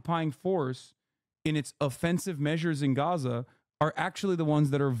Israeli occupying force in its offensive measures in Gaza are actually the ones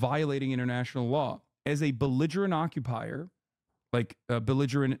that are violating international law. As a belligerent occupier, like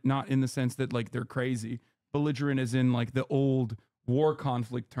belligerent, not in the sense that, like, they're crazy, belligerent as in, like, the old war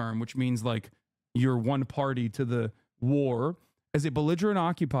conflict term, which means, like, you're one party to the war. As a belligerent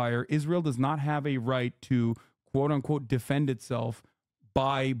occupier, Israel does not have a right to, quote unquote, defend itself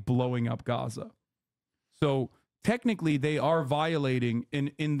by blowing up Gaza. So technically they are violating,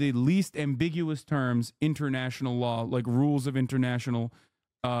 in the least ambiguous terms, international law, like rules of international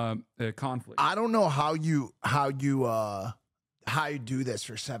conflict. I don't know how you do this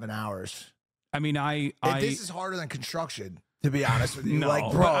for 7 hours. I mean, this is harder than construction. To be honest with you, No, like,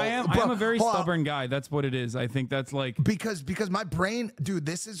 but bro, I am a very hold on. stubborn guy. That's what it is. I think that's like because my brain, dude,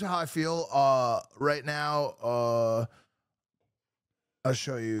 this is how I feel right now. I'll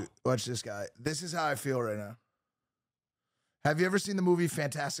show you. Watch this guy. This is how I feel right now. Have you ever seen the movie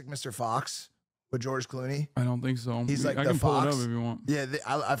Fantastic Mr. Fox with George Clooney? I don't think so. He's like I the can pull it fox. up if you want. Yeah,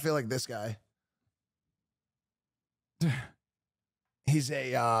 I feel like this guy. He's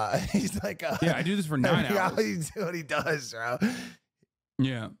like a Yeah, I do this for 9 hours. He's what he does, bro.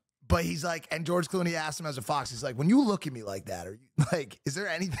 Yeah. But he's like, and George Clooney asked him as a fox, he's like, when you look at me like that, are you like, is there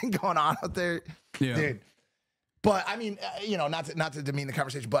anything going on out there? Yeah. Dude. But I mean, not to demean the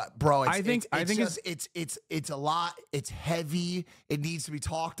conversation, but bro, it's a lot. It's heavy. It needs to be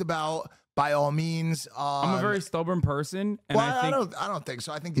talked about by all means. I'm a very stubborn person, and I don't think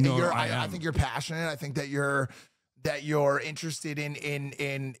so. I think I think you're passionate. I think that you're interested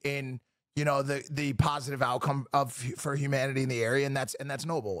in the positive outcome for humanity in the area, and that's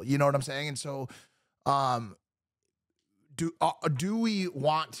noble. You know what I'm saying? And so, do we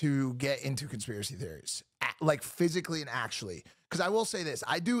want to get into conspiracy theories, like physically and actually? Because I will say this,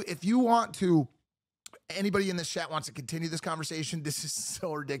 I do. If you want to, anybody in this chat wants to continue this conversation, this is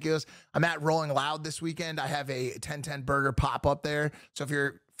so ridiculous. I'm at Rolling Loud this weekend. I have a 1010 burger pop up there. So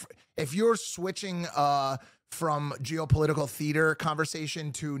if you're switching from geopolitical theater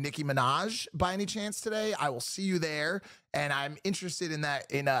conversation to Nicki Minaj by any chance today, I will see you there, and I'm interested in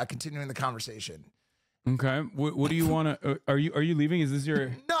that, in continuing the conversation. Okay. What do you want to? Are you leaving? Is this your?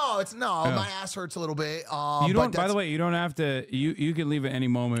 No, it's no. My ass hurts a little bit. You don't. By the way, you don't have to. You can leave at any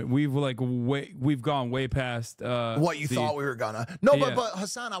moment. We've gone way past what you thought we were gonna. No, Yeah. but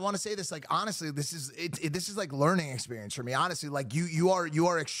Hasan, I want to say this. Like honestly, this is like learning experience for me. Honestly, like you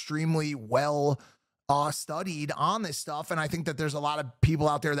are extremely well studied on this stuff, and I think that there's a lot of people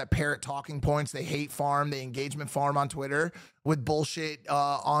out there that parrot talking points. They hate farm, they engagement farm on Twitter with bullshit,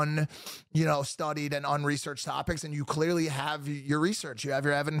 studied and unresearched topics. And you clearly have your research, you have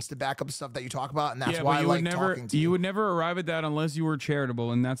your evidence to back up the stuff that you talk about, and that's why I like talking to you. You would never arrive at that unless you were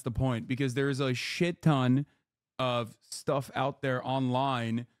charitable, and that's the point. Because there is a shit ton of stuff out there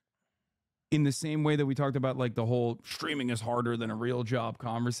online. In the same way that we talked about, like the whole streaming is harder than a real job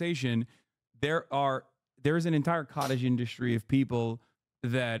conversation. There is an entire cottage industry of people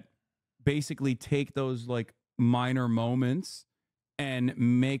that basically take those like minor moments and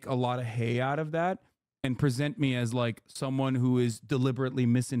make a lot of hay out of that and present me as like someone who is deliberately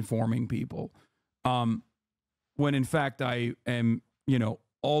misinforming people. When in fact I am,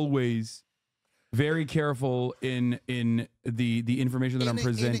 always very careful in the information that I'm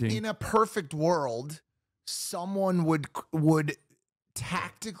presenting. In a perfect world, someone would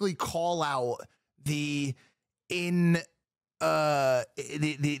tactically call out the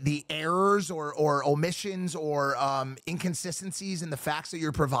errors or omissions or inconsistencies in the facts that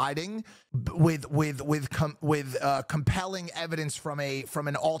you're providing with compelling evidence from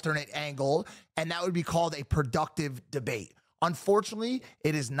an alternate angle, and that would be called a productive debate. Unfortunately,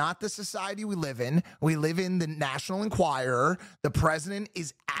 it is not the society we live in. We live in the National Enquirer. The president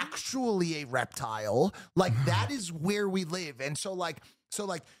is actually a reptile. Like, that is where we live. And so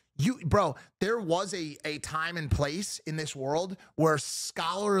there was a time and place in this world where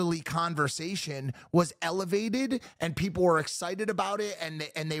scholarly conversation was elevated and people were excited about it,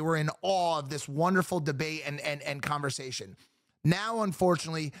 and they were in awe of this wonderful debate and conversation. Now,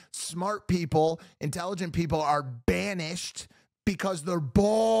 unfortunately, smart people, intelligent people are banished because they're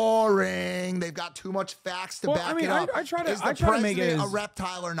boring. They've got too much facts to back it up. I try to Is the president a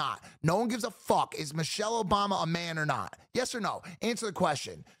reptile or not? No one gives a fuck. Is Michelle Obama a man or not? Yes or no? Answer the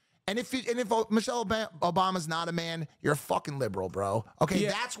question. And if Michelle Obama's not a man, you're a fucking liberal, bro. Okay, yeah.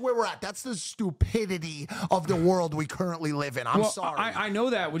 That's where we're at. That's the stupidity of the world we currently live in. I'm sorry. I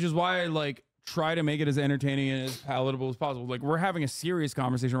know that, which is why I try to make it as entertaining and as palatable as possible. Like, we're having a serious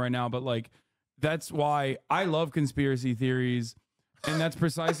conversation right now, but that's why I love conspiracy theories, and that's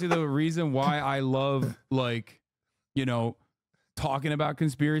precisely the reason why I love talking about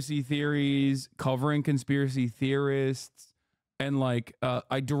conspiracy theories, covering conspiracy theorists. And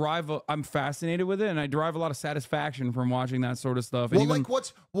I'm fascinated with it, and I derive a lot of satisfaction from watching that sort of stuff. Well,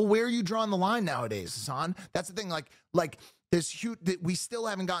 where are you drawing the line nowadays, Hasan? That's the thing. Like this huge. We still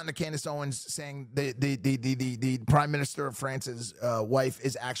haven't gotten to Candace Owens saying the Prime Minister of France's wife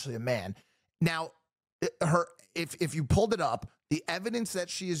is actually a man. Now, if you pulled it up, the evidence that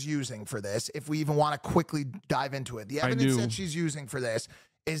she is using for this, if we even want to quickly dive into it, the evidence that she's using for this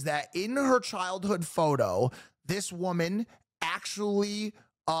is that in her childhood photo, this woman actually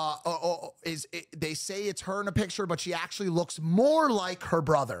they say it's her in a picture, but she actually looks more like her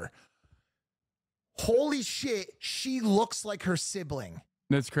brother. Holy shit, she looks like her sibling.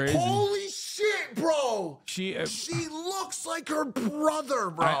 That's crazy. Holy shit, bro. She looks like her brother,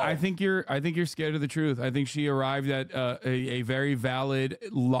 bro. I think you're scared of the truth. I think she arrived at a very valid,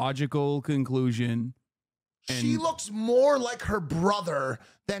 logical conclusion. She looks more like her brother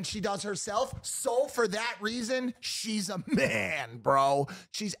than she does herself. So for that reason, she's a man, bro.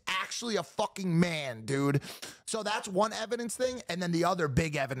 She's actually a fucking man, dude. So that's one evidence thing. And then the other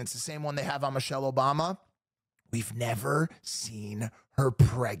big evidence, the same one they have on Michelle Obama. We've never seen her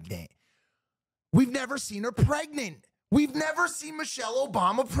pregnant. We've never seen her pregnant. We've never seen Michelle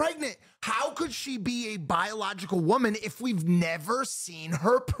Obama pregnant. How could she be a biological woman if we've never seen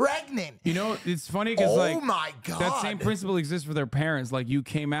her pregnant? You know, it's funny because like, my God, that same principle exists for their parents. Like, you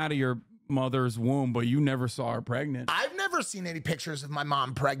came out of your mother's womb, but you never saw her pregnant. I've never seen any pictures of my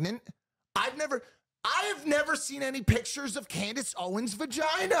mom pregnant. I have never seen any pictures of Candace Owens'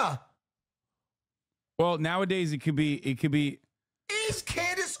 vagina. Well, nowadays it could be. Is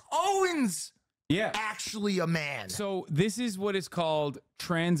Candace Owens actually a man? So this is what is called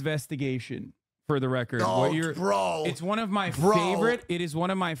transvestigation, for the record. Oh, bro. It's one of my favorite. It is one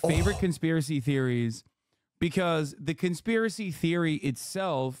of my favorite conspiracy theories, because the conspiracy theory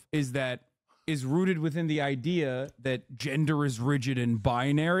itself is rooted within the idea that gender is rigid and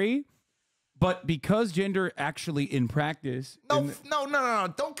binary. But because gender actually in practice... No,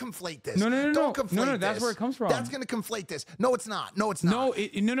 don't conflate this. No. Don't conflate No, this. that's where it comes from. That's going to conflate this. No, it's not. No, it's not.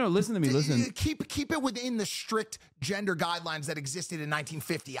 No, listen to me, listen. Keep it within the strict gender guidelines that existed in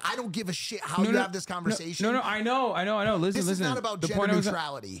 1950. I don't give a shit how you have this conversation. No, I know. Listen. This is not about gender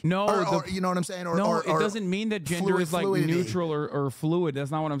neutrality. No. You know what I'm saying? It doesn't mean that gender is like neutral or fluid. That's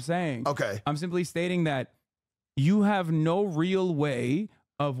not what I'm saying. Okay. I'm simply stating that you have no real way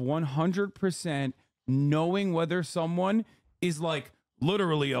of 100% knowing whether someone is like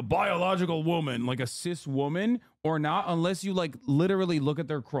literally a biological woman, like a cis woman, or not, unless you like literally look at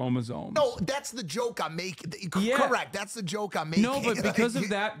their chromosomes. No, that's the joke I'm making. Yeah. Correct. That's the joke I'm making. No, but because of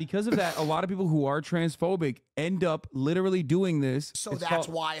that, a lot of people who are transphobic end up literally doing this. So that's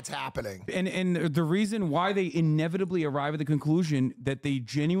why it's happening. And the reason why they inevitably arrive at the conclusion that they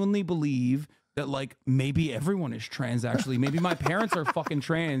genuinely believe that like maybe everyone is trans, actually, maybe my parents are fucking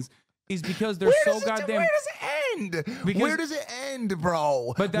trans, is because they're so goddamn... Where does it end? Where does it end,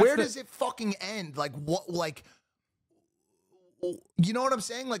 bro? But where does it fucking end? Like what? Like, you know what I'm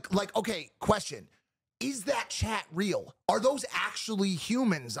saying? Like okay, question. Is that chat real? Are those actually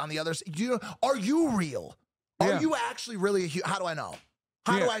humans on the other side? Are you real? Are you actually really a human? How do I know?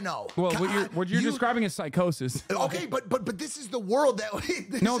 How do I know? Well, what you're describing is psychosis. Okay, but this is the world that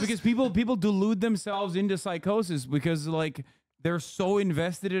because people delude themselves into psychosis because like they're so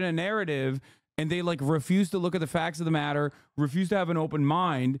invested in a narrative and they like refuse to look at the facts of the matter, refuse to have an open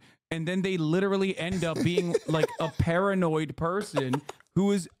mind, and then they literally end up being like a paranoid person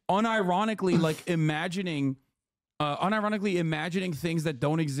who is unironically imagining things that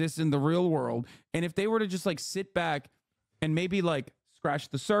don't exist in the real world. And if they were to just like sit back and maybe like scratch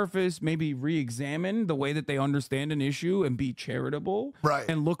the surface, maybe re-examine the way that they understand an issue and be charitable, right,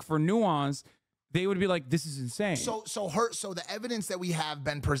 and look for nuance, they would be like, this is insane. So the evidence that we have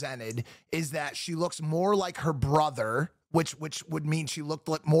been presented is that she looks more like her brother, which would mean she looked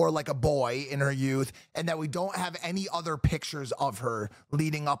more like a boy in her youth, and that we don't have any other pictures of her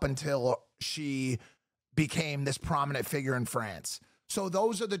leading up until she became this prominent figure in France. So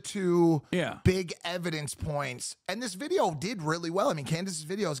those are the two big evidence points. And this video did really well. I mean, Candace's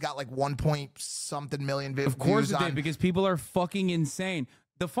video's got like 1-point-something million views. Of course it did, because people are fucking insane.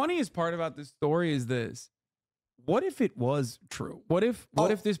 The funniest part about this story is this. What if it was true? What if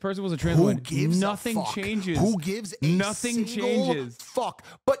this person was a trans woman? Nothing changes. Who gives a nothing changes? Fuck.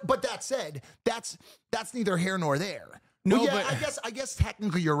 But that said, that's neither here nor there. No, well, yeah, but I guess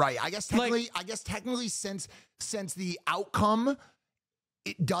technically you're right. I guess technically since the outcome,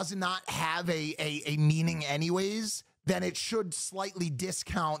 it does not have a meaning anyways, then it should slightly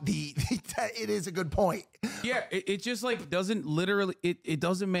discount the it is a good point. Yeah, it just like doesn't literally, it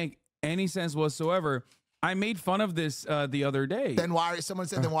doesn't make any sense whatsoever. I made fun of this the other day. Then someone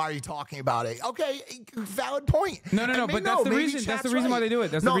said, then why are you talking about it? Okay, valid point. No, but that's the reason. That's the reason why they do it.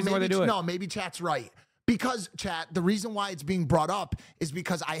 That's the reason why they do it. No, maybe chat's right. Because, chat, the reason why it's being brought up is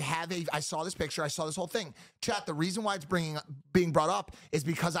because I saw this picture, I saw this whole thing. Chat, the reason why it's being brought up is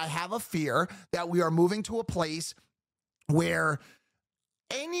because I have a fear that we are moving to a place where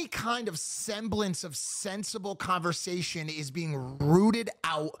any kind of semblance of sensible conversation is being rooted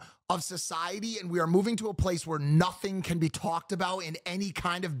out of society, and we are moving to a place where nothing can be talked about in any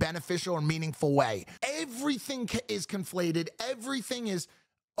kind of beneficial or meaningful way. Everything is conflated. Everything is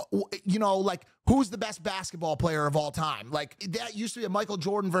you know, like who's the best basketball player of all time? Like that used to be a Michael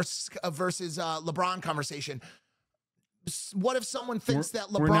Jordan versus LeBron conversation. What if someone thinks that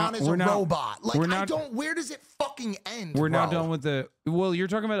LeBron is a robot? Like, where does it fucking end? We're not done with well, you're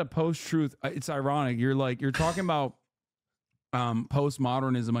talking about a post-truth. It's ironic. You're talking about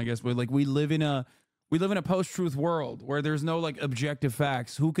postmodernism, I guess, where like we live in a post-truth world where there's no like objective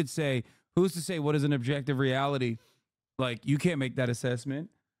facts. Who's to say what is an objective reality? Like, you can't make that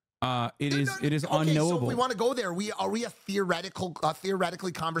assessment. It is unknowable. So if we want to go there, are we a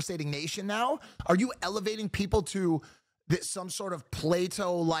theoretically conversating nation now? Are you elevating people to some sort of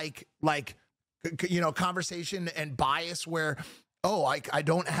Plato like conversation and bias where, I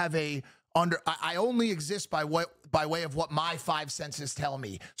don't have I only exist by way of what my five senses tell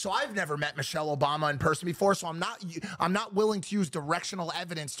me. So I've never met Michelle Obama in person before, so I'm not willing to use directional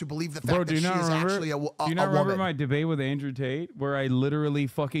evidence to believe the fact that she is actually a woman. Do you not remember my debate with Andrew Tate where I literally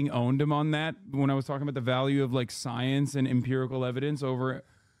fucking owned him on that when I was talking about the value of like science and empirical evidence over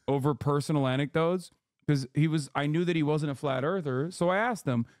personal anecdotes? Because I knew that he wasn't a flat earther, so I asked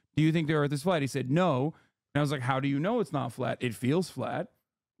him, "Do you think the Earth is flat?" He said no, and I was like, "How do you know it's not flat? It feels flat."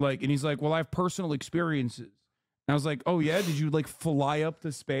 Like, and he's like, "Well, I have personal experiences." And I was like, "Oh yeah, did you like fly up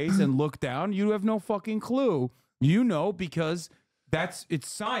to space and look down? You have no fucking clue. You know, because it's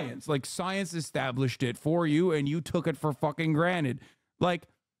science. Like, science established it for you and you took it for fucking granted." Like,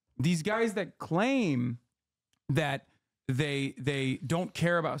 these guys that claim that they don't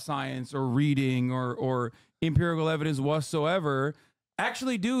care about science or reading or empirical evidence whatsoever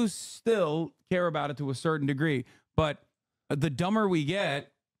actually do still care about it to a certain degree. But the dumber we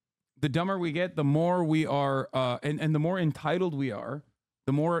get, the more we are, and the more entitled we are,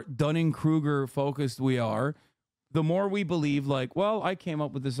 the more Dunning-Kruger focused we are, the more we believe like, well, I came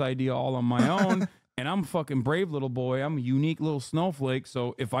up with this idea all on my own, and I'm a fucking brave little boy. I'm a unique little snowflake.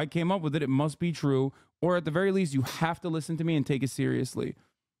 So if I came up with it, it must be true. Or at the very least, you have to listen to me and take it seriously.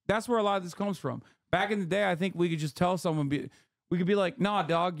 That's where a lot of this comes from. Back in the day, I think we could just tell someone, we could be like, "Nah,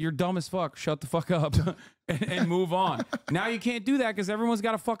 dog, you're dumb as fuck. Shut the fuck up," and move on. Now you can't do that because everyone's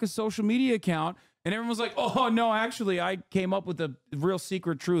got a fucking social media account, and everyone's like, "Oh no, actually, I came up with the real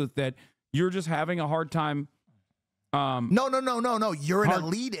secret truth that you're just having a hard time." No. You're an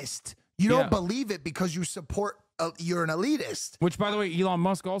elitist. You don't believe it because you support. You're an elitist. Which, by the way, Elon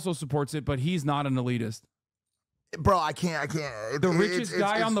Musk also supports it, but he's not an elitist. Bro, I can't. The richest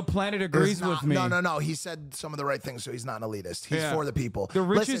guy on the planet agrees with me. No. He said some of the right things, so he's not an elitist. He's for the people. The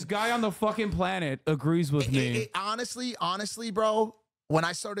richest guy on the fucking planet agrees with me. Honestly, bro, when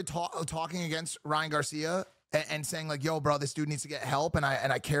I started talking against Ryan Garcia and saying like, "Yo, bro, this dude needs to get help," and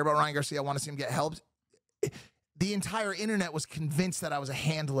I care about Ryan Garcia, I want to see him get help. The entire internet was convinced that I was a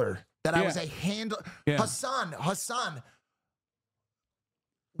handler. I was a handler. Yeah. Hassan.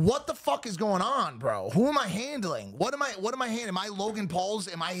 What the fuck is going on, bro? Who am I handling? What am I handling? Am I Logan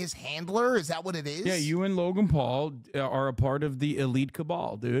Paul's? Am I his handler? Is that what it is? Yeah, you and Logan Paul are a part of the elite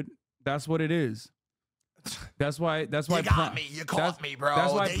cabal, dude. That's what it is. That's why. You got me. You caught me, bro.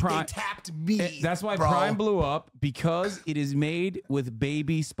 That's why they tapped me. That's why Prime blew up, because it is made with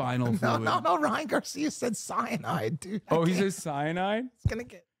baby spinal fluid. No. Ryan Garcia said cyanide, dude. He says cyanide. It's gonna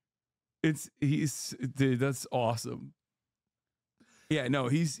get. Dude. That's awesome. Yeah, no,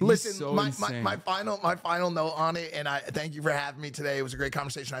 he's listen. So insane. My final note on it, and I thank you for having me today. It was a great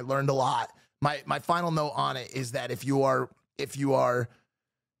conversation. I learned a lot. My final note on it is that if you are,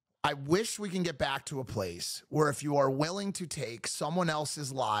 I wish we can get back to a place where if you are willing to take someone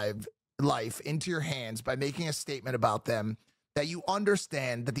else's life into your hands by making a statement about them, that you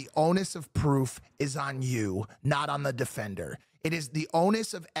understand that the onus of proof is on you, not on the defender. It is the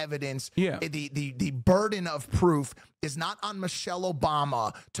onus of evidence. Yeah. The burden of proof is not on Michelle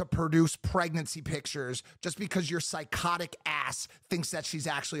Obama to produce pregnancy pictures just because your psychotic ass thinks that she's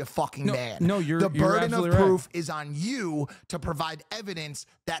actually a fucking man. No, the burden of proof is on you to provide evidence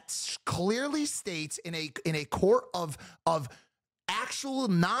that clearly states in a court of actual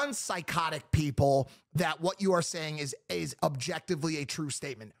non-psychotic people that what you are saying is objectively a true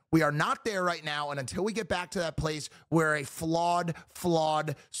statement. We are not there right now, and until we get back to that place, we're a flawed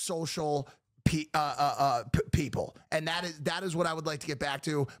social people, and that is what I would like to get back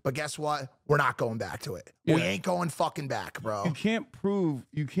to. But guess what? We're not going back to it. Yeah. We ain't going fucking back, bro. You can't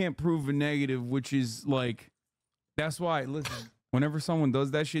prove a negative, which is like, that's why. Listen, whenever someone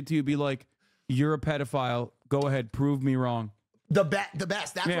does that shit to you, be like, "You're a pedophile. Go ahead, prove me wrong." The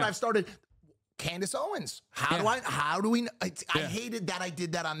best. That's what I've started. Candace Owens. How do we? I hated that I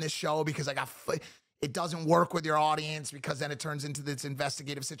did that on this show because it doesn't work with your audience because then it turns into this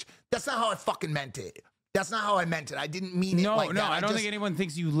investigative situation. That's not how I fucking meant it. That's not how I meant it. I didn't mean it like that. No, I don't think anyone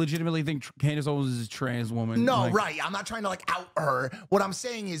thinks you legitimately think Candace Owens is a trans woman. No, like, right. I'm not trying to like out her. What I'm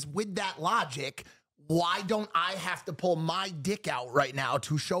saying is with that logic, why don't I have to pull my dick out right now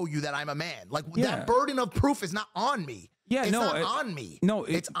to show you that I'm a man? Like that burden of proof is not on me. Yeah, it's no, not on me. No,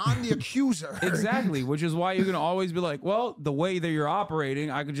 it's on the accuser. Exactly, which is why you can always be like, well, the way that you're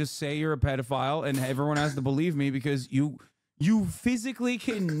operating, I could just say you're a pedophile and everyone has to believe me because you physically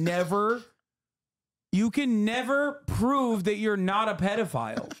can never prove that you're not a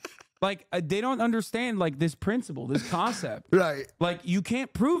pedophile. Like they don't understand like this principle, this concept. Right. Like you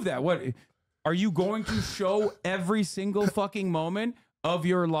can't prove that. What are you going to show every single fucking moment of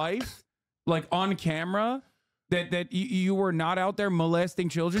your life like on camera? That you were not out there molesting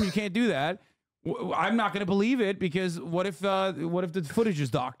children. You can't do that. I'm not going to believe it because what if the footage is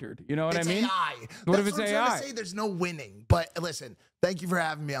doctored? You know what I mean? AI. What if it's I'm AI? trying to say there's no winning. But listen, thank you for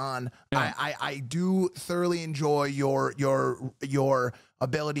having me on. Yeah. I do thoroughly enjoy your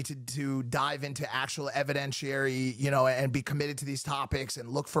ability to dive into actual evidentiary, you know, and be committed to these topics and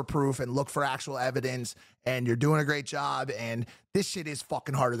look for proof and look for actual evidence. And you're doing a great job. And this shit is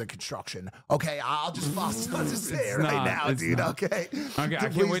fucking harder than construction. Okay, I'll just say it right now, dude. Not. Okay. Okay. I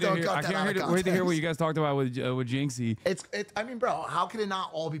can't wait to hear what you guys talked about with Jinxie. I mean, bro, how can it not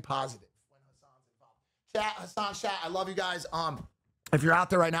all be positive when Hasan's involved? Chat, I love you guys. If you're out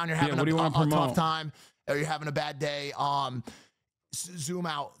there right now and you're having a tough time or you're having a bad day, zoom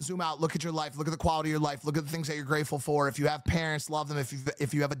out, look at your life, look at the quality of your life, look at the things that you're grateful for. If you have parents, love them.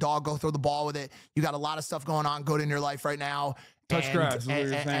 If you have a dog, go throw the ball with it. You got a lot of stuff going on good in your life right now. Touch grass is what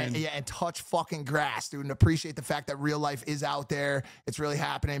you're saying. And touch fucking grass, dude, and appreciate the fact that real life is out there. It's really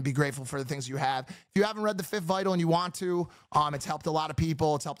happening. Be grateful for the things you have. If you haven't read The Fifth Vital and you want to, it's helped a lot of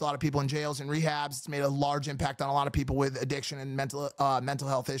people. It's helped a lot of people in jails and rehabs. It's made a large impact on a lot of people with addiction and mental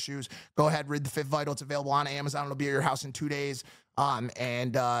health issues. Go ahead, read The Fifth Vital. It's available on Amazon. It'll be at your house in 2 days. And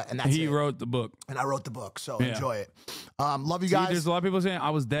that's he wrote the book, and I wrote the book, so enjoy it. Love you guys. There's a lot of people saying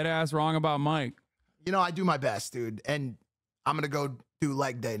I was dead ass wrong about Mike. You know, I do my best, dude, and I'm gonna go do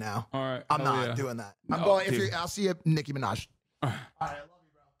leg day now. All right, I'm not doing that. I'm going. I'll see you at Nicki Minaj. All right, I love you,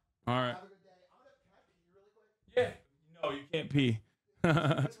 bro. All right. Have a good day. Can I pee really quick? Yeah. No, you can't pee.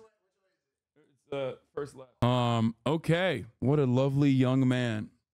 It's first left. Okay. What a lovely young man.